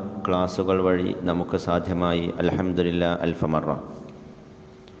അവതരണത്തിലൂടെയുള്ള ക്ലാസുകൾ വഴി നമുക്ക് സാധ്യമായി. അൽഹംദുലില്ലാ അൽഫമറ.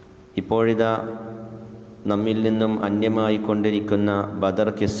 ഇപ്പോഴിതാ നമ്മിൽ നിന്നും അന്യമായി കൊണ്ടിരിക്കുന്ന ബദർ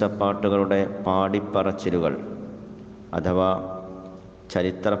കിസ്സപ്പാട്ടുകളുടെ പാടിപ്പറച്ചിലുകൾ അഥവാ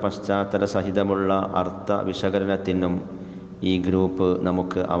ചരിത്ര പശ്ചാത്തല സഹിതമുള്ള അർത്ഥ വിശകലനത്തിനും ഈ ഗ്രൂപ്പ്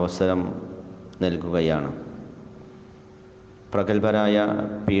നമുക്ക് അവസരം നൽകുകയാണ്. പ്രഗത്ഭരായ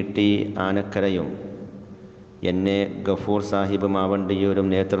PT ആനക്കരയും എന്നെ ഗഫൂർ സാഹിബ് മാവണ്ടിയൂരും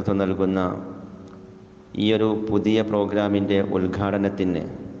നേതൃത്വം നൽകുന്ന ഈയൊരു പുതിയ പ്രോഗ്രാമിൻ്റെ ഉദ്ഘാടനത്തിന്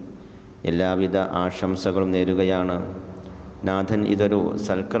എല്ലാവിധ ആശംസകളും നേരുകയാണ്. നാഥൻ ഇതൊരു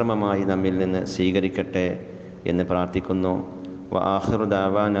സൽക്കർമ്മമായി നമ്മിൽ നിന്ന് സ്വീകരിക്കട്ടെ എന്ന് പ്രാർത്ഥിക്കുന്നു. വആഖിറു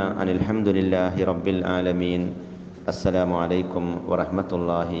ദഅവാന അനിൽ ഹംദുലില്ലാഹി റബ്ബിൽ ആലമീൻ. അസ്സലാമു അലൈക്കും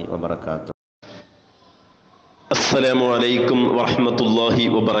വറഹ്മത്തുള്ളാഹി വബറകാതുഹു. അസ്സലാമു അലൈക്കും വറഹ്മത്തുള്ളാഹി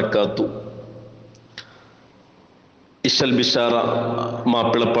വബറകാതുഹു. ഇശൽ ബിഷാറ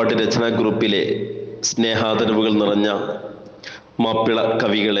മാപ്പിളപ്പാട്ട് രചനാ ഗ്രൂപ്പിലെ സ്നേഹാദരവുകൾ നിറഞ്ഞ മാപ്പിള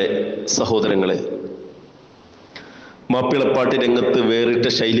കവികളെ, സഹോദരങ്ങളെ, മാപ്പിളപ്പാട്ട് രംഗത്ത് വേറിട്ട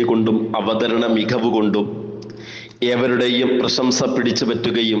ശൈലി കൊണ്ടും അവതരണ മികവ് കൊണ്ടും ഏവരുടെയും പ്രശംസ പിടിച്ചു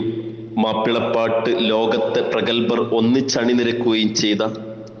പറ്റുകയും മാപ്പിളപ്പാട്ട് ലോകത്തെ പ്രഗത്ഭർ ഒന്നിച്ചണിനിരക്കുകയും ചെയ്ത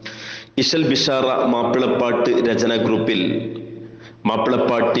ഇശൽ ബിഷാറ മാപ്പിളപ്പാട്ട് രചനാ ഗ്രൂപ്പിൽ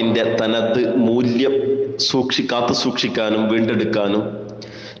മാപ്പിളപ്പാട്ടിൻ്റെ തനത് മൂല്യം കാത്തു സൂക്ഷിക്കാനും വീണ്ടെടുക്കാനും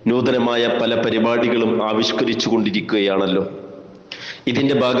നൂതനമായ പല പരിപാടികളും ആവിഷ്കരിച്ചു കൊണ്ടിരിക്കുകയാണല്ലോ.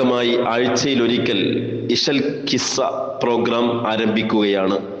 ഇതിൻ്റെ ഭാഗമായി ആഴ്ചയിലൊരിക്കൽ ഇശൽ കിസ്സ പ്രോഗ്രാം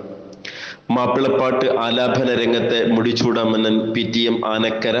ആരംഭിക്കുകയാണ്. മാപ്പിളപ്പാട്ട് ആലാപന രംഗത്തെ മുടിച്ചൂടാമന്നൻ Ptm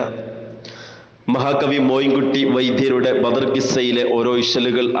ആനക്കര, മഹാകവി മോയിൻകുട്ടി വൈദ്യരുടെ ബദർ കിസ്സയിലെ ഓരോ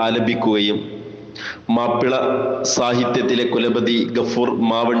ഇശലുകൾ ആലപിക്കുകയും മാപ്പിള സാഹിത്യത്തിലെ കുലപതി ഗഫൂർ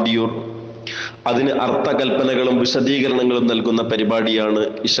മാവണ്ടിയൂർ അതിന് അർത്ഥകൽപ്പനകളും വിശദീകരണങ്ങളും നൽകുന്ന പരിപാടിയാണ്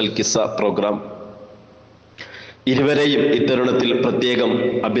ഇശൽ കിസ്സ പ്രോഗ്രാം. ഇരുവരെയും ഇത്തരുണത്തിൽ പ്രത്യേകം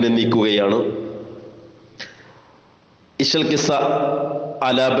അഭിനന്ദിക്കുകയാണ്. ഇശൽ കിസ്സ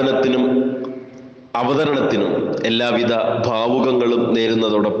ആലാപനത്തിനും അവതരണത്തിനും എല്ലാവിധ ഭാവുകങ്ങളും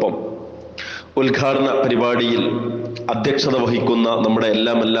നേരുന്നതോടൊപ്പം ഉദ്ഘാടന പരിപാടിയിൽ അധ്യക്ഷത വഹിക്കുന്ന നമ്മുടെ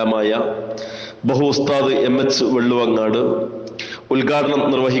എല്ലാമായ ബഹു ഉസ്താദ് MH വെള്ളുവങ്ങാട്, ഉദ്ഘാടനം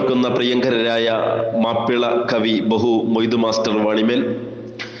നിർവഹിക്കുന്ന പ്രിയങ്കരായ മാപ്പിള കവി ബഹു മൊയ്തു മാസ്റ്റർ വാണിമേൽ,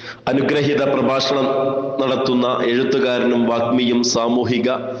 അനുഗ്രഹീത പ്രഭാഷണം നടത്തുന്ന എഴുത്തുകാരനും വാഗ്മിയും സാമൂഹിക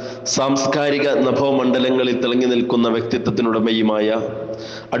സാംസ്കാരിക നഭോമണ്ഡലങ്ങളിൽ തിളങ്ങി നിൽക്കുന്ന വ്യക്തിത്വത്തിനുടമയുമായ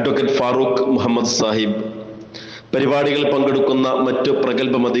അഡ്വക്കേറ്റ് ഫാറൂഖ് മുഹമ്മദ് സാഹിബ്, പരിപാടികൾ പങ്കെടുക്കുന്ന മറ്റു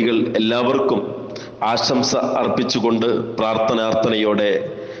പ്രഗത്ഭമതികൾ, എല്ലാവർക്കും ആശംസ അർപ്പിച്ചുകൊണ്ട് പ്രാർത്ഥനാർത്ഥനയോടെ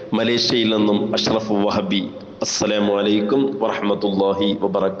മലേഷ്യയിൽ നിന്നും അഷ്റഫ് വഹബി. അസ്സലാമു അലൈക്കും വറഹ്മത്തുള്ളാഹി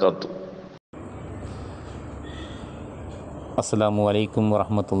വബറകാതുഹു. അസ്സലാമു അലൈക്കും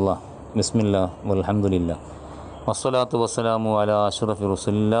വറഹ്മത്തുള്ളാഹി. ബിസ്മില്ലാ വൽഹംദുലില്ലാ വസ്സലാത്തു വസ്സലാമു അലാ അഷ്റഫി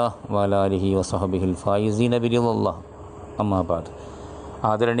റസൂലില്ലാഹ് വഅലാ ആലിഹി വസഹബിഹിൽ ഫായിസീന ബിറിളല്ലാഹ്. അമ്മാ ബഅദ്.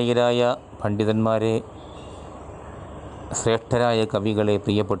 ആദരണീയരായ പണ്ഡിതന്മാരെ, ശ്രേഷ്ഠരായ കവികളെ,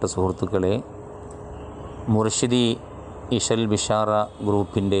 പ്രിയപ്പെട്ട സുഹൃത്തുക്കളെ, മുർഷിദി ഇശൽ ബിഷാറ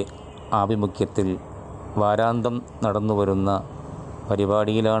ഗ്രൂപ്പിൻ്റെ ആഭിമുഖ്യത്തിൽ വാരാന്തം നടന്നു വരുന്ന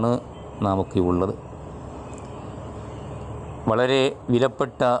പരിപാടിയിലാണ് നാമൊക്കെ ഉള്ളത്. വളരെ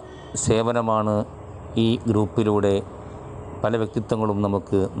വിലപ്പെട്ട സേവനമാണ് ഈ ഗ്രൂപ്പിലൂടെ പല വ്യക്തിത്വങ്ങളും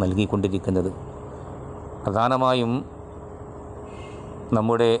നമുക്ക് നൽകിക്കൊണ്ടിരിക്കുന്നത്. പ്രധാനമായും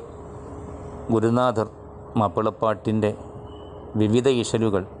നമ്മുടെ ഗുരുനാഥർ മാപ്പിളപ്പാട്ടിൻ്റെ വിവിധ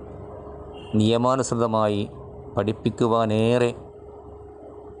ഇശലുകൾ നിയമാനുസൃതമായി പഠിപ്പിക്കുവാനേറെ,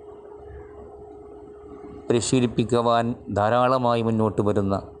 പരിശീലിപ്പിക്കുവാൻ ധാരാളമായി മുന്നോട്ട്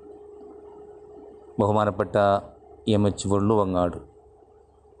വരുന്ന ബഹുമാനപ്പെട്ട എം.എച്ച്. വെള്ളുവങ്ങാട്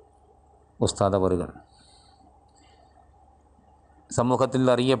ഉസ്താദ് അവറുകൾ,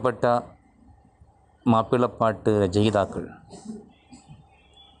 സമൂഹത്തിൽ അറിയപ്പെട്ട മാപ്പിളപ്പാട്ട് രചയിതാക്കൾ,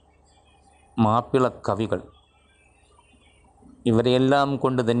 മാപ്പിള കവികൾ, ഇവരെയെല്ലാം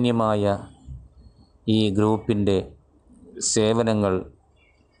കൊണ്ട് ധന്യമായ ഈ ഗ്രൂപ്പിൻ്റെ സേവനങ്ങൾ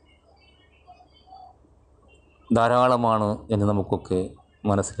ധാരാളമാണ് എന്ന് നമുക്കൊക്കെ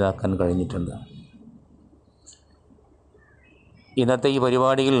മനസ്സിലാക്കാൻ കഴിഞ്ഞിട്ടുണ്ട്. ഇന്നത്തെ ഈ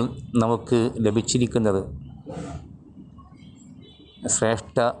പരിപാടിയിൽ നമുക്ക് ലഭിച്ചിരിക്കുന്നത്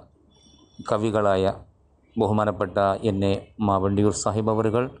ശ്രേഷ്ഠ കവികളായ ബഹുമാനപ്പെട്ട എന്നെ മാവണ്ടിയൂർ സാഹിബ്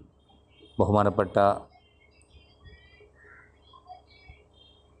അവറുകൾ, ബഹുമാനപ്പെട്ട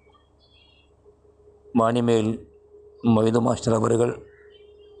വാണിമേൽ മൊയ്തു മാസ്റ്റർ അവറുകൾ,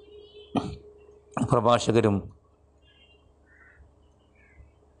 പ്രഭാഷകരും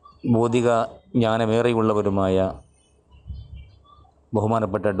ബൗദ്ധിക ജ്ഞാനമേറെയുള്ളവരുമായ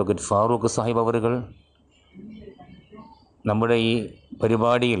ബഹുമാനപ്പെട്ട അഡ്വക്കേറ്റ് ഫാറൂഖ് സാഹിബ് അവറുകൾ, നമ്മുടെ ഈ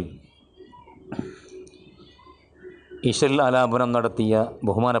പരിപാടിയിൽ ഇശൽ ആലാപനം നടത്തിയ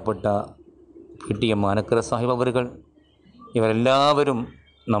ബഹുമാനപ്പെട്ട Ptm ആനക സാഹിബ് അവറുകൾ, ഇവരെല്ലാവരും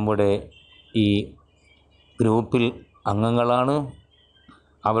നമ്മുടെ ഈ ഗ്രൂപ്പിൽ അംഗങ്ങളാണ്.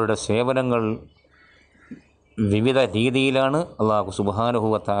 അവരുടെ സേവനങ്ങൾ വിവിധ രീതിയിലാണ്. അല്ലാഹു സുബ്ഹാനഹു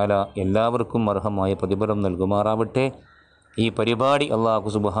വ തആല എല്ലാവർക്കും അർഹമായ പ്രതിഫലം നൽകുമാറാവട്ടെ. ഈ പരിപാടി അല്ലാഹു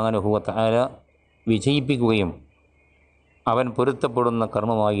സുബ്ഹാനഹു വ തആല വിജയിപ്പിക്കുകയും അവൻ പൊരുത്തപ്പെടുന്ന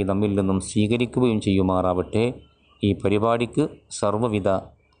കർമ്മമായി നമ്മിൽ നിന്നും സ്വീകരിക്കുകയും ചെയ്യുമാറാവട്ടെ. ഈ പരിപാടിക്ക് സർവ്വവിധ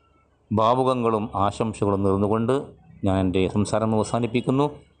ഭാവുകങ്ങളും ആശംസകളും നേർന്നുകൊണ്ട് ഞാൻ എൻ്റെ സംസാരം അവസാനിപ്പിക്കുന്നു.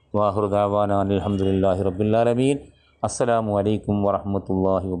 വാഹിറു ദഅവാനാ അൽഹംദുലില്ലാഹി റബ്ബിൽ ആലമീൻ. അസ്സലാമു അലൈക്കും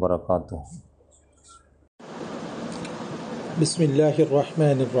വറഹ്മത്തുള്ളാഹി വബറകാതുഹു. ബിസ്മില്ലാഹിർ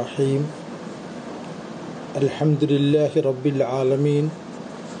റഹ്മാനിർ റഹീം. അൽഹംദുലില്ലാഹി റബ്ബിൽ ആലമീൻ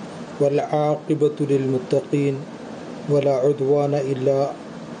വൽ ആഖിബത്തു ലിൽ മുത്തഖീൻ വലാ ഉദ്വാന ഇല്ലാ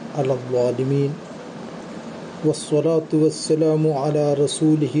അലൽ ളാലിമീൻ വസ്സലാത്തു വസ്സലാമു അലാ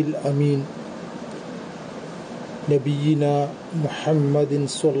റസൂലിഹിൽ അമീൻ നബിയിനാ മുഹമ്മദിൻ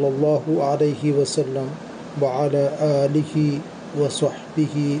സ്വല്ലല്ലാഹു അലൈഹി വസല്ലം വഅലാ ആലിഹി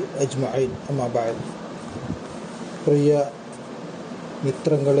വസ്വഹ്ബിഹി അജ്മഈൻ. അമ്മാ ബഅദ്. പ്രിയ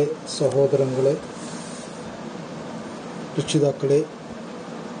മിത്രങ്ങളെ, സഹോദരങ്ങളെ, രക്ഷിതാക്കളെ,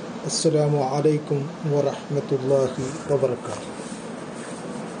 അസ്സലാമു അലൈക്കും വറഹ്മത്തുള്ളാഹി വബറകാതുഹു.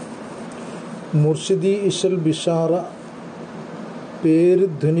 മുർഷിദി ഇശൽ ബിഷാറ പേര്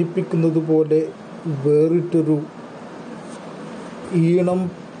ധ്വനിപ്പിക്കുന്നത് പോലെ വേറിട്ടൊരു ഈണം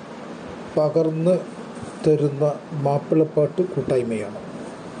പകർന്ന് തരുന്ന മാപ്പിളപ്പാട്ട് കൂട്ടായ്മയാണ്.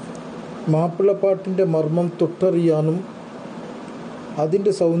 മാപ്പിളപ്പാട്ടിൻ്റെ മർമ്മം തൊട്ടറിയാനും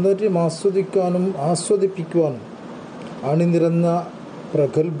അതിൻ്റെ സൗന്ദര്യം ആസ്വദിപ്പിക്കുവാനും അണിനിരന്ന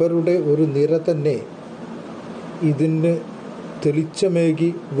പ്രഗത്ഭരുടെ ഒരു നിര തന്നെ ഇതിന്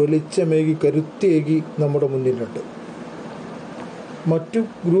വെളിച്ചമേകി കരുത്തേകി നമ്മുടെ മുന്നിലുണ്ട്. മറ്റു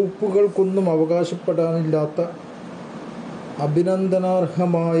ഗ്രൂപ്പുകൾക്കൊന്നും അവകാശപ്പെടാനില്ലാത്ത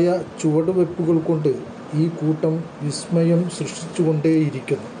അഭിനന്ദനാർഹമായ ചുവടുവെപ്പുകൾ കൊണ്ട് ഈ കൂട്ടം വിസ്മയം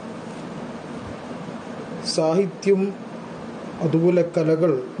സൃഷ്ടിച്ചുകൊണ്ടേയിരിക്കുന്നു. സാഹിത്യം, അതുപോലെ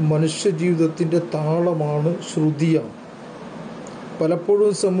കലകൾ മനുഷ്യജീവിതത്തിൻ്റെ താളമാണ്, ശ്രുതിയാണ്.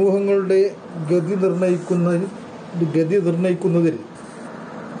 പലപ്പോഴും സമൂഹങ്ങളുടെ ഗതി നിർണയിക്കുന്നതിൽ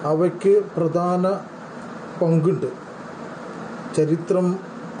അവയ്ക്ക് പ്രധാന പങ്കുണ്ട്. ചരിത്രം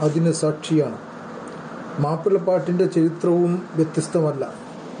അതിന് സാക്ഷിയാണ്. മാപ്പിളപ്പാട്ടിൻ്റെ ചരിത്രവും വ്യത്യസ്തമല്ല.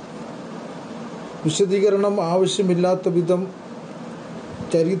 വിശദീകരണം ആവശ്യമില്ലാത്ത വിധം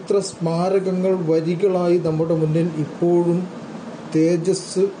ചരിത്ര സ്മാരകങ്ങൾ വരികളായി നമ്മുടെ മുന്നിൽ ഇപ്പോഴും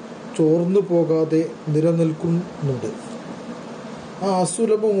തേജസ് ചോർന്നു പോകാതെ നിലനിൽക്കുന്നുണ്ട്. ആ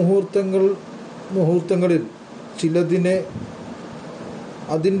അസുലഭ മുഹൂർത്തങ്ങളിൽ ചിലതിനെ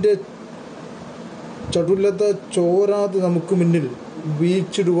അതിൻ്റെ ചടുലത ചോരാതെ നമുക്ക് മുന്നിൽ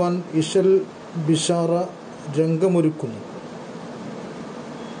വീഴ്ചിടുവാൻ ഇശൽ ബിഷാറ രംഗമൊരുക്കുന്നു.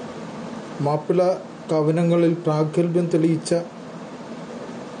 മാപ്പിള കവനങ്ങളിൽ പ്രാഗൽഭ്യം തെളിയിച്ച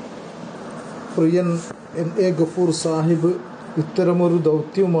പ്രിയൻ എ ഗഫൂർ സാഹിബ് ഇത്തരമൊരു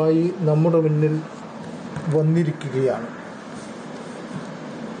ദൗത്യവുമായി നമ്മുടെ മുന്നിൽ വന്നിരിക്കുകയാണ്.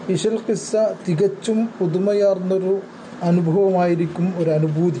 ഇശൽ ഖിസ്സ തികച്ചും പുതുമയാർന്നൊരു അനുഭവമായിരിക്കും, ഒരു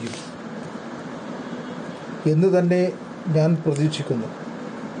അനുഭൂതിയും എന്ന് തന്നെ ഞാൻ പ്രതീക്ഷിക്കുന്നു.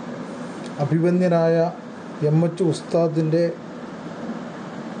 അഭിവന്യനായ എച്ച് ഉസ്താദിൻ്റെ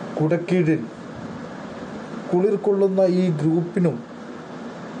കുടക്കീഴിൽ കുളിർ കൊള്ളുന്ന ഈ ഗ്രൂപ്പിനും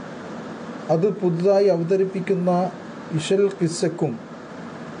അത് പുതുതായി അവതരിപ്പിക്കുന്ന ഇശൽ ഖിസ്സക്കും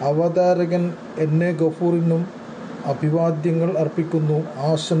അവതാരകൻ എ ഗഫൂറിനും അഭിവാദ്യങ്ങൾ അർപ്പിക്കുന്നു,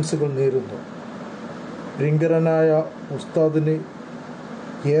 ആശംസകൾ നേരുന്നു. പ്രിയങ്കരനായ ഉസ്താദിന്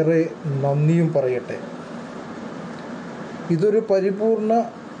ഏറെ നന്ദിയും പറയട്ടെ. ഇതൊരു പരിപൂർണ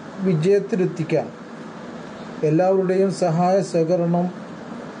വിജയത്തിലെത്തിക്കാൻ എല്ലാവരുടെയും സഹായ സഹകരണം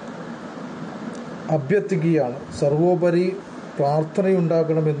അഭ്യർത്ഥിക്കുകയാണ്. സർവോപരി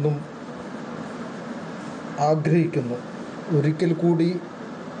പ്രാർത്ഥനയുണ്ടാകണമെന്നും ആഗ്രഹിക്കുന്നു. ഒരിക്കൽ കൂടി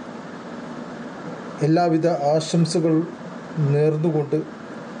എല്ലാവിധ ആശംസകൾ നേർന്നുകൊണ്ട്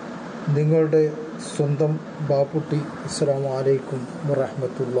നിങ്ങളുടെ സ്വന്തം ബാപ്പുട്ടി. അസ്സലാമു അലൈക്കും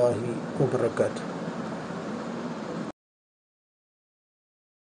വറഹ്മത്തുള്ളാഹി വബറകാതുഹു.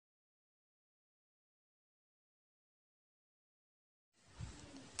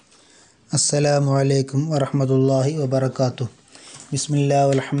 അസ്സലാമു അലൈക്കും വറഹ്മത്തുള്ളാഹി വബറകാതുഹു. ബിസ്മില്ലാ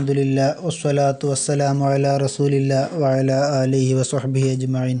വൽഹംദുലില്ലാ വസ്സലാത്തു വസ്സലാമു അലാ റസൂലില്ലാ വഅലാ ആലിഹി വസ്വഹ്ബിഹി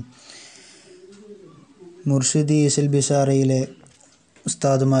അജ്മഈൻ. മുർഷിദി ഇശൽ ബിഷാറയിലെ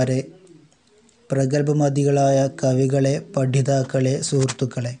ഉസ്താദുമാരെ, പ്രഗത്ഭമതികളായ കവികളെ, പഠിതാക്കളെ,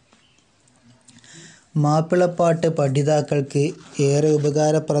 സുഹൃത്തുക്കളെ, മാപ്പിളപ്പാട്ട് പഠിതാക്കൾക്ക് ഏറെ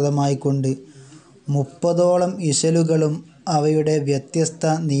ഉപകാരപ്രദമായിക്കൊണ്ട് 30ഓളം ഇശലുകളും അവയുടെ വ്യത്യസ്ത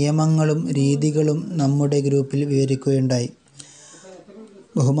നിയമങ്ങളും രീതികളും നമ്മുടെ ഗ്രൂപ്പിൽ വിവരിക്കുകയുണ്ടായി.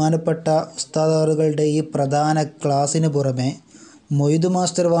 ബഹുമാനപ്പെട്ട ഉസ്താദുകളുടെ ഈ പ്രധാന ക്ലാസ്സിന് പുറമെ മൊയ്തു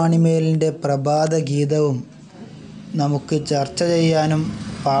മാസ്റ്റർ വാണിമേലിൻ്റെ പ്രഭാത ഗീതവും നമുക്ക് ചർച്ച ചെയ്യാനും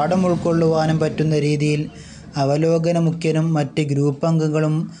പാഠം ഉൾക്കൊള്ളുവാനും പറ്റുന്ന രീതിയിൽ അവലോകന മുഖ്യനും മറ്റ് ഗ്രൂപ്പ്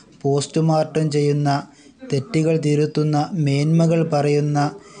അംഗങ്ങളും പോസ്റ്റ്മോർട്ടം ചെയ്യുന്ന, തെറ്റുകൾ തിരുത്തുന്ന, മേന്മകൾ പറയുന്ന,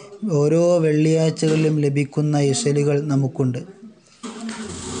 ഓരോ വെള്ളിയാഴ്ചകളിലും ലഭിക്കുന്ന ഇശലുകൾ നമുക്കുണ്ട്.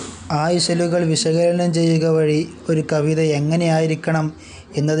 ആ ഇശലുകൾ വിശകലനം ചെയ്യുക വഴി ഒരു കവിത എങ്ങനെയായിരിക്കണം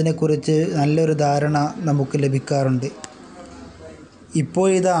എന്നതിനെക്കുറിച്ച് നല്ലൊരു ധാരണ നമുക്ക് ലഭിക്കാറുണ്ട്.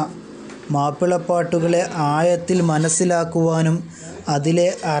 ഇപ്പോഴിതാ മാപ്പിളപ്പാട്ടുകളെ ആഴത്തിൽ മനസ്സിലാക്കുവാനും അതിലെ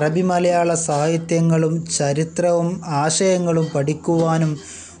അറബി മലയാള സാഹിത്യങ്ങളും ചരിത്രവും ആശയങ്ങളും പഠിക്കുവാനും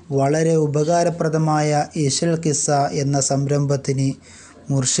വളരെ ഉപകാരപ്രദമായ ഇശൽ ഖിസ്സ എന്ന സംരംഭത്തിന്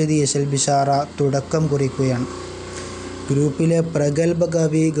മുർഷിദി ഇശൽ ബിഷാറ തുടക്കം കുറിക്കുകയാണ്. ഗ്രൂപ്പിലെ പ്രഗത്ഭ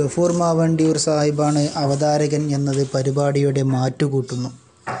കവി ഗഫൂർ മാവണ്ടിയൂർ സാഹിബാണ് അവതാരകൻ എന്നത് പരിപാടിയുടെ മാറ്റുകൂട്ടുന്നു.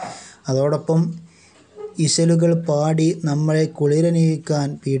 അതോടൊപ്പം ഇശലുകൾ പാടി നമ്മളെ കുളിരണിയിക്കാൻ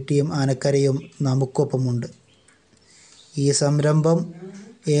Ptm ആനക്കരയും നമുക്കൊപ്പമുണ്ട്. ഈ സംരംഭം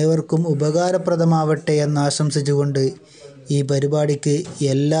ഏവർക്കും ഉപകാരപ്രദമാവട്ടെ എന്ന് ആശംസിച്ചുകൊണ്ട് ഈ പരിപാടിക്ക്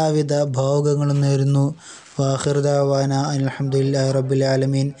എല്ലാവിധ ഭാവുകങ്ങളും നേരുന്നു. വാഖിറു ദഅവാന അൽഹംദുലില്ലാഹി റബ്ബിൽ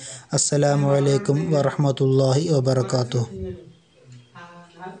ആലമീൻ. അസ്സലാമു അലൈക്കും വറഹ്മത്തുള്ളാഹി വബറകാതുഹു.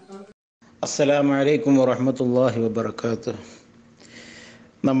 അസ്സലാമു അലൈക്കും വറഹ്മത്തുള്ളാഹി വബറകാതുഹു.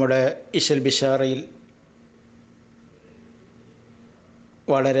 നമ്മുടെ ഇശൽ ബിഷാറയിൽ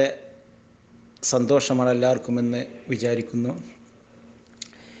വളരെ സന്തോഷമാണ് എല്ലാവർക്കുമെന്ന് വിചാരിക്കുന്നു.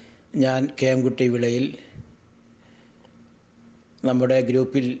 ഞാൻ KM കുട്ടി വിളയിൽ നമ്മുടെ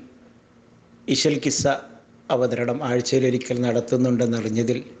ഗ്രൂപ്പിൽ ഇശൽ ഖിസ്സ അവതരണം ആഴ്ചയിലൊരിക്കൽ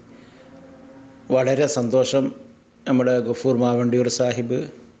നടത്തുന്നുണ്ടെന്നറിഞ്ഞതിൽ വളരെ സന്തോഷം. നമ്മുടെ ഗഫൂർ മാവണ്ടിയൂർ സാഹിബ്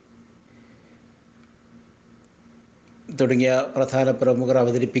തുടങ്ങിയ പ്രധാന പ്രമുഖർ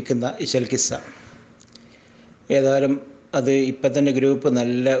അവതരിപ്പിക്കുന്ന ഇശൽ ഖിസ്സ, ഏതായാലും അത് ഇപ്പം തന്നെ ഗ്രൂപ്പ്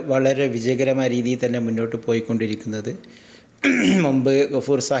വളരെ വിജയകരമായ രീതിയിൽ തന്നെ മുന്നോട്ട് പോയിക്കൊണ്ടിരിക്കുന്നത്. മുമ്പ്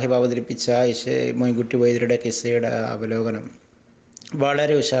ഗഫൂർ സാഹിബ് അവതരിപ്പിച്ച മോയിൻകുട്ടി വൈദ്യരുടെ ഖിസ്സയുടെ അവലോകനം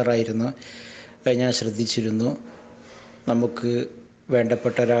വളരെ ഉഷാറായിരുന്നു. ഞാൻ ശ്രദ്ധിച്ചിരുന്നു. നമുക്ക്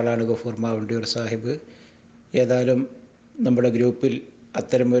വേണ്ടപ്പെട്ട ഒരാളാണ് ഗഫൂർ മാവണ്ടിയൂർ സാഹിബ്. ഏതായാലും നമ്മുടെ ഗ്രൂപ്പിൽ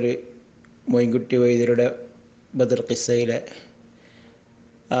അത്തരമൊരു മൊയ്ൻകുട്ടി വൈദ്യരുടെ ബദർ ഖിസ്സയിലെ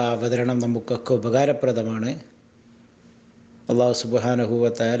ആ അവതരണം നമുക്കൊക്കെ ഉപകാരപ്രദമാണ്. അള്ളാഹു സുബ്ഹാനഹു വ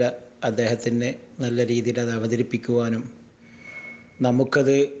തആല അദ്ദേഹത്തിന് നല്ല രീതിയിൽ അത് അവതരിപ്പിക്കുവാനും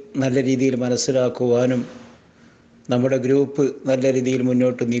നമുക്കത് നല്ല രീതിയിൽ മനസ്സിലാക്കുവാനും നമ്മുടെ ഗ്രൂപ്പ് നല്ല രീതിയിൽ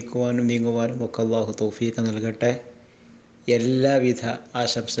മുന്നോട്ട് നീങ്ങുവാനും ഒക്കെ അള്ളാഹു തൗഫീഖ് നൽകട്ടെ. എല്ലാവിധ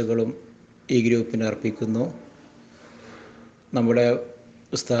ആശംസകളും ഈ ഗ്രൂപ്പിന് അർപ്പിക്കുന്നു. നമ്മുടെ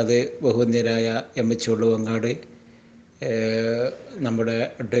ഉസ്താദ് ബഹുവന്യരായ എച്ച് വള്ളുവങ്ങാട്, നമ്മുടെ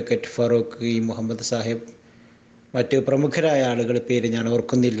അഡ്വക്കേറ്റ് ഫാറൂഖ് ഇ മുഹമ്മദ് സാഹിബ്, മറ്റ് പ്രമുഖരായ ആളുകൾ പേര് ഞാൻ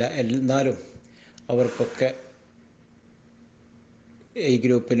ഓർക്കുന്നില്ല. എന്നാലും അവർക്കൊക്കെ ഈ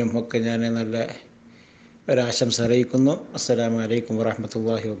ഗ്രൂപ്പിനും ഒക്കെ ഞാൻ നല്ല ഒരാശംസ അറിയിക്കുന്നു. അസ്സലാമു അലൈക്കും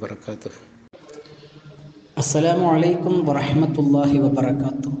വറഹ്മത്തുള്ളാഹി വബറകാതുഹു. അസ്സലാമു അലൈക്കും വറഹ്മത്തുള്ളാഹി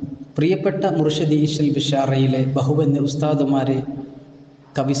വബറകാതുഹു. പ്രിയപ്പെട്ട മുർഷിദി ഇശൽ ബിഷാറയിലെ ബഹുവന്യ ഉസ്താദുമാരെ,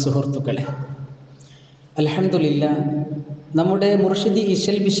 കവി സുഹൃത്തുക്കളെ, അൽഹംദുലില്ലാ, നമ്മുടെ മുർഷിദി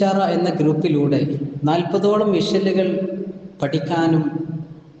ഇശൽ ബിഷാറ എന്ന ഗ്രൂപ്പിലൂടെ 40ഓളം ഇശലുകൾ പഠിക്കാനും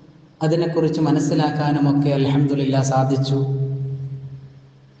അതിനെക്കുറിച്ച് മനസ്സിലാക്കാനുമൊക്കെ അൽഹംദുലില്ലാ സാധിച്ചു.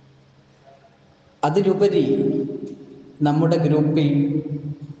 അതിലുപരി നമ്മുടെ ഗ്രൂപ്പിൽ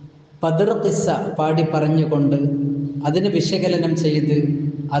ബദർ ഖിസ്സ പാടി പറഞ്ഞുകൊണ്ട് അതിന് വിശകലനം ചെയ്ത്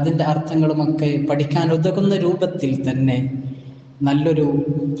അതിൻ്റെ അർത്ഥങ്ങളുമൊക്കെ പഠിക്കാൻ ഉതകുന്ന രൂപത്തിൽ തന്നെ നല്ലൊരു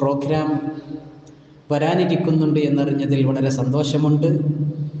പ്രോഗ്രാം വരാനിരിക്കുന്നുണ്ട് എന്നറിഞ്ഞതിൽ വളരെ സന്തോഷമുണ്ട്.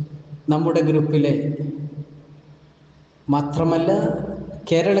 നമ്മുടെ ഗ്രൂപ്പിലെ മാത്രമല്ല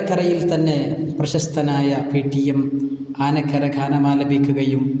കേരളക്കരയിൽ തന്നെ പ്രശസ്തനായ Ptm ആനക്കര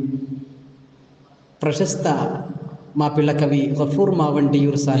ഗാനമാലപിക്കുകയും പ്രശസ്ത മാപ്പിളക്കവി ഗഫൂർ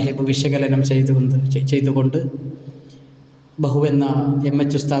മാവണ്ടിയൂർ സാഹിബ് വിശകലനം ചെയ്തുകൊണ്ട് ബഹുവെന്ന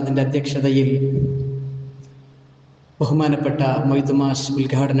എച്ച് ഉസ്താദിൻ്റെ അധ്യക്ഷതയിൽ ബഹുമാനപ്പെട്ട മൊയ്തുമാഷ്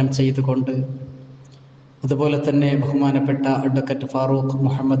ഉദ്ഘാടനം ചെയ്തുകൊണ്ട്, അതുപോലെ തന്നെ ബഹുമാനപ്പെട്ട അഡ്വക്കേറ്റ് ഫാറൂഖ്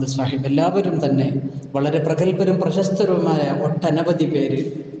മുഹമ്മദ് സാഹിബ്, എല്ലാവരും തന്നെ വളരെ പ്രഗത്ഭരും പ്രശസ്തരുമായ ഒട്ടനവധി പേര്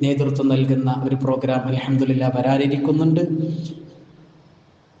നേതൃത്വം നൽകുന്ന ഒരു പ്രോഗ്രാം അൽഹംദുലില്ലാ വരാനിരിക്കുന്നുണ്ട്.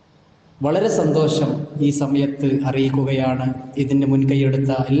 വളരെ സന്തോഷം ഈ സമയത്ത് അറിയിക്കുകയാണ്. ഇതിന്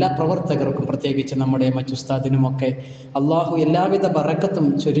മുൻകൈയെടുത്ത എല്ലാ പ്രവർത്തകർക്കും, പ്രത്യേകിച്ച് നമ്മുടെ മറ്റു ഉസ്താദിനുമൊക്കെ അള്ളാഹു എല്ലാവിധ ബറക്കത്തും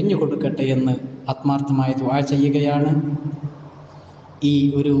ചൊരിഞ്ഞു കൊടുക്കട്ടെ എന്ന് ആത്മാർത്ഥമായി ദുആ ചെയ്യുകയാണ്. ഈ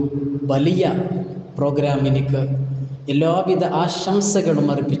ഒരു വലിയ പ്രോഗ്രാമിനിക്ക് എല്ലാവിധ ആശംസകളും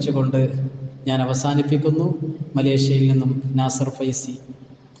അർപ്പിച്ചുകൊണ്ട് ഞാൻ അവസാനിപ്പിക്കുന്നു. മലേഷ്യയിൽ നിന്നും നാസർ ഫൈസി.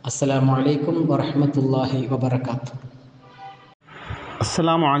 അസ്സലാമു അലൈക്കും വറഹ്മത്തുള്ളാഹി വബറകാതുഹു.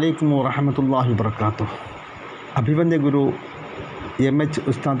 അസ്സലാമു അലൈക്കും വറഹ്മത്തുള്ളാഹി വബറകാതുഹു. അഭിവന്ദ്യ ഗുരു എച്ച്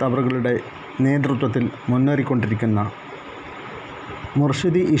ഉസ്താദ് അവറുകളുടെ നേതൃത്വത്തിൽ മുന്നേറിക്കൊണ്ടിരിക്കുന്ന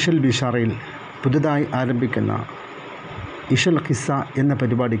മുർഷിദി ഇശൽ ബിഷാറയിൽ പുതുതായി ആരംഭിക്കുന്ന ഇശൽ ഖിസ്സ എന്ന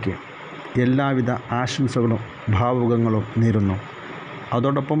പരിപാടിക്ക് എല്ലാവിധ ആശംസകളും ഭാവുകങ്ങളും നേരുന്നു.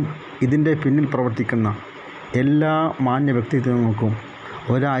 അതോടൊപ്പം ഇതിൻ്റെ പിന്നിൽ പ്രവർത്തിക്കുന്ന എല്ലാ മാന്യ വ്യക്തിത്വങ്ങൾക്കും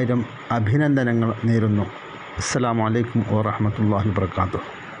 1000 അഭിനന്ദനങ്ങൾ നേരുന്നു. അസ്സലാമു അലൈക്കും വറഹ്മത്തുള്ളാഹി വബറകാതുഹു.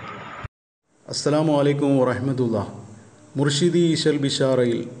 അസ്സലാമു അലൈക്കും വറഹ്മത്തുള്ളാഹി. മുർഷിദി ഇശൽ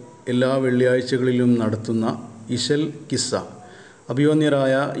ബിഷാറയിൽ എല്ലാ വെള്ളിയാഴ്ചകളിലും നടത്തുന്ന ഇശൽ ഖിസ്സ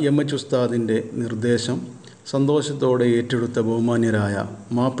അഭിവന്യരായ എച്ച് ഉസ്താദിൻ്റെ നിർദ്ദേശം സന്തോഷത്തോടെ ഏറ്റെടുത്ത ബഹുമാന്യരായ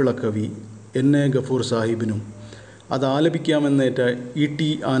മാപ്പിളക്കവി എ ഗഫൂർ സാഹിബിനും അത് ആലപിക്കാമെന്നേറ്റ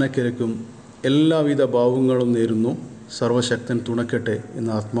ടി ആനക്കരയ്ക്കും എല്ലാവിധ ഭാവുകളും നേരുന്നു. സർവശക്തൻ തുണക്കട്ടെ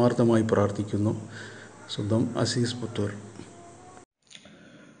എന്ന് ആത്മാർത്ഥമായി പ്രാർത്ഥിക്കുന്നു. സ്വന്തം അസീസ് പുത്തൂർ.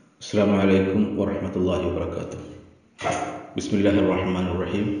 അസ്സലാമു അലൈക്കും വറഹ്മത്തുള്ളാഹി വബറകാതുഹു. ബിസ്മില്ലാഹിർ റഹ്മാനിർ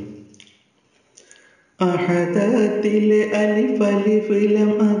റഹീം. അഹദത്തിലെ അലിഫ് അലിഫ്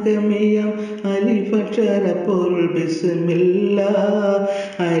ലം അഗമിയം അലിഫ് അക്ഷര പൊരുൾ ബിസ്മില്ലാ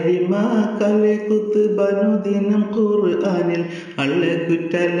അരിമ കലെ കുത്തുബനു ദിനം ഖുർആനിൽ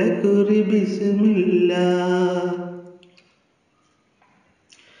അല്ലകുറ്റല കുറി ബിസ്മില്ലാ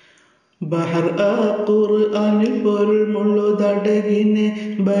ബഹർ ആ ഖുർആനിൽ പൊരുൾ മുള്ളുതടകിനെ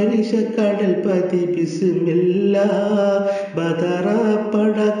ബരിശ കടൽ പതി ബിസ്മില്ലാ ബദറ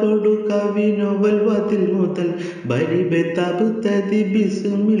പട കൊടു കവിനുവൽ വതിൽ മുതൽ ബരിബെ തബുതതി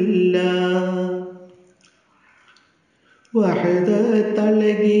ബിസ്മില്ലാ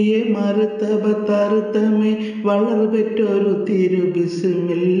വഹദത്തളകിയ മർത്തബ തർത്തമേ വളർപെറ്റൊരു തിരു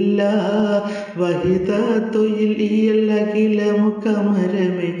ബിസ്മില്ലാ വഹിദത്തൊയിൽ ഇയൽ അഖില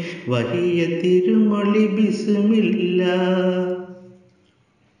മുഖമരമേ വഹിയ തിരുമൊഴി ബിസ്മില്ലാ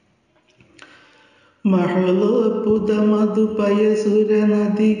മഹളോപ്പുതമതു പയസുര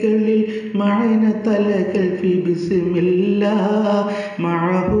നദികളിൽ മഴന തലകൾ ഫിബിസ്മില്ല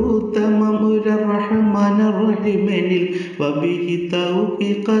മഅഹൂതമമുര റഹ്മാന റഹിമനിൽ വബിഹി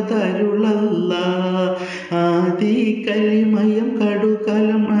തൗഫീഖദരുളല്ല ആദി കലിമയം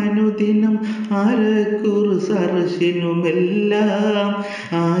കടുകലം അനുദിനം ആരക്കുറു സർശിനുമെല്ലാം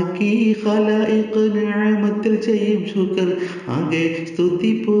ആക്കി ഖലൈഖ് നിഅമത്തിൽ ചെയ്യും ശുക്ർ ആകെ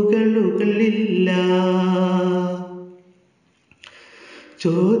സ്തുതി പുകളുകളില്ല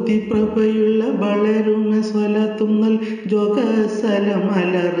ചോതിപ്രഭയുള്ള വളരുമ സ്വലത്തുന്നൽ ജോഗസലം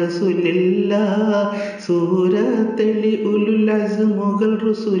അല റസൂലില്ല സൂറത്തെളി ഉലുൽ അസ്മുകൾ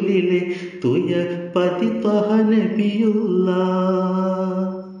റസൂലിലെ തുയ പതി ത്വഹ നബിയുള്ള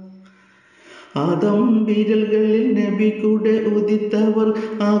ആദം വിരൽകളിൽ നബി കൂടെ ഉദിത്തവർ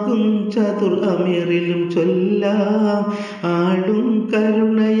ആകും ചതുർ അമീറിലും ചൊല്ലാം ആളും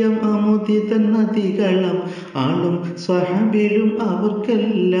കരുണയം അമുദിതൻ നദികളം ആളും സ്വഹബിലും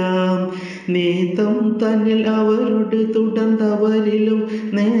അവർക്കെല്ലാം നീതം തന്നിൽ അവരുടെ തുടർന്നവരിലും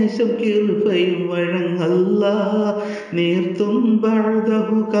നേശം കിർഫയും വഴങ്ങല്ല നീർത്തും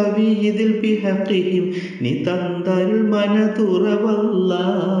ബഅദഹു കവി ഇതിൽ ബിഹഖിഹിം നീ തന്തരുൾ മനതുറവല്ല.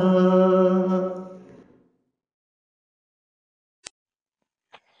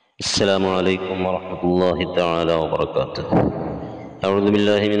 السلام عليكم ورحمة الله تعالى وبركاته. أعوذ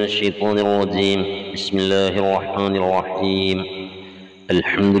بالله من الشيطان الرجيم. بسم الله الرحمن الرحيم.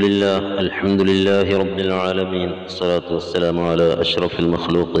 الحمد لله رب العالمين. الصلاة والسلام على أشرف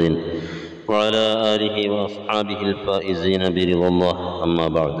المخلوقين وعلى آله وأصحابه الفائزين برضا الله. أما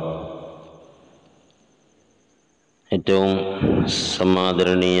بعد. ഏറ്റവും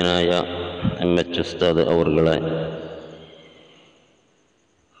സമാദരണീയനായ എം.എച്ച്. ഉസ്താദ് അവറുകളെ,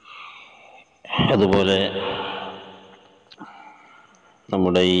 അതുപോലെ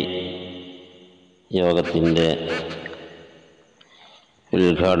നമ്മുടെ ഈ യോഗത്തിൻ്റെ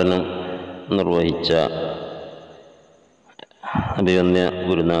ഉദ്ഘാടനം നിർവഹിച്ച അഭിവന്യ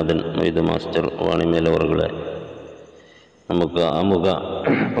ഗുരുനാഥൻ മൊയ്തു മാസ്റ്റർ വാണിമേൽ അവറുകളെ, നമുക്ക് ആമുഖ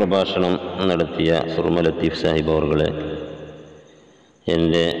പ്രഭാഷണം നടത്തിയ സുർമ ലത്തീഫ് സാഹിബ് അവറുകളെ,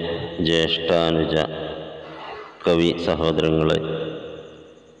 എൻ്റെ ജ്യേഷ്ഠാനുജ കവി സഹോദരങ്ങളെ,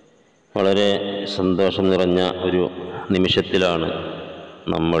 വളരെ സന്തോഷം നിറഞ്ഞ ഒരു നിമിഷത്തിലാണ്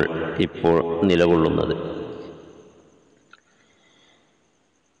നമ്മൾ ഇപ്പോൾ നിലകൊള്ളുന്നത്.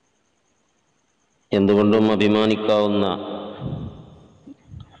 എന്തുകൊണ്ടും അഭിമാനിക്കാവുന്ന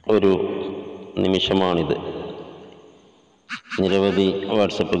ഒരു നിമിഷമാണിത്. നിരവധി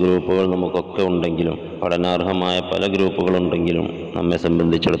വാട്സപ്പ് ഗ്രൂപ്പുകൾ നമുക്കൊക്കെ ഉണ്ടെങ്കിലും, പഠനാർഹമായ പല ഗ്രൂപ്പുകളുണ്ടെങ്കിലും, നമ്മെ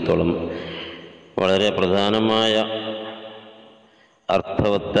സംബന്ധിച്ചിടത്തോളം വളരെ പ്രധാനമായ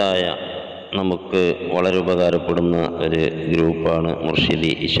അർത്ഥവത്തായ നമുക്ക് വളരെ ഉപകാരപ്പെടുന്ന ഒരു ഗ്രൂപ്പാണ്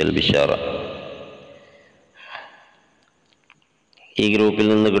മുർഷിദി ഇശൽ ബിഷാറ. ഈ ഗ്രൂപ്പിൽ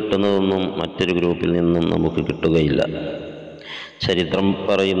നിന്ന് കിട്ടുന്നതൊന്നും മറ്റൊരു ഗ്രൂപ്പിൽ നിന്നും നമുക്ക് കിട്ടുകയില്ല. ചരിത്രം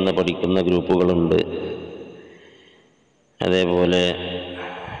പഠിക്കുന്ന ഗ്രൂപ്പുകളുണ്ട്, അതേപോലെ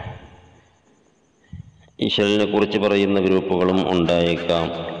ഇശലിനെ കുറിച്ച് പറയുന്ന ഗ്രൂപ്പുകളും ഉണ്ടായേക്കാം.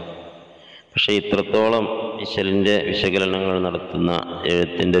 പക്ഷേ ഇത്രത്തോളം ഇശലിൻ്റെ വിശകലനങ്ങൾ നടത്തുന്ന,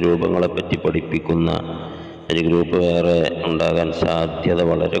 എഴുത്തിൻ്റെ രൂപങ്ങളെപ്പറ്റി പഠിപ്പിക്കുന്ന ഒരു ഗ്രൂപ്പ് വേറെ ഉണ്ടാകാൻ സാധ്യത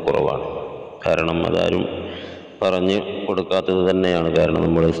വളരെ കുറവാണ്. കാരണം അതാരും പറഞ്ഞു കൊടുക്കാത്തത് തന്നെയാണ്. കാരണം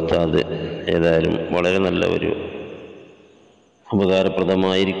നമ്മുടെ ഉസ്താദ് ഏതായാലും വളരെ നല്ല ഒരു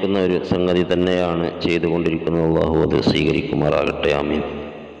ഉപകാരപ്രദമായിരിക്കുന്ന ഒരു സംഗതി തന്നെയാണ് ചെയ്തുകൊണ്ടിരിക്കുന്നത്. അല്ലാഹു അത് സ്വീകരിക്കുമാറാകട്ടെ. ആമീൻ.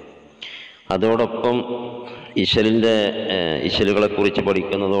 അതോടൊപ്പം ഇശലുകളെക്കുറിച്ച്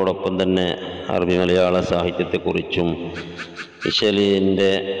പഠിക്കുന്നതോടൊപ്പം തന്നെ അറബി മലയാള സാഹിത്യത്തെക്കുറിച്ചും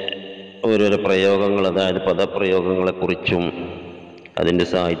ഇശലിൻ്റെ ഓരോരോ പ്രയോഗങ്ങൾ, അതായത് പദപ്രയോഗങ്ങളെക്കുറിച്ചും അതിൻ്റെ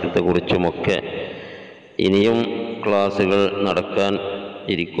സാഹിത്യത്തെക്കുറിച്ചുമൊക്കെ ഇനിയും ക്ലാസ്സുകൾ നടക്കാൻ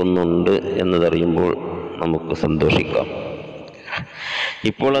ഇരിക്കുന്നുണ്ട് എന്നതറിയുമ്പോൾ നമുക്ക് സന്തോഷിക്കാം.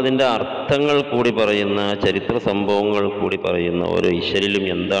 ഇപ്പോൾ അതിൻ്റെ അർത്ഥങ്ങൾ കൂടി പറയുന്ന, ചരിത്ര സംഭവങ്ങൾ കൂടി പറയുന്ന, ഓരോ ഇശലിലും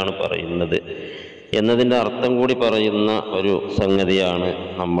എന്താണ് പറയുന്നത് എന്നതിൻ്റെ അർത്ഥം കൂടി പറയുന്ന ഒരു സംഗതിയാണ്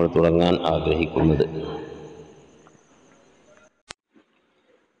നമ്മൾ തുടങ്ങാൻ ആഗ്രഹിക്കുന്നത്.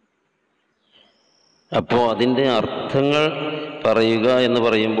 അപ്പോൾ അതിൻ്റെ അർത്ഥങ്ങൾ പറയുക എന്ന്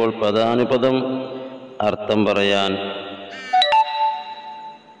പറയുമ്പോൾ പദാനുപദം അർത്ഥം പറയാൻ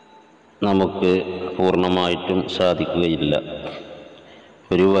നമുക്ക് പൂർണ്ണമായിട്ടും സാധിക്കുകയില്ല.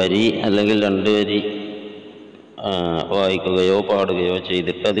 ഒരു വരി അല്ലെങ്കിൽ രണ്ട് വരി വായിക്കുകയോ പാടുകയോ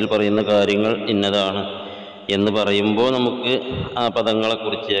ചെയ്തിട്ട് അതിൽ പറയുന്ന കാര്യങ്ങൾ ഇന്നതാണ് എന്ന് പറയുമ്പോൾ നമുക്ക് ആ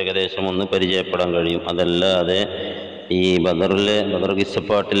പദങ്ങളെക്കുറിച്ച് ഏകദേശം ഒന്ന് പരിചയപ്പെടാൻ കഴിയും. അതല്ലാതെ ഈ ബദർ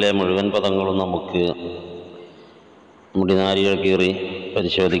കിസ്സപ്പാട്ടിലെ മുഴുവൻ പദങ്ങളും നമുക്ക് മുടിനാരികൾ കീറി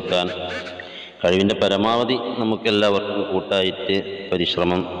പരിശോധിക്കാൻ കഴിവിൻ്റെ പരമാവധി നമുക്കെല്ലാവർക്കും കൂട്ടായിട്ട് ഒരു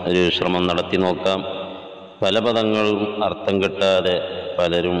ശ്രമം നടത്തി നോക്കാം. പല പദങ്ങളും അർത്ഥം കിട്ടാതെ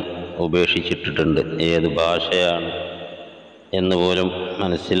പലരും ഉപേക്ഷിച്ചിട്ടിട്ടുണ്ട്. ഏത് ഭാഷയാണ് എന്ന് പോലും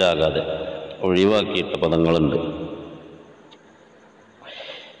മനസ്സിലാകാതെ ഒഴിവാക്കിയിട്ട പദങ്ങളുണ്ട്.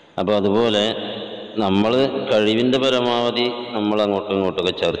 അപ്പോൾ അതുപോലെ നമ്മൾ കഴിവിൻ്റെ പരമാവധി നമ്മൾ അങ്ങോട്ടും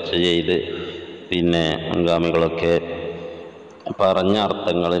ഇങ്ങോട്ടൊക്കെ ചർച്ച ചെയ്ത് പിന്നെ മുൻഗാമികളൊക്കെ പറഞ്ഞ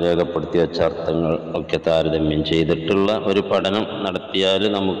അർത്ഥങ്ങൾ, രേഖപ്പെടുത്തി വെച്ച അർത്ഥങ്ങൾ ഒക്കെ താരതമ്യം ചെയ്തിട്ടുള്ള ഒരു പഠനം നടത്തിയാൽ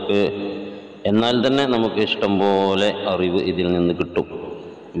എന്നാൽ തന്നെ നമുക്ക് ഇഷ്ടം പോലെ അറിവ് ഇതിൽ നിന്ന് കിട്ടും.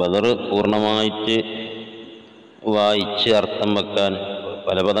 ബദർ പൂർണ്ണമായിട്ട് വായിച്ച് അർത്ഥം വെക്കാൻ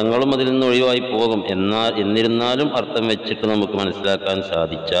പല പദങ്ങളും അതിൽ നിന്ന് ഒഴിവായി പോകും. എന്നിരുന്നാലും അർത്ഥം വെച്ചിട്ട് നമുക്ക് മനസ്സിലാക്കാൻ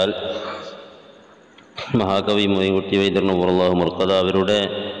സാധിച്ചാൽ മഹാകവി മൊയ്ൻകുട്ടി വൈദ്യർ നൂറുല്ലാഹു മുർത്തദ അവരുടെ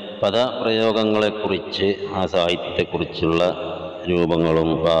പദപ്രയോഗങ്ങളെക്കുറിച്ച്, ആ സാഹിത്യത്തെക്കുറിച്ചുള്ള രൂപങ്ങളും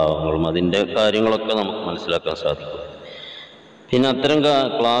ഭാവങ്ങളും അതിൻ്റെ കാര്യങ്ങളൊക്കെ നമുക്ക് മനസ്സിലാക്കാൻ സാധിക്കും. പിന്നെ അത്തരം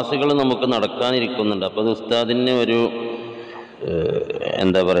ക്ലാസ്സുകൾ നമുക്ക് നടക്കാനിരിക്കുന്നുണ്ട്. അപ്പോൾ അത് ഉസ്താദിന് ഒരു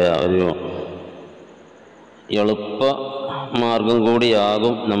ഒരു എളുപ്പ മാർഗം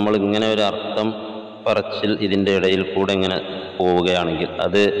കൂടിയാകും. നമ്മളിങ്ങനെ ഒരു അർത്ഥം പറച്ചിൽ ഇതിൻ്റെ ഇടയിൽ കൂടെ ഇങ്ങനെ പോവുകയാണെങ്കിൽ,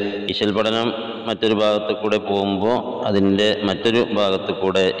 അത് ഇശൽ പഠനം മറ്റൊരു ഭാഗത്ത് കൂടെ പോകുമ്പോൾ അതിൻ്റെ മറ്റൊരു ഭാഗത്ത്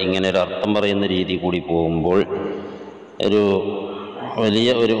കൂടെ ഇങ്ങനെ ഒരു അർത്ഥം പറയുന്ന രീതി കൂടി പോകുമ്പോൾ വലിയ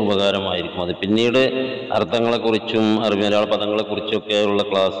ഒരു ഉപകാരമായിരിക്കും. അത് പിന്നീട് അർത്ഥങ്ങളെക്കുറിച്ചും മലയാള പദങ്ങളെക്കുറിച്ചൊക്കെ ഉള്ള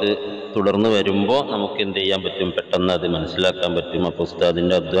ക്ലാസ് തുടർന്ന് വരുമ്പോൾ നമുക്ക് എന്ത് ചെയ്യാൻ പറ്റും, പെട്ടെന്ന് അത് മനസ്സിലാക്കാൻ പറ്റും. അപ്പോൾ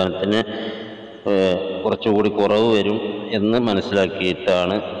ഉസ്താദിൻ്റെ അധ്വാനത്തിന് കുറച്ചുകൂടി കുറവ് വരും എന്ന്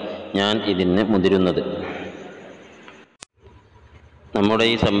മനസ്സിലാക്കിയിട്ടാണ് ഞാൻ ഇതിന് മുതിരുന്നത്. നമ്മുടെ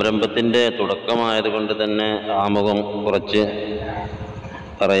ഈ സംരംഭത്തിൻ്റെ തുടക്കമായതുകൊണ്ട് തന്നെ ആമുഖം കുറച്ച്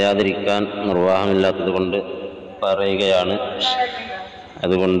പറയാതിരിക്കാൻ നിർവാഹമില്ലാത്തത് കൊണ്ട് പറയുകയാണ്.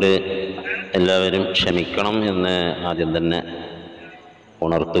 അതുകൊണ്ട് എല്ലാവരും ക്ഷമിക്കണം എന്ന് ആദ്യം തന്നെ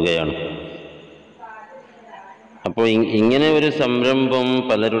ഉണർത്തുകയാണ്. അപ്പോൾ ഇങ്ങനെ ഒരു സംരംഭം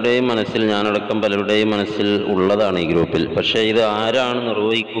പലരുടെയും മനസ്സിൽ, ഞാനടക്കം പലരുടെയും മനസ്സിൽ ഉള്ളതാണ് ഈ ഗ്രൂപ്പിൽ. പക്ഷേ ഇത് ആരാണ്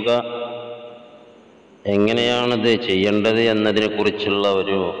നിർവഹിക്കുക, എങ്ങനെയാണത് ചെയ്യേണ്ടത് എന്നതിനെക്കുറിച്ചുള്ള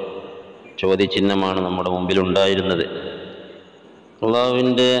ഒരു ചോദ്യചിഹ്നമാണ് നമ്മുടെ മുമ്പിലുണ്ടായിരുന്നത്. അള്ളാഹു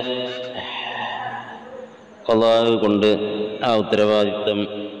കൊണ്ട് ആ ഉത്തരവാദിത്വം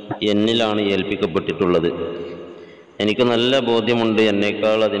എന്നിലാണ് ഏൽപ്പിക്കപ്പെട്ടിട്ടുള്ളത്. എനിക്ക് നല്ല ബോധ്യമുണ്ട്,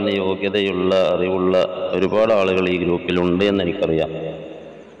 എന്നേക്കാൾ അതിന് യോഗ്യതയുള്ള, അറിവുള്ള ഒരുപാട് ആളുകൾ ഈ ഗ്രൂപ്പിലുണ്ട് എന്നെനിക്കറിയാം.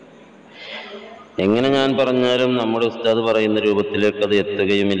 എങ്ങനെ ഞാൻ പറഞ്ഞാലും നമ്മുടെ ഉസ്താദ് പറയുന്ന രൂപത്തിലേക്ക് അത്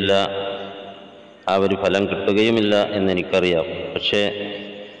എത്തുകയുമില്ല, ആ ഒരു ഫലം കിട്ടുകയുമില്ല എന്നെനിക്കറിയാം. പക്ഷേ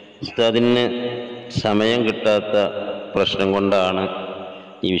ഉസ്താദിന് സമയം കിട്ടാത്ത പ്രശ്നം കൊണ്ടാണ്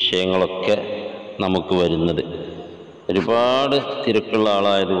ഈ വിഷയങ്ങളൊക്കെ നമുക്ക് വരുന്നത്. ഒരുപാട് തിരക്കുള്ള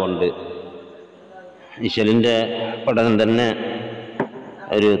ആളായതുകൊണ്ട് ഇശലിൻ്റെ പഠനം തന്നെ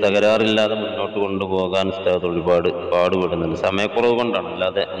ഒരു തകരാറില്ലാതെ മുന്നോട്ട് കൊണ്ടുപോകാൻ ഉസ്താദ് ഒരുപാട് പാടുപെടുന്നുണ്ട്. സമയക്കുറവ് കൊണ്ടാണ്,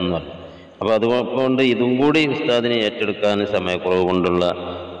 അല്ലാതെ ഒന്നുമല്ല. അപ്പോൾ അതുകൊണ്ട് ഇതും കൂടി ഉസ്താദിനെ ഏറ്റെടുക്കാൻ സമയക്കുറവ് കൊണ്ടുള്ള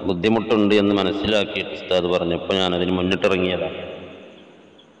ബുദ്ധിമുട്ടുണ്ട് എന്ന് മനസ്സിലാക്കിയിട്ട് ഉസ്താദ് പറഞ്ഞപ്പോൾ ഞാനതിന് മുന്നിട്ടിറങ്ങിയതാണ്.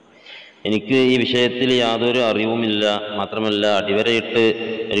 എനിക്ക് ഈ വിഷയത്തിൽ യാതൊരു അറിവുമില്ല. മാത്രമല്ല, അടിവരയിട്ട്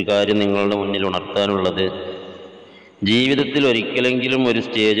ഒരു കാര്യം നിങ്ങളുടെ മുന്നിൽ ഉണർത്താനുള്ളത്, ജീവിതത്തിൽ ഒരിക്കലെങ്കിലും ഒരു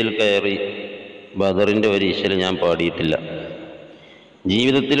സ്റ്റേജിൽ കയറി ബദറിൻ്റെ ഒരു ഇശൽ ഞാൻ പാടിയിട്ടില്ല.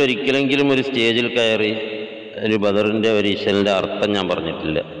 ജീവിതത്തിൽ ഒരിക്കലെങ്കിലും ഒരു സ്റ്റേജിൽ കയറി ഒരു ബദറിൻ്റെ ഒരു ഇശലിൻ്റെ അർത്ഥം ഞാൻ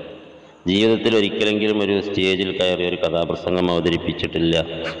പറഞ്ഞിട്ടില്ല. ജീവിതത്തിൽ ഒരിക്കലെങ്കിലും ഒരു സ്റ്റേജിൽ കയറി ഒരു കഥാപ്രസംഗം അവതരിപ്പിച്ചിട്ടില്ല.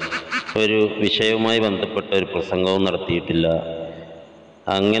 ഒരു വിഷയവുമായി ബന്ധപ്പെട്ട ഒരു പ്രസംഗവും നടത്തിയിട്ടില്ല.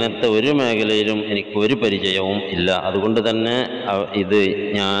 അങ്ങനത്തെ ഒരു മേഖലയിലും എനിക്കൊരു പരിചയവും ഇല്ല. അതുകൊണ്ട് തന്നെ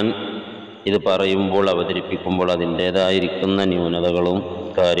ഞാൻ ഇത് പറയുമ്പോൾ, അവതരിപ്പിക്കുമ്പോൾ അതിൻ്റേതായിരിക്കുന്ന ന്യൂനതകളും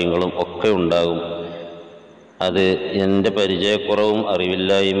കാര്യങ്ങളും ഒക്കെ ഉണ്ടാകും. അത് എൻ്റെ പരിചയക്കുറവും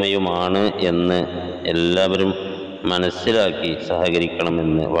അറിവില്ലായ്മയുമാണ് എന്ന് എല്ലാവരും മനസ്സിലാക്കി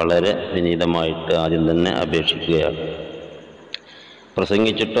സഹകരിക്കണമെന്ന് വളരെ വിനീതമായിട്ട് ആദ്യം തന്നെ അപേക്ഷിക്കുകയാണ്.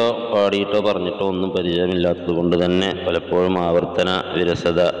 പ്രസംഗിച്ചിട്ടോ പാടിയിട്ടോ പറഞ്ഞിട്ടോ ഒന്നും പരിചയമില്ലാത്തത് കൊണ്ട് തന്നെ പലപ്പോഴും ആവർത്തന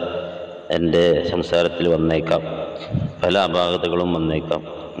വിരസത എൻ്റെ സംസാരത്തിൽ വന്നേക്കാം, പല അപാകതകളും വന്നേക്കാം.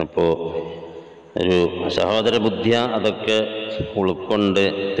 അപ്പോൾ ഒരു സഹോദര ബുദ്ധിയ അതൊക്കെ ഉൾക്കൊണ്ട്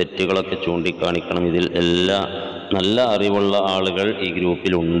തെറ്റുകളൊക്കെ ചൂണ്ടിക്കാണിക്കണം. ഇതിൽ എല്ലാ നല്ല അറിവുള്ള ആളുകൾ ഈ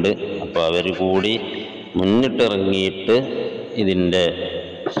ഗ്രൂപ്പിലുണ്ട്. അപ്പോൾ അവർ കൂടി മുന്നിട്ടിറങ്ങിയിട്ട്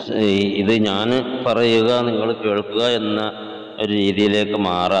ഇത് ഞാൻ പറയുക നിങ്ങൾ കേൾക്കുക എന്ന ഒരു രീതിയിലേക്ക്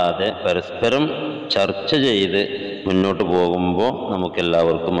മാറാതെ പരസ്പരം ചർച്ച ചെയ്ത് മുന്നോട്ട് പോകുമ്പോൾ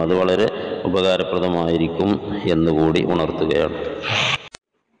നമുക്കെല്ലാവർക്കും അത് വളരെ ഉപകാരപ്രദമായിരിക്കും എന്നുകൂടി ഉണർത്തുകയാണ്.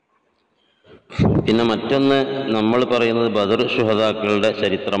 പിന്നെ മറ്റൊന്ന് നമ്മൾ പറയുന്നത് ബദർ ശുഹദാക്കളുടെ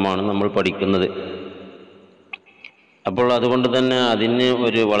ചരിത്രമാണ് നമ്മൾ പഠിക്കുന്നത്. അപ്പോൾ അതുകൊണ്ട് തന്നെ അതിന്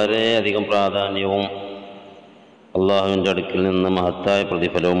ഒരു വളരെയധികം പ്രാധാന്യവും അള്ളാഹുവിൻ്റെ അടുക്കിൽ നിന്ന് മഹത്തായ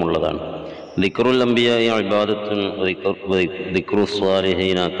പ്രതിഫലവും ഉള്ളതാണ്. ദിക്റുൽ അംബിയാഇ ഇബാദത്തുൻ ദിക്റു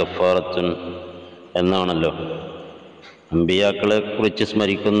സ്വാലിഹീന കഫാറത്തുൻ എന്നാണല്ലോ. അംബിയാക്കളെ കുറിച്ച്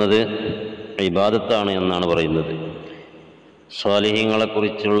സ്മരിക്കുന്നത് ഇബാദത്താണ് എന്നാണ് പറയുന്നത്.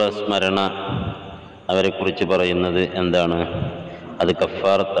 സ്വാലിഹീങ്ങളെക്കുറിച്ചുള്ള സ്മരണ, അവരെക്കുറിച്ച് പറയുന്നത് എന്താണ്? അത്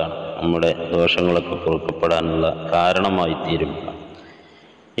കഫാറത്താണ്, നമ്മുടെ ദോഷങ്ങളൊക്കെ പൊറുക്കപ്പെടാനുള്ള കാരണമായി തീരും.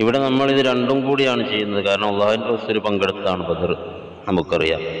 ഇവിടെ നമ്മളിത് രണ്ടും കൂടിയാണ് ചെയ്യുന്നത്. കാരണം അള്ളാഹുവിൻ്റെ റസൂൽ പങ്കെടുത്താണ് ബദർ,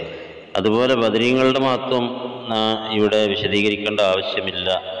 നമുക്കറിയാം. അതുപോലെ ബദരീങ്ങളുടെ മഹത്വം ഇവിടെ വിശദീകരിക്കേണ്ട ആവശ്യമില്ല.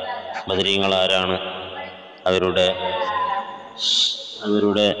 ബദരീങ്ങൾ ആരാണ്, അവരുടെ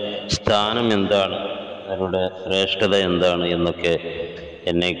സ്ഥാനം എന്താണ്, അവരുടെ ശ്രേഷ്ഠത എന്താണ് എന്നൊക്കെ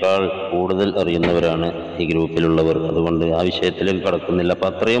എന്നേക്കാൾ കൂടുതൽ അറിയുന്നവരാണ് ഈ ഗ്രൂപ്പിലുള്ളവർ. അതുകൊണ്ട് ആ വിഷയത്തിലേക്ക് കടക്കുന്നില്ല. അപ്പം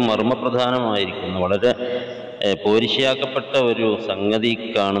അത്രയും മർമ്മപ്രധാനമായിരിക്കുന്ന വളരെ പോരിശയാക്കപ്പെട്ട ഒരു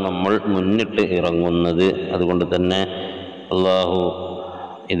സംഗതിക്കാണ് നമ്മൾ മുന്നിട്ട് ഇറങ്ങുന്നത്. അതുകൊണ്ട് തന്നെ അള്ളാഹു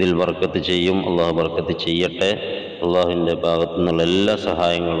ഇതിൽ ബർക്കത്ത് ചെയ്യും. അള്ളാഹു ബർക്കത്ത് ചെയ്യട്ടെ. അള്ളാഹുവിൻ്റെ ഭാഗത്തു നിന്നുള്ള എല്ലാ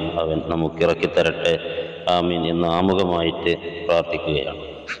സഹായങ്ങളും അവൻ നമുക്ക് ഇറക്കി തരട്ടെ. ആമീൻ എന്ന് ആമുഖമായിട്ട് പ്രാർത്ഥിക്കുകയാണ്.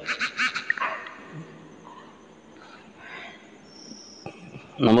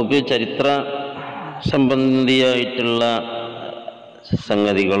 നമുക്ക് ചരിത്ര സംബന്ധിയായിട്ടുള്ള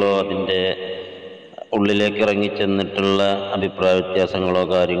സംഗതികളോ അതിൻ്റെ ഉള്ളിലേക്ക് ഇറങ്ങിച്ചെന്നിട്ടുള്ള അഭിപ്രായ വ്യത്യാസങ്ങളോ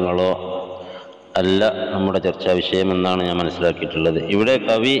കാര്യങ്ങളോ അല്ല നമ്മുടെ ചർച്ചാ വിഷയമെന്നാണ് ഞാൻ മനസ്സിലാക്കിയിട്ടുള്ളത്. ഇവിടെ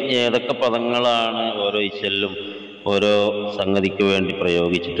കവി ഏതൊക്കെ പദങ്ങളാണ് ഓരോ ഇശലിലും ഓരോ സംഗതിക്ക് വേണ്ടി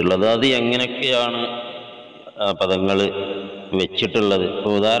പ്രയോഗിച്ചിട്ടുള്ളത്, അത് എങ്ങനെയൊക്കെയാണ് പദങ്ങൾ വെച്ചിട്ടുള്ളത്.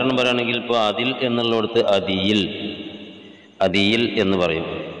 ഇപ്പോൾ ഉദാഹരണം പറയുകയാണെങ്കിൽ ഇപ്പോൾ അതിൽ എന്നുള്ളിടത്ത് അതിയിൽ എന്ന് പറയും.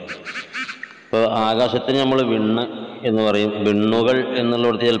 ഇപ്പോൾ ആകാശത്തിന് നമ്മൾ വിണ്ണ് എന്ന് പറയും. വിണ്ണുകൾ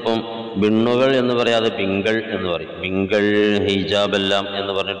എന്നുള്ളിടത്ത് ചിലപ്പം വിണ്ണുകൾ എന്ന് പറയാതെ ബിങ്കൾ എന്ന് പറയും. ബിങ്കൾ ഹിജാബെല്ലാം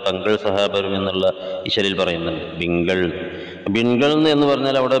എന്ന് പറഞ്ഞിട്ട് തങ്കൾ സഹാബരും എന്നുള്ള ഇശലിൽ പറയുന്നുണ്ട്. ബിങ്കൾ എന്ന്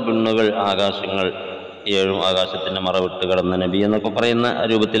പറഞ്ഞാൽ അവിടെ വിണ്ണുകൾ, ആകാശങ്ങൾ, ഏഴും ആകാശത്തിൻ്റെ മറവിട്ട് കിടന്ന നബി എന്നൊക്കെ പറയുന്ന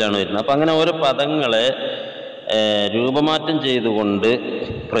രൂപത്തിലാണ് വരുന്നത്. അപ്പം അങ്ങനെ ഓരോ പദങ്ങളെ രൂപമാറ്റം ചെയ്തുകൊണ്ട്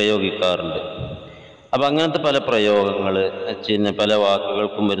പ്രയോഗിക്കാറുണ്ട്. അപ്പം അങ്ങനത്തെ പല പ്രയോഗങ്ങൾ, പിന്നെ പല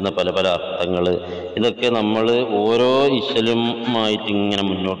വാക്കുകൾക്കും വരുന്ന പല പല അർത്ഥങ്ങൾ, ഇതൊക്കെ നമ്മൾ ഓരോ ഇശലുമായിട്ട് ഇങ്ങനെ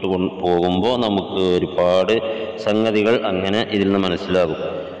മുന്നോട്ട് പോകുമ്പോൾ നമുക്ക് ഒരുപാട് സംഗതികൾ അങ്ങനെ ഇതിൽ നിന്ന് മനസ്സിലാകും.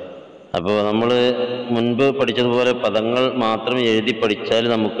 അപ്പോൾ നമ്മൾ മുൻപ് പഠിച്ചതുപോലെ പദങ്ങൾ മാത്രം എഴുതി പഠിച്ചാൽ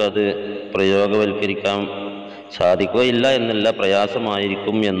നമുക്കത് പ്രയോഗവൽക്കരിക്കാൻ സാധിക്കുകയില്ല എന്നല്ല,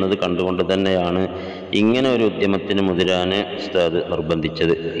 പ്രയാസമായിരിക്കും എന്നത് കണ്ടുകൊണ്ട് തന്നെയാണ് ഇങ്ങനെ ഒരു ഉദ്യമത്തിന് മുതിരാൻ ഉസ്താദ്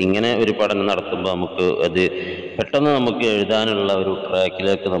നിർബന്ധിച്ചത്. ഇങ്ങനെ ഒരു പഠനം നടത്തുമ്പോൾ നമുക്ക് അത് പെട്ടെന്ന് നമുക്ക് എഴുതാനുള്ള ഒരു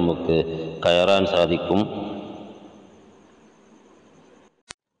ട്രാക്കിലേക്ക് നമുക്ക് കയറാൻ സാധിക്കും.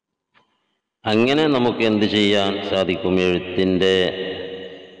 അങ്ങനെ നമുക്ക് എന്ത് ചെയ്യാൻ സാധിക്കും? എഴുത്തിൻ്റെ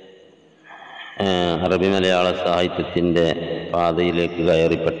അറബി മലയാള സാഹിത്യത്തിൻ്റെ പാതയിലേക്ക്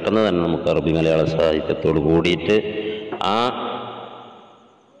കയറി പെട്ടെന്ന് തന്നെ നമുക്ക് അറബി മലയാള സാഹിത്യത്തോട് കൂടിയിട്ട് ആ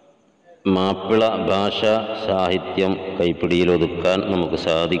മാപ്പിള ഭാഷ സാഹിത്യം കൈപ്പിടിയിൽ ഒതുക്കാൻ നമുക്ക്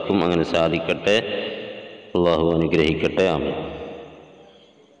സാധിക്കും. അങ്ങനെ സാധിക്കട്ടെ. അള്ളാഹു അനുഗ്രഹിക്കട്ടെ. ആമീൻ.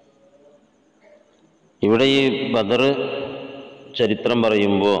 ഇവിടെ ഈ ബദർ ചരിത്രം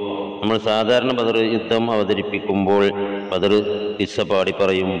പറയുമ്പോൾ നമ്മൾ സാധാരണ ബദർ യുദ്ധം അവതരിപ്പിക്കുമ്പോൾ, ബദർ കിസ്സ പാടി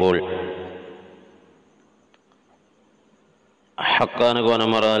പറയുമ്പോൾ ഹക്കാന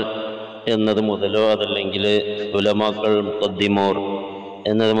കോനമറാൽ എന്നത് മുതലോ അതല്ലെങ്കിൽ ഉലമാക്കൾ മുഖദ്ദിമോർ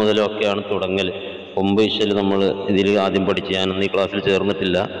എന്നത് മുതലോ ഒക്കെയാണ് തുടങ്ങൽ. കൊമ്പ് ഇശൽ നമ്മൾ ഇതിൽ ആദ്യം പഠിച്ച്, ഞാനൊന്നും ഈ ക്ലാസ്സിൽ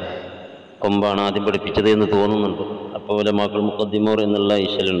ചേർന്നിട്ടില്ല, കൊമ്പാണ് ആദ്യം പഠിപ്പിച്ചത് എന്ന് തോന്നുന്നുണ്ട്. അപ്പോൾ ഉലമാക്കൾ മുഖദ്ദിമോർ എന്നുള്ള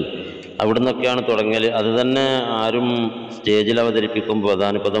ഇശലുണ്ട്, അവിടെ നിന്നൊക്കെയാണ് തുടങ്ങൽ. അത് തന്നെ ആരും സ്റ്റേജിൽ അവതരിപ്പിക്കുമ്പോൾ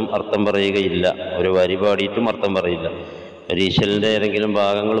പ്രധാനപദം അർത്ഥം പറയുകയില്ല. ഒരു വരി പാടിയിട്ടും അർത്ഥം പറയില്ല. ഒരു ഈശലിൻ്റെ ഏതെങ്കിലും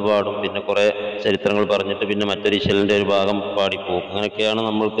ഭാഗങ്ങൾ പാടും, പിന്നെ കുറേ ചരിത്രങ്ങൾ പറഞ്ഞിട്ട് പിന്നെ മറ്റൊരു ഈശലിൻ്റെ ഒരു ഭാഗം പാടിപ്പോവും. അങ്ങനെയൊക്കെയാണ്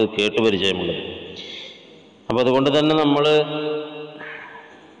നമ്മൾക്ക് കേട്ട് പരിചയമുള്ളത്. അപ്പോൾ അതുകൊണ്ട് തന്നെ നമ്മൾ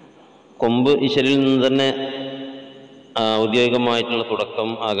കൊമ്പ് ഈശലിൽ നിന്ന് തന്നെ ഔദ്യോഗികമായിട്ടുള്ള തുടക്കം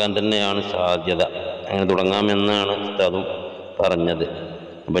ആകാൻ തന്നെയാണ് സാധ്യത. അങ്ങനെ തുടങ്ങാമെന്നാണ് ഉസ്താദും പറഞ്ഞത്.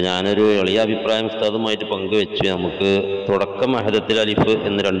 അപ്പോൾ ഞാനൊരു എളിയ അഭിപ്രായം ഉസ്താദുമായിട്ട് പങ്കുവെച്ച് നമുക്ക് തുടക്കം അഹദത്തിൽ അലിഫ്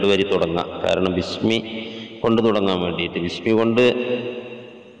എന്ന് 2 വരി തുടങ്ങാം. കാരണം ബിസ്മി കൊണ്ട് തുടങ്ങാൻ വേണ്ടിയിട്ട്, ബിസ്മി കൊണ്ട്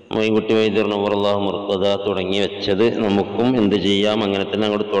മൊയ്ൻകുട്ടി വൈദ്യർ നവറുല്ലാഹു മുർത്തദ തുടങ്ങി വെച്ചത് നമുക്കും എന്ത് ചെയ്യാം, അങ്ങനെ തന്നെ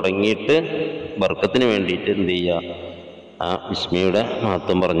അങ്ങോട്ട് തുടങ്ങിയിട്ട് ബർക്കത്തിന് വേണ്ടിയിട്ട് എന്ത് ചെയ്യുക, ആ ബിസ്മിയുടെ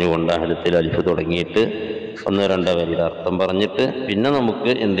മഹത്വം പറഞ്ഞുകൊണ്ട് അഹദത്തിൽ അലിഫ് തുടങ്ങിയിട്ട് 1-2 വരിയുടെ അർത്ഥം പറഞ്ഞിട്ട് പിന്നെ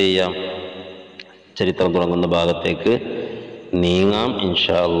നമുക്ക് എന്ത് ചെയ്യാം, ചരിത്രം തുടങ്ങുന്ന ഭാഗത്തേക്ക് നീങ്ങാം.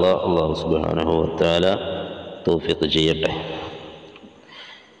 ഇൻഷാ അല്ലാഹ്. അല്ലാഹു സുബ്ഹാനഹു വ തആല തൗഫീഖ് ചെയ്യട്ടെ.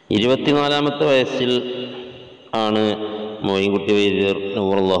 24-ാമത്തെ വയസ്സിൽ ആണ് മോയിൻകുട്ടി വൈദ്യർ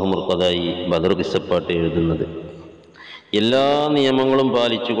നൂറുല്ലാഹു മുർത്തദായി ബദർ കിസ്സപ്പാട്ട് എഴുതുന്നത്. എല്ലാ നിയമങ്ങളും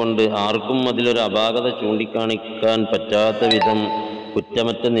പാലിച്ചുകൊണ്ട് ആർക്കും അതിലൊരു അപാകത ചൂണ്ടിക്കാണിക്കാൻ പറ്റാത്ത വിധം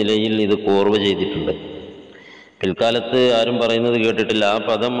കുറ്റമറ്റ നിലയിൽ ഇത് കോർവ് ചെയ്തിട്ടുണ്ട്. പിൽക്കാലത്ത് ആരും പറയുന്നത് കേട്ടിട്ടില്ല, ആ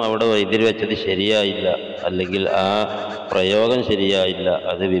പദം അവിടെ വൈദ്യർ വെച്ചത് ശരിയായില്ല, അല്ലെങ്കിൽ ആ പ്രയോഗം ശരിയായില്ല,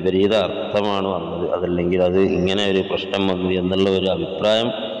 അത് വിപരീത അർത്ഥമാണ് വന്നത്, അതല്ലെങ്കിൽ അത് ഇങ്ങനെ ഒരു പ്രശ്നം വന്നു എന്നുള്ള ഒരു അഭിപ്രായം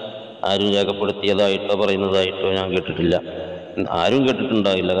ആരും രേഖപ്പെടുത്തിയതായിട്ടോ പറയുന്നതായിട്ടോ ഞാൻ കേട്ടിട്ടില്ല. ആരും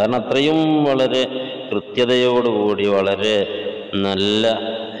കേട്ടിട്ടുണ്ടാവില്ല. കാരണം അത്രയും വളരെ കൃത്യതയോടുകൂടി വളരെ നല്ല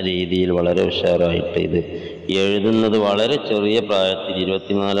രീതിയിൽ വളരെ ഉഷാറായിട്ട് ഇത് എഴുതുന്നത്. വളരെ ചെറിയ പ്രായത്തിൽ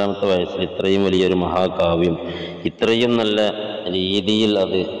 24-ാമത്തെ വയസ്സിൽ ഇത്രയും വലിയൊരു മഹാകാവ്യം ഇത്രയും നല്ല രീതിയിൽ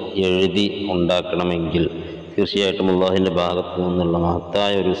അത് എഴുതി ഉണ്ടാക്കണമെങ്കിൽ തീർച്ചയായിട്ടും അല്ലാഹുവിൻ്റെ ഭാഗത്തു നിന്നുള്ള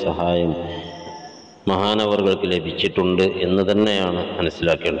മഹത്തായ ഒരു സഹായം മഹാനവറുകൾക്ക് ലഭിച്ചിട്ടുണ്ട് എന്ന് തന്നെയാണ്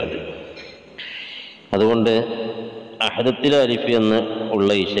മനസ്സിലാക്കേണ്ടത്. അതുകൊണ്ട് അഹദത്തിൽ അലിഫ് എന്ന്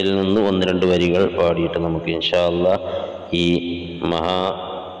ഉള്ള ഈശയിൽ നിന്ന് 1-2 വരികൾ പാടിയിട്ട് നമുക്ക് ഇൻഷാ അല്ലാഹ് ഈ മഹാ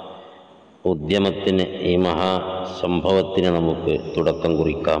ഉദ്യമത്തിന്, ഈ മഹാസംഭവത്തിന് നമുക്ക് തുടക്കം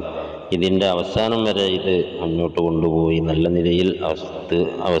കുറിക്കാം. ഇതിൻ്റെ അവസാനം വരെ ഇത് മുന്നോട്ട് കൊണ്ടുപോയി നല്ല നിലയിൽ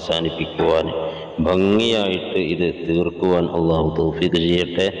അവസാനിപ്പിക്കുവാൻ, ഭംഗിയായിട്ട് ഇത് തീർക്കുവാൻ അല്ലാഹു തൗഫീഖ്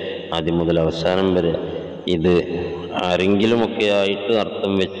ചെയ്യട്ടെ. ആദ്യം മുതൽ അവസാനം വരെ ഇത് ആരെങ്കിലുമൊക്കെ ആയിട്ട്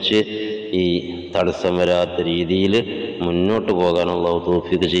അർത്ഥം വെച്ച് ഈ തടസ്സം വരാത്ത രീതിയിൽ മുന്നോട്ട് പോകാൻ അല്ലാഹു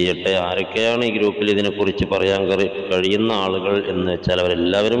തൗഫീഖ് ചെയ്യട്ടെ. ആരൊക്കെയാണ് ഈ ഗ്രൂപ്പിൽ ഇതിനെക്കുറിച്ച് പറയാൻ കഴിയുന്ന ആളുകൾ എന്ന് വെച്ചാൽ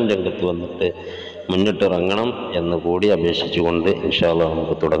അവരെല്ലാവരും രംഗത്ത് വന്നിട്ട് മുന്നിട്ടിറങ്ങണം എന്ന് കൂടി അപേക്ഷിച്ചുകൊണ്ട് ഇൻഷാ അല്ലാഹ്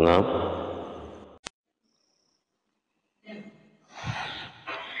നമുക്ക് തുടങ്ങാം.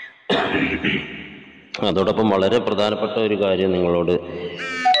 അതോടൊപ്പം വളരെ പ്രധാനപ്പെട്ട ഒരു കാര്യം നിങ്ങളോട്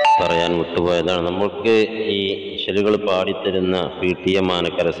പറയാൻ വിട്ടുപോയതാണ്. നമ്മൾക്ക് ഈ ഇശലുകൾ പാടിത്തരുന്ന Ptm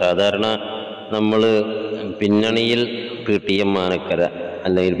ആനക്കര, സാധാരണ നമ്മൾ പിന്നണിയിൽ Ptm ആനക്കര,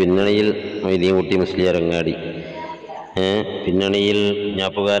 അല്ലെങ്കിൽ പിന്നണിയിൽ മൊയ്തീൻകുട്ടി മുസ്ലിയാർ അങ്ങാടി, പിന്നണിയിൽ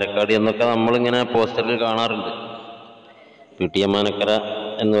ഞാപ്പുകാരക്കാട് എന്നൊക്കെ നമ്മളിങ്ങനെ പോസ്റ്ററിൽ കാണാറുണ്ട്. Ptm ആനക്കര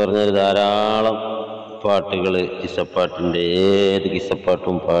എന്ന് പറഞ്ഞാൽ ധാരാളം പാട്ടുകൾ, കിസ്സപ്പാട്ടിൻ്റെ ഏത്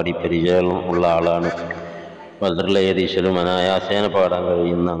കിസ്സപ്പാട്ടും പാടി പരിചയം ഉള്ള ആളാണ്. ബദറിലെ ഏത് ഈശലും അനായാസേന പാടാൻ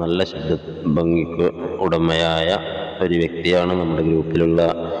കഴിയുന്ന നല്ല ശബ്ദ ഭംഗിക്ക് ഉടമയായ ഒരു വ്യക്തിയാണ്, നമ്മുടെ ഗ്രൂപ്പിലുള്ള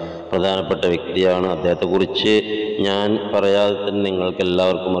പ്രധാനപ്പെട്ട വ്യക്തിയാണ്. അദ്ദേഹത്തെക്കുറിച്ച് ഞാൻ പറയാതെ തന്നെ നിങ്ങൾക്ക്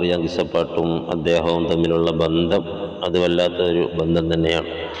എല്ലാവർക്കും അറിയാം. കിസ്സപ്പാട്ടും അദ്ദേഹവും തമ്മിലുള്ള ബന്ധം അത് വല്ലാത്തൊരു ബന്ധം തന്നെയാണ്.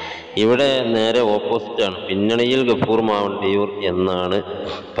 ഇവിടെ നേരെ ഓപ്പോസിറ്റാണ്. പിന്നണിയിൽ ഗഫൂർ മാവണ്ടിയൂർ എന്നാണ്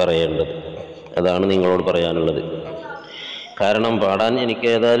പറയേണ്ടത്. അതാണ് നിങ്ങളോട് പറയാനുള്ളത്. കാരണം പാടാൻ എനിക്ക്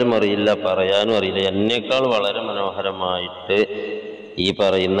ഏതായാലും അറിയില്ല, പറയാനും അറിയില്ല. എന്നേക്കാൾ വളരെ മനോഹരമായിട്ട് ഈ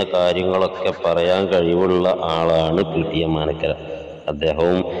പറയുന്ന കാര്യങ്ങളൊക്കെ പറയാൻ കഴിവുള്ള ആളാണ് Ptm ആനക്കര.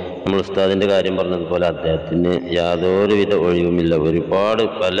 അദ്ദേഹവും നമ്മൾ ഉസ്താദിൻ്റെ കാര്യം പറഞ്ഞതുപോലെ അദ്ദേഹത്തിന് യാതൊരുവിധ ഒഴിവുമില്ല. ഒരുപാട്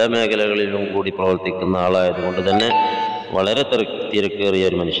പല മേഖലകളിലും കൂടി പ്രവർത്തിക്കുന്ന ആളായതുകൊണ്ട് തന്നെ വളരെ തിരക്കേറിയ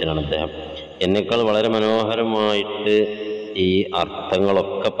ഒരു മനുഷ്യനാണ് അദ്ദേഹം. എന്നേക്കാൾ വളരെ മനോഹരമായിട്ട് ഈ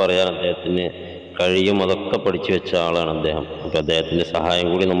അർത്ഥങ്ങളൊക്കെ പറയാൻ അദ്ദേഹത്തിന് കഴിയും. അതൊക്കെ പഠിച്ചു വെച്ച ആളാണ് അദ്ദേഹം. അപ്പോൾ അദ്ദേഹത്തിൻ്റെ സഹായം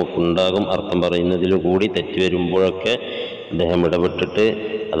കൂടി നമുക്കുണ്ടാകും. അർത്ഥം പറയുന്നതിൽ കൂടി തെറ്റ് വരുമ്പോഴൊക്കെ അദ്ദേഹം ഇടപെട്ടിട്ട്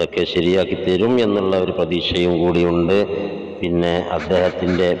അതൊക്കെ ശരിയാക്കി തരും എന്നുള്ള ഒരു പ്രതീക്ഷയും കൂടിയുണ്ട്. പിന്നെ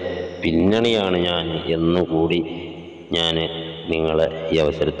അദ്ദേഹത്തിൻ്റെ പിന്നണിയാണ് ഞാൻ എന്നുകൂടി ഞാൻ നിങ്ങളെ ഈ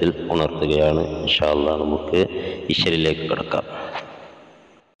അവസരത്തിൽ ഉണർത്തുകയാണ്. ഇൻഷാ അല്ലാഹ് നമുക്ക് ഇശലിലേക്ക് കടക്കാം.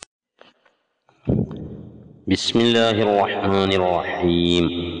 ബിസ്മില്ലാഹിർ റഹ്മാനിർ റഹീം.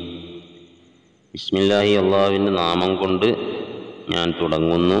 ബിസ്മില്ലാഹി, അള്ളാഹുവിൻ്റെ നാമം കൊണ്ട് ഞാൻ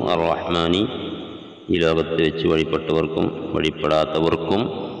തുടങ്ങുന്നു. അർ-റഹ്മാനി, ഈ ലോകത്ത് വെച്ച് വഴിപ്പെട്ടവർക്കും വഴിപ്പെടാത്തവർക്കും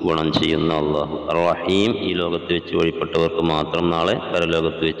ഗുണം ചെയ്യുന്ന അള്ളാഹു. അർ-റഹീം, ഈ ലോകത്ത് വെച്ച് വഴിപ്പെട്ടവർക്ക് മാത്രം നാളെ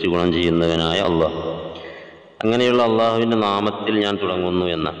പരലോകത്ത് വെച്ച് ഗുണം ചെയ്യുന്നവനായ അള്ളാഹു. അങ്ങനെയുള്ള അള്ളാഹുവിൻ്റെ നാമത്തിൽ ഞാൻ തുടങ്ങുന്നു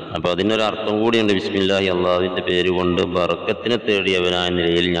എന്ന. അപ്പോൾ അതിനൊരർത്ഥം കൂടിയുണ്ട്. ബിസ്മില്ലാഹി, അള്ളാഹുവിൻ്റെ പേര് കൊണ്ട് ബർക്കത്തിനെ തേടിയവനായ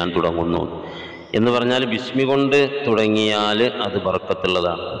നിലയിൽ ഞാൻ തുടങ്ങുന്നു എന്ന് പറഞ്ഞാൽ ബിസ്മി കൊണ്ട് തുടങ്ങിയാൽ അത്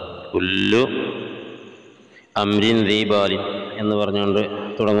ബർക്കത്തുള്ളതാണ്. കുല്ലു അംരിൻ ദീബാലിൻ എന്ന് പറഞ്ഞുകൊണ്ട്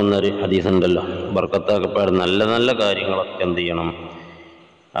തുടങ്ങുന്ന ഒരു ഹദീസ് ഉണ്ടല്ലോ. ബർക്കത്താക്കപ്പാട് നല്ല നല്ല കാര്യങ്ങളൊക്കെ എന്ത് ചെയ്യണം,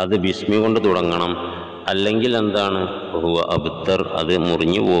 അത് ബിസ്മി കൊണ്ട് തുടങ്ങണം. അല്ലെങ്കിൽ എന്താണ്, അബ്തർ, അത്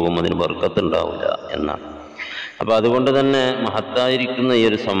മുറിഞ്ഞു പോകും, അതിന് ബർക്കത്തുണ്ടാവില്ല എന്നാണ്. അപ്പോൾ അതുകൊണ്ട് തന്നെ മഹത്തായിരിക്കുന്ന ഈ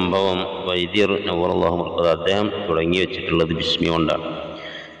ഒരു സംഭവം വൈദ്യർ നവറുല്ലാഹു മുർത്തദ അദ്ദേഹം തുടങ്ങി വെച്ചിട്ടുള്ളത് ബിസ്മി കൊണ്ടാണ്.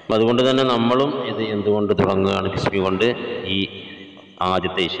 അപ്പം അതുകൊണ്ട് തന്നെ നമ്മളും ഇത് എന്തുകൊണ്ട് തുടങ്ങുകയാണ്, ബിസ്മി കൊണ്ട്. ഈ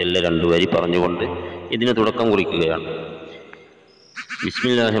ആദ്യത്തെ ഇശലിലെ 2 വരി പറഞ്ഞുകൊണ്ട് ഇതിന് തുടക്കം കുറിക്കുകയാണ്.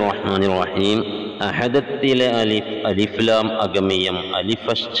 ബിസ്മില്ലാഹിർ റഹ്മാനിർ റഹീം. അഹദത്തിലെ അലിഫ് അലിഫ്ലാം അഗമിയം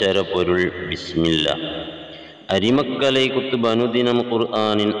അലിഫശ്ചര പൊരുൾ ബിസ്മില്ല. അരിമക്കലൈ കുത്തുബ് അനുദിനം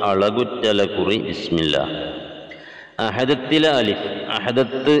ഖുർആനിൻ അളകുറ്റല കുറി ബിസ്മില്ല. അഹദത്തിലെ അലിഫ്,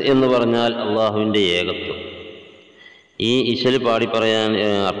 അഹദത്ത് എന്ന് പറഞ്ഞാൽ അള്ളാഹുവിൻ്റെ ഏകത്വം. ഈ ഇശൽ പാടി പറയാൻ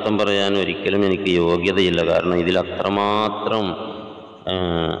അർത്ഥം പറയാൻ ഒരിക്കലും എനിക്ക് യോഗ്യതയില്ല. കാരണം ഇതിൽ അത്രമാത്രം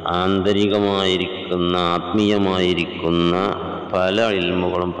ആന്തരികമായിരിക്കുന്ന ആത്മീയമായിരിക്കുന്ന പല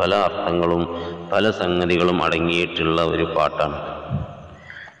ഇൽമുകളും പല അർത്ഥങ്ങളും പല സംഗതികളും അടങ്ങിയിട്ടുള്ള ഒരു പാട്ടാണ്.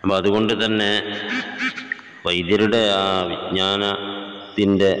 അപ്പം അതുകൊണ്ട് തന്നെ വൈദ്യരുടെ ആ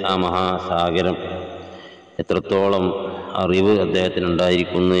വിജ്ഞാനത്തിൻ്റെ ആ മഹാസാഗരം എത്രത്തോളം അറിവ്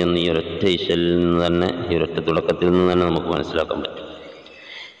അദ്ദേഹത്തിനുണ്ടായിരിക്കുന്നു എന്ന് ഈ ഒരൊറ്റ ഇശലിൽ നിന്ന് തന്നെ, ഈ ഒരൊറ്റ തുടക്കത്തിൽ നിന്ന് തന്നെ നമുക്ക് മനസ്സിലാക്കാൻ പറ്റും.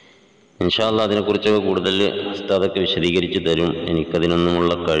 ഇൻഷാ അല്ലാഹ് അതിനെക്കുറിച്ചൊക്കെ കൂടുതൽ ഉസ്താദൊക്കെ വിശദീകരിച്ച് തരും.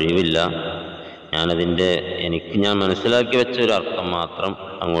 എനിക്കതിനൊന്നുമുള്ള കഴിവില്ല. ഞാൻ മനസ്സിലാക്കി വെച്ച ഒരു അർത്ഥം മാത്രം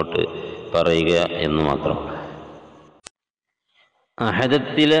അങ്ങോട്ട് പറയുക എന്ന് മാത്രം.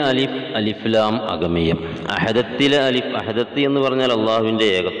 അഹദത്തിലെ അലിഫ് അലിഫ്ലാം അഗമിയം. അഹദത്തിലെ അലിഫ്, അഹദത്ത് എന്ന് പറഞ്ഞാൽ അള്ളാഹുവിൻ്റെ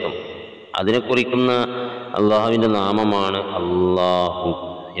ഏകത്വം. അതിനെ കുറിക്കുന്ന അള്ളാഹുവിൻ്റെ നാമമാണ് അള്ളാഹു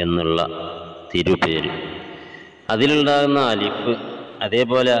എന്നുള്ള തിരുപേര്. അതിലുണ്ടാകുന്ന അലിഫ്,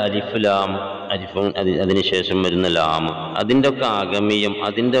 അതേപോലെ അലിഫ്ലാം, അലിഫും അതിനുശേഷം വരുന്ന ലാമ്, അതിൻ്റെ ഒക്കെ അഗമിയം,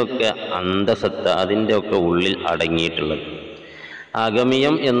 അതിൻ്റെ ഒക്കെ അന്തസത്ത, അതിൻ്റെ ഒക്കെ ഉള്ളിൽ അടങ്ങിയിട്ടുള്ളത്.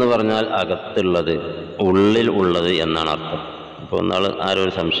 അഗമിയം എന്ന് പറഞ്ഞാൽ അകത്തുള്ളത്, ഉള്ളിൽ ഉള്ളത് എന്നാണ് അർത്ഥം. ഇപ്പോൾ ഒന്നാൾ ആരോ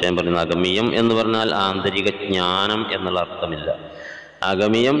ഒരു സംശയം പറയുന്നത് അഗമിയം എന്ന് പറഞ്ഞാൽ ആന്തരിക ജ്ഞാനം എന്നുള്ള അർത്ഥമില്ല.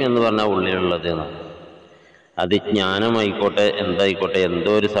 അഗമിയം എന്ന് പറഞ്ഞാൽ ഉള്ളിലുള്ളത് എന്നാണ്. അത് ജ്ഞാനമായിക്കോട്ടെ എന്തായിക്കോട്ടെ,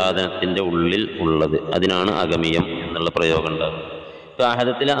 എന്തോ ഒരു സാധനത്തിൻ്റെ ഉള്ളിൽ ഉള്ളത്, അതിനാണ് അഗമിയം എന്നുള്ള പ്രയോഗം ഉണ്ടാകും. ഇപ്പോൾ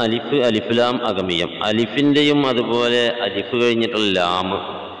അഹദത്തിലെ അലിഫ് അലിഫ്ലാം അഗമിയം, അലിഫിൻ്റെയും അതുപോലെ അലിഫ് കഴിഞ്ഞിട്ടുള്ള ലാമ്,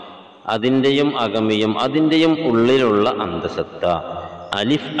 അതിൻ്റെയും അഗമിയം, അതിൻ്റെയും ഉള്ളിലുള്ള അന്തസത്ത.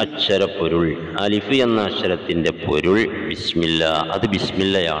 അലിഫ് അക്ഷര പൊരുൾ, അലിഫ് എന്ന അക്ഷരത്തിൻ്റെ പൊരുൾ ബിസ്മില്ല, അത്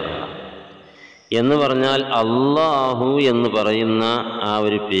ബിസ്മില്ലയാണ് എന്ന് പറഞ്ഞാൽ അള്ളാഹു എന്ന് പറയുന്ന ആ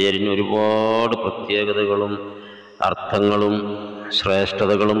ഒരു പേരിന് ഒരുപാട് പ്രത്യേകതകളും അർത്ഥങ്ങളും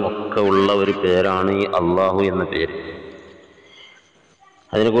ശ്രേഷ്ഠതകളും ഒക്കെ ഉള്ള ഒരു പേരാണ് ഈ അള്ളാഹു എന്ന പേര്.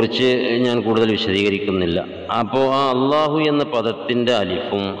 അതിനെക്കുറിച്ച് ഞാൻ കൂടുതൽ വിശദീകരിക്കുന്നില്ല. അപ്പോൾ ആ അള്ളാഹു എന്ന പദത്തിൻ്റെ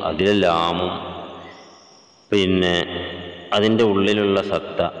അലിഫും അതിലെ ലാമും പിന്നെ അതിൻ്റെ ഉള്ളിലുള്ള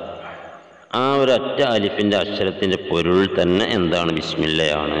സത്ത, ആ ഒരൊറ്റ അലിഫിൻ്റെ അക്ഷരത്തിൻ്റെ പൊരുൾ തന്നെ എന്താണ്?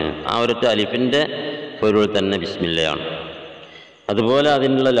 ബിസ്മില്ലയാണ്. ആ ഒരൊറ്റ അലിഫിൻ്റെ പൊരുൾ തന്നെ ബിസ്മില്ലയാണ്. അതുപോലെ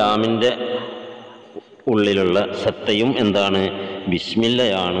അതിനുള്ള ലാമിൻ്റെ ഉള്ളിലുള്ള സത്തയും എന്താണ്?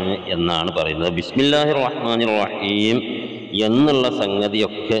 ബിസ്മില്ലയാണ് എന്നാണ് പറയുന്നത്. ബിസ്മില്ലാഹിർ റഹ്മാനിർ റഹീം എന്നുള്ള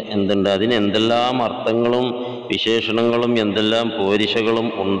സംഗതിയൊക്കെ എന്തുണ്ട്? അതിന് എന്തെല്ലാം അർത്ഥങ്ങളും വിശേഷണങ്ങളും എന്തെല്ലാം പോരിശകളും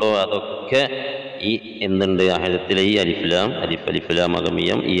ഉണ്ടോ അതൊക്കെ ഈ എന്തുണ്ട്? അഹദത്തിലെ ഈ അലിഫ്ലാം, അലിഫ്ലാം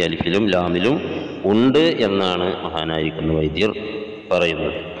അഗമിയം ഈ അലിഫിലും ലാമിലും ഉണ്ട് എന്നാണ് മഹാനായിരിക്കുന്ന വൈദ്യർ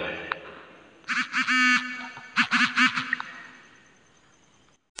പറയുന്നത്.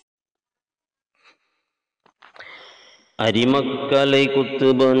 അരിമക്കലൈ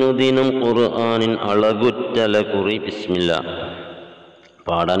കുത്തുബനുദിനം ഖുർആനിൻ അളകുറ്റല കുറി ബിസ്മില്ല.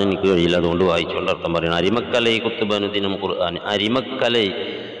 പാടാൻ എനിക്ക് കഴിയില്ല, അതുകൊണ്ട് വായിച്ചുകൊണ്ട് അർത്ഥം പറയണം. അരിമക്കലൈ കുത്തുബനുദിനം ഖുർആൻ. അരിമക്കലൈ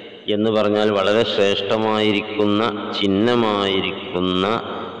എന്ന് പറഞ്ഞാൽ വളരെ ശ്രേഷ്ഠമായിരിക്കുന്ന, ചിഹ്നമായിരിക്കുന്ന,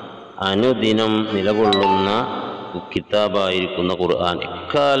 അനുദിനം നിലകൊള്ളുന്ന കിതാബായിരിക്കുന്ന ഖുർആൻ,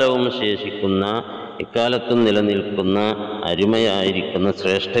 എക്കാലവും ശേഷിക്കുന്ന, എക്കാലത്തും നിലനിൽക്കുന്ന, അരുമയായിരിക്കുന്ന,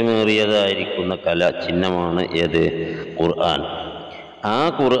 ശ്രേഷ്ഠമേറിയതായിരിക്കുന്ന കല ചിഹ്നമാണ് ഏത്? ഖുർആൻ. ആ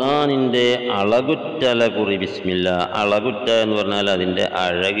ഖുർആനിൻ്റെ അളകുറ്റല കുറി ബിസ്മില്ല. അളകുറ്റ എന്ന് പറഞ്ഞാൽ അതിൻ്റെ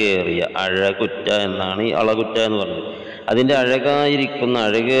അഴകേറിയ, അഴകുറ്റ എന്നാണ് ഈ അളകുറ്റ എന്ന് പറഞ്ഞത്. അതിൻ്റെ അഴകായിരിക്കുന്ന,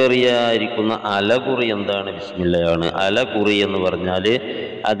 അഴകേറിയായിരിക്കുന്ന അലകുറി എന്താണ്? ബിസ്മില്ലയാണ്. അലകുറി എന്ന് പറഞ്ഞാൽ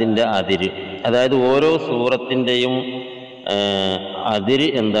അതിൻ്റെ അതിര്, അതായത് ഓരോ സൂറത്തിൻ്റെയും അതിര്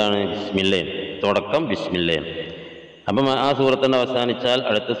എന്താണ്? ബിസ്മില്ലയാണ്. തുടക്കം ബിസ്മില്ലയാണ്. അപ്പം ആ സൂറത്തിൻ്റെ അവസാനിച്ചാൽ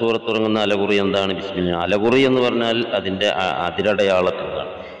അടുത്ത സൂറത്ത് തുടങ്ങുന്ന അലകുറി എന്താണ്? ബിസ്മില്ല. അലകുറി എന്ന് പറഞ്ഞാൽ അതിൻ്റെ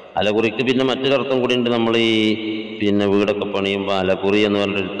അതിരടയാളത്തിലാണ്. അലകുറിക്ക് പിന്നെ മറ്റൊരർത്ഥം കൂടി ഉണ്ട്. നമ്മൾ ഈ വീടൊക്കെ പണിയുമ്പോൾ അലകുറി എന്ന്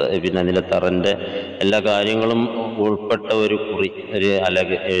പറഞ്ഞൊരു അതിലെ തറൻ്റെ എല്ലാ കാര്യങ്ങളും ഉൾപ്പെട്ട ഒരു കുറി, ഒരു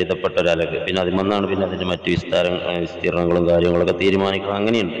അലക്, എഴുതപ്പെട്ട ഒരു അലക്. അതിൽ അതിൻ്റെ മറ്റു വിസ്തീർണങ്ങളും കാര്യങ്ങളൊക്കെ തീരുമാനിക്കണം.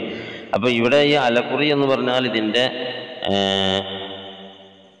 അങ്ങനെയുണ്ട്. അപ്പോൾ ഇവിടെ ഈ അലകുറി എന്ന് പറഞ്ഞാൽ ഇതിൻ്റെ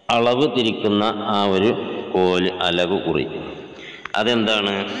അളവ് തിരിക്കുന്ന ആ ഒരു കോല്, അലകു കുറി,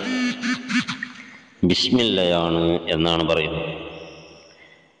 അതെന്താണ്? ബിസ്മില്ലയാണ് എന്നാണ് പറയുന്നത്.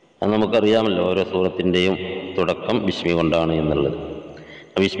 അത് നമുക്കറിയാമല്ലോ, ഓരോ സൂറത്തിൻ്റെയും തുടക്കം ബിസ്മി കൊണ്ടാണ് എന്നുള്ളത്.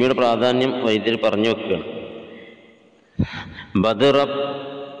 ബിസ്മിയുടെ പ്രാധാന്യം വൈദ്യർ പറഞ്ഞു വെക്കുകയാണ്. ബദറ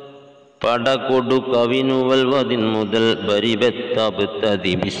പടകൊടു കവിനുവൽ വതിൻ മുതൽ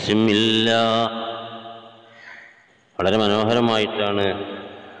ബരിബത്തബത്തതി ബിസ്മില്ല. വളരെ മനോഹരമായിട്ടാണ്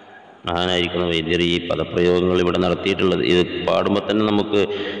മഹാനായിരിക്കുന്ന വൈദ്യർ ഈ പദപ്രയോഗങ്ങൾ ഇവിടെ നടത്തിയിട്ടുള്ളത്. ഇത് പാടുമ്പോൾ തന്നെ നമുക്ക്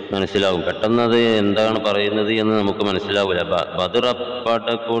മനസ്സിലാവും, പെട്ടെന്നത് എന്താണ് പറയുന്നത് എന്ന് നമുക്ക് മനസ്സിലാവില്ല.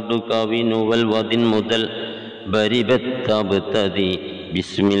 ബദറപ്പട കൊടു കവിനുവൽ വദിൻ മുതൽ ബരിബത്തബതദി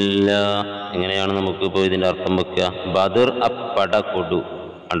ബിസ്മില്ലാ, എങ്ങനെയാണ് നമുക്ക് ഇപ്പോൾ ഇതിൻ്റെ അർത്ഥം വെക്കുക? ബദർ അപ്പട കൊടു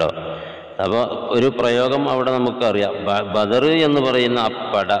കണ്ടോ. അപ്പോൾ ഒരു പ്രയോഗം അവിടെ നമുക്കറിയാം. ബദർ എന്ന് പറയുന്ന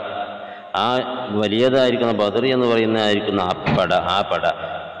അപ്പട, ആ വലിയതായിരിക്കുന്ന ബദർ എന്ന് പറയുന്നതായിരിക്കുന്ന അപ്പട, ആ പട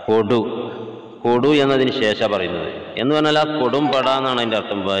കൊടു, കൊടു എന്നതിന് ശേഷം പറയുന്നത് എന്ന് പറഞ്ഞാൽ ആ കൊടും പട എന്നാണ് അതിൻ്റെ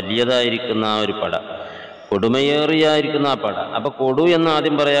അർത്ഥം. വലിയതായിരിക്കുന്ന ആ ഒരു പട, കൊടുമയേറിയായിരിക്കുന്ന ആ പട. അപ്പോൾ കൊടു എന്ന്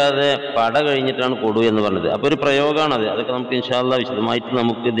ആദ്യം പറയാതെ പട കഴിഞ്ഞിട്ടാണ് കൊടു എന്ന് പറഞ്ഞത്. അപ്പോൾ ഒരു പ്രയോഗമാണത്. അതൊക്കെ നമുക്ക് ഇൻഷാ അല്ലാഹ് വിശദമായിട്ട്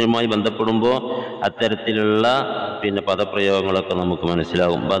നമുക്ക് ഇതിനുമായി ബന്ധപ്പെടുമ്പോൾ അത്തരത്തിലുള്ള പദപ്രയോഗങ്ങളൊക്കെ നമുക്ക്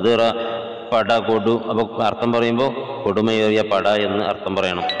മനസ്സിലാകും. ബദറ പട കൊടു, അപ്പോൾ അർത്ഥം പറയുമ്പോൾ കൊടുമയേറിയ പട എന്ന് അർത്ഥം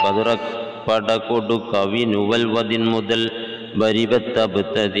പറയണം. ബദറ പട കൊടു കവി നുവൽ വദിൻ മുതൽ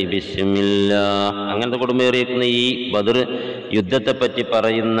ബരിബത്തബ്തദി ബിസ്മില്ലാ. അങ്ങനത്തെ കൊടുമേറിയിരിക്കുന്ന ഈ ബദർ യുദ്ധത്തെപ്പറ്റി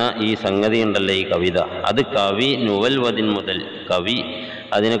പറയുന്ന ഈ സംഗതി ഉണ്ടല്ലോ, ഈ കവിത, അത് കവി നുവൽ വദിൻ മുതൽ, കവി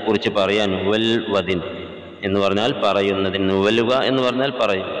അതിനെക്കുറിച്ച് പറയാൻ. നുവൽ വദിൻ എന്ന് പറഞ്ഞാൽ പറയുന്നതിന്, നുവലുക എന്ന് പറഞ്ഞാൽ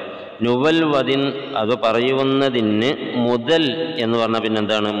പറയും. നുവൽ വദിൻ അത് പറയുന്നതിന്, മുതൽ എന്ന് പറഞ്ഞാൽ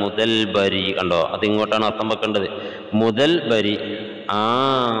പിന്നെന്താണ്? മുതൽ ബരി കണ്ടോ, അതിങ്ങോട്ടാണ് അർത്ഥം വെക്കേണ്ടത്. മുതൽ ബരി,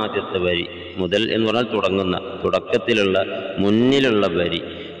 ആദ്യത്തെ വരി. മുതൽ എന്ന് പറഞ്ഞാൽ തുടങ്ങുന്ന, തുടക്കത്തിലുള്ള, മുന്നിലുള്ള വരി.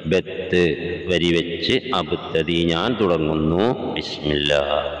 ബത്ത് വരി വെച്ച് അബ്തദി ഞാൻ തുടങ്ങുന്നു ബിസ്മില്ലാ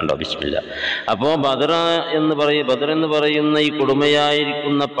കണ്ടോ, ബിസ്മില്ലാ. അപ്പോൾ ബദർ എന്ന് പറയുന്ന ഈ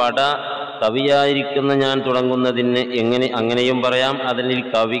കൊടുമയായിരിക്കുന്ന പട, കവിയായിരിക്കുന്ന ഞാൻ തുടങ്ങുന്നതിന് അങ്ങനെയും പറയാം. അതിൽ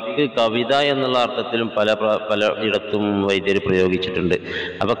കവിക്ക് കവിത എന്നുള്ള അർത്ഥത്തിലും പല ഇടത്തും വൈദ്യർ പ്രയോഗിച്ചിട്ടുണ്ട്.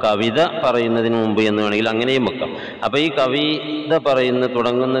 അപ്പോൾ കവിത പറയുന്നതിന് മുമ്പ് എന്ന് വേണമെങ്കിൽ അങ്ങനെയും വെക്കാം. അപ്പോൾ ഈ കവിത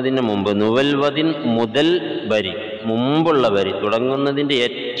തുടങ്ങുന്നതിന് മുമ്പ് നുവൽവദിൻ മുതൽ വരി, മുമ്പുള്ള വരി, തുടങ്ങുന്നതിൻ്റെ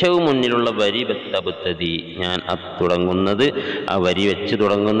ഏറ്റവും മുന്നിലുള്ള വരി ബത്തബ്തദി ഞാൻ തുടങ്ങുന്നത്, ആ വരി വെച്ച്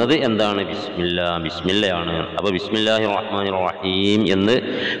തുടങ്ങുന്നത് എന്താണ്? ബിസ്മില്ലാ, ബിസ്മില്ലയാണ്. അപ്പോൾ ബിസ്മില്ലാഹിർ റഹ്മാനിർ റഹീം എന്ന്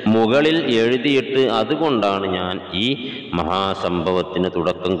മുകളിൽ എഴുതിയിട്ട് അതുകൊണ്ടാണ് ഞാൻ ഈ മഹാസംഭവത്തിന്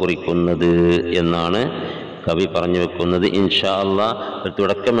തുടക്കം കുറിക്കുന്നത് എന്നാണ് കവി പറഞ്ഞു വെക്കുന്നത്. ഇൻഷാ അല്ലാഹ് ഒരു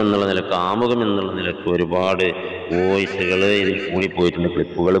തുടക്കം എന്നുള്ള നിലക്ക്, ആമുഖം എന്നുള്ള നിലക്ക് ഒരുപാട് വോയിസുകൾ ഇതിൽ കൂടിപ്പോയിട്ടുണ്ട്,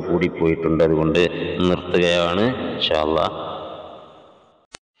 ക്ലിപ്പുകൾ കൂടിപ്പോയിട്ടുണ്ട്. അതുകൊണ്ട് നിർത്തുകയാണ്. ഇൻഷാ അല്ലാഹ്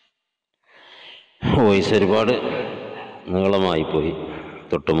വോയിസ് ഒരുപാട് നീളമായി പോയി,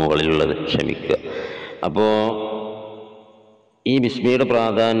 തൊട്ട് മുകളിലുള്ളത് ക്ഷമിക്കുക. അപ്പോൾ ഈ ബിസ്മിയുടെ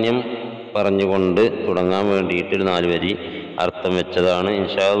പ്രാധാന്യം പറഞ്ഞുകൊണ്ട് തുടങ്ങാൻ വേണ്ടിയിട്ടൊരു 4 വരി അർത്ഥം വെച്ചതാണ്.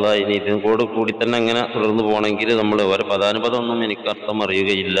 ഇൻഷാ അല്ലാഹ് ഇനി ഇതിന് കൂടി തന്നെ അങ്ങനെ തുടർന്ന് പോകണമെങ്കിൽ നമ്മൾ ഓരോ പദാനുപദമൊന്നും എനിക്ക് അർത്ഥം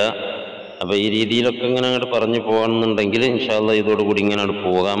അറിയുകയില്ല. അപ്പോൾ ഈ രീതിയിലൊക്കെ ഇങ്ങനെ അങ്ങോട്ട് പറഞ്ഞു പോകണമെന്നുണ്ടെങ്കിൽ ഇൻഷാ അല്ലാഹ് ഇതോടുകൂടി ഇങ്ങനെ അങ്ങോട്ട്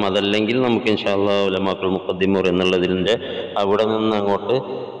പോകാം. അതല്ലെങ്കിൽ നമുക്ക് ഇൻഷാ അല്ലാഹ് ഉലമാക്കൾ മുഖദ്ദിമൂർ എന്നുള്ളതിൻ്റെ അവിടെ നിന്ന് അങ്ങോട്ട്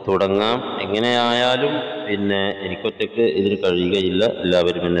തുടങ്ങാം. എങ്ങനെയായാലും എനിക്കൊറ്റയ്ക്ക് ഇതിന് കഴിയുകയില്ല,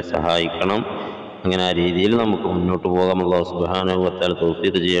 എല്ലാവരും എന്നെ സഹായിക്കണം. അങ്ങനെ ആ രീതിയിൽ നമുക്ക് മുന്നോട്ട് പോകാം. അല്ലാഹു സുബ്ഹാനഹു വ തആല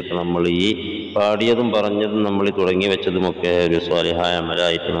തൗഫീഖ് ചെയ്യട്ടെ. നമ്മൾ ഈ പാടിയതും പറഞ്ഞതും നമ്മൾ തുടങ്ങി വെച്ചതുമൊക്കെ ഒരു സ്വാലിഹായ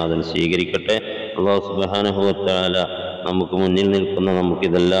അമലായിട്ട് നാഥൻ സ്വീകരിക്കട്ടെ. അല്ലാഹു സുബ്ഹാനഹു വ തആല നമുക്ക് മുന്നിൽ നിൽക്കുന്ന,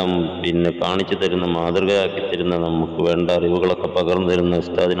 നമുക്കിതെല്ലാം കാണിച്ചു തരുന്ന, മാതൃകയാക്കി തരുന്ന, നമുക്ക് വേണ്ട അറിവുകളൊക്കെ പകർന്നു തരുന്ന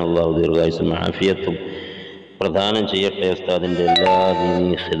ഉസ്താദിന് അല്ലാഹു ദീർഘായുസ്സും ആഫിയത്തും പ്രദാനം ചെയ്യട്ടെ. ഉസ്താദിൻ്റെ എല്ലാ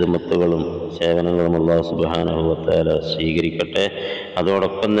ദീനീ ഖിദ്മത്തുകളും സേവനങ്ങളും അല്ലാഹു സുബ്ഹാനഹു വ തആല സ്വീകരിക്കട്ടെ.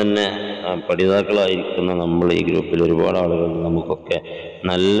 അതോടൊപ്പം തന്നെ പഠിതാക്കളായിരിക്കുന്ന നമ്മൾ ഈ ഗ്രൂപ്പിൽ ഒരുപാട് ആളുകൾ നമുക്കൊക്കെ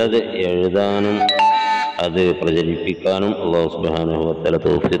നല്ലത് എഴുതാനും അത് പ്രചരിപ്പിക്കാനും അല്ലാഹു സുബ്ഹാനഹു വ തആല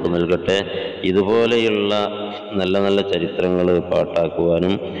തൗഫീഖ് നൽകട്ടെ. ഇതുപോലെയുള്ള നല്ല നല്ല ചരിത്രങ്ങൾ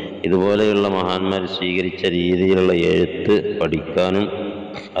പാട്ടാക്കുവാനും ഇതുപോലെയുള്ള മഹാന്മാർ സ്വീകരിച്ച രീതിയിലുള്ള എഴുത്ത് പഠിക്കാനും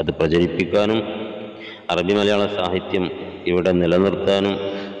അത് പ്രചരിപ്പിക്കാനും അറബി മലയാള സാഹിത്യം ഇവിടെ നിലനിർത്താനും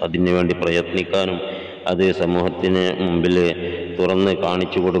അതിനു വേണ്ടി പ്രയത്നിക്കാനും അത് സമൂഹത്തിന് മുമ്പിൽ തുറന്ന്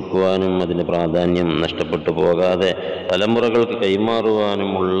കാണിച്ചു കൊടുക്കുവാനും അതിൻ്റെ പ്രാധാന്യം നഷ്ടപ്പെട്ടു പോകാതെ തലമുറകൾക്ക്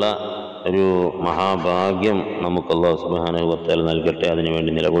കൈമാറുവാനുമുള്ള ഒരു മഹാഭാഗ്യം നമുക്ക് അല്ലാഹു സുബ്ഹാനഹു വ തആല നൽകട്ടെ.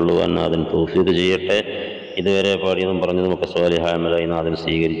 അതിനുവേണ്ടി നിലകൊള്ളുവാൻ അതിന് തൗഫീഖ് ചെയ്യട്ടെ. ഇതുവരെ പാടിയതും പറഞ്ഞതുമൊക്കെ സ്വാലിഹായ അമലായി നാഥൻ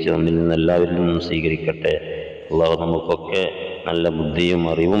സ്വീകരിച്ച് നമ്മിൽ നിന്ന് എല്ലാവരിൽ നിന്നും സ്വീകരിക്കട്ടെ. അല്ലാഹു നമുക്കൊക്കെ നല്ല ബുദ്ധിയും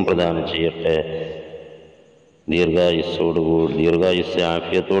അറിവും പ്രദാനം ചെയ്യട്ടെ. ദീർഘായുസ്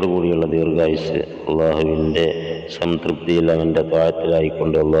ആഫിയത്തോടു കൂടിയുള്ള ദീർഘായുസ് അള്ളാഹുവിൻ്റെ സംതൃപ്തിയിൽ അവൻ്റെ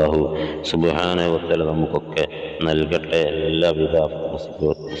താഴത്തിലായിക്കൊണ്ട് അള്ളാഹു സുബ്ഹാനഹു വ തആല നമുക്കൊക്കെ നൽകട്ടെ. എല്ലാവിധ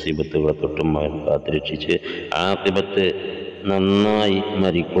മുസീബത്തുകളെ തൊട്ടും അവൻ കാത്തുരക്ഷിച്ച് ആഖിബത്ത് നന്നായി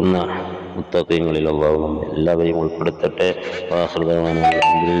മരിക്കുന്ന മുത്തഖീങ്ങളിൽ അള്ളാഹു നമ്മെ എല്ലാവരെയും ഉൾപ്പെടുത്തട്ടെ. ആഖിറു ദഅ്വാനാ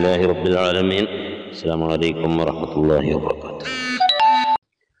അൽഹംദുലില്ലാഹി റബ്ബിൽ ആലമീൻ. അസ്സലാമു അലൈക്കും വറഹ്മത്തുള്ളാഹി വബറകാതുഹു.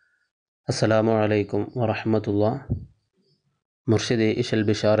 അസ്സലാമു അലൈക്കും വറഹ്മത്തുള്ളാഹി. മുർഷിദി ഇശൽ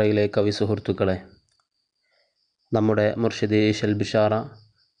ബിഷാറയിലെ കവി സുഹൃത്തുക്കളെ, നമ്മുടെ മുർഷിദി ഇശൽ ബിഷാറ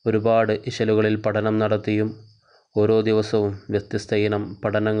ഒരുപാട് ഇശലുകളിൽ പഠനം നടത്തിയും ഓരോ ദിവസവും വ്യത്യസ്ത ഇനം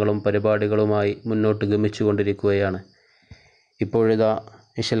പഠനങ്ങളും പരിപാടികളുമായി മുന്നോട്ട് ഗമിച്ചുകൊണ്ടിരിക്കുകയാണ്. ഇപ്പോഴിതാ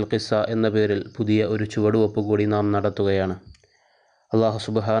ഇശൽ ഖിസ്സ എന്ന പേരിൽ പുതിയ ഒരു ചുവടുവെപ്പ് കൂടി നാം നടത്തുകയാണ്. അല്ലാഹു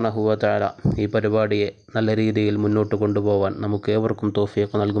സുബ്ഹാനഹു വ തആല ഈ പരിപാടിയെ നല്ല രീതിയിൽ മുന്നോട്ട് കൊണ്ടുപോകാൻ നമുക്ക് ഏവർക്കും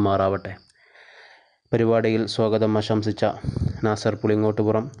തൗഫീഖ് നൽകുമാറാവട്ടെ. പരിപാടിയിൽ സ്വാഗതം ആശംസിച്ച നാസർ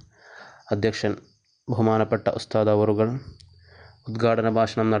പുളിങ്ങോട്ടുപുറം, അധ്യക്ഷൻ ബഹുമാനപ്പെട്ട ഉസ്താദ് അവറുകൾ, ഉദ്ഘാടന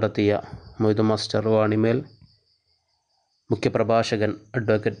ഭാഷണം നടത്തിയ Moidu master Vanimel, മുഖ്യപ്രഭാഷകൻ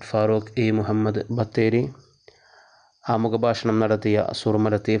advocate Farooq E Muhammad Bathery, ആമുഖഭാഷണം നടത്തിയ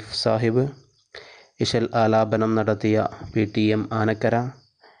സുർമ ലത്തീഫ് സാഹിബ്, ഇശൽ ആലാപനം നടത്തിയ Ptm ആനക്കര,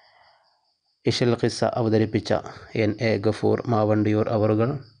 ഇശൽ ഖിസ്സ അവതരിപ്പിച്ച NA ഗഫൂർ മാവണ്ടിയൂർ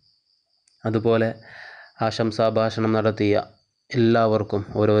അവറുകൾ, അതുപോലെ ആശംസാ ഭാഷണം നടത്തിയ എല്ലാവർക്കും,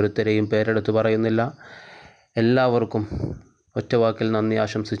 ഓരോരുത്തരെയും പേരെടുത്ത് പറയുന്നില്ല, എല്ലാവർക്കും ഒറ്റവാക്കിൽ നന്ദി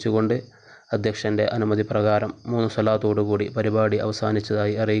ആശംസിച്ചുകൊണ്ട് അധ്യക്ഷൻ്റെ അനുമതി പ്രകാരം 3 സ്വലാത്തോടുകൂടി പരിപാടി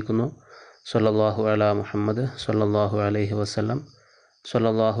അവസാനിച്ചതായി അറിയിക്കുന്നു. സ്വല്ലല്ലാഹു അലാ മുഹമ്മദ് സ്വല്ലല്ലാഹു അലൈഹി വസല്ലം,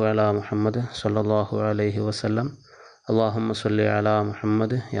 സ്വല്ലല്ലാഹു അലാ മുഹമ്മദ് സ്വല്ലല്ലാഹു അലൈഹി വസല്ലം, അല്ലാഹുമ്മ സ്വല്ലി അലാ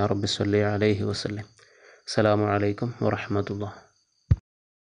മുഹമ്മദ് യാ റബ്ബി സ്വല്ലി അലൈഹി വസല്ലം. അസ്സലാമു അലൈക്കും വറഹ്മത്തുള്ളാഹി.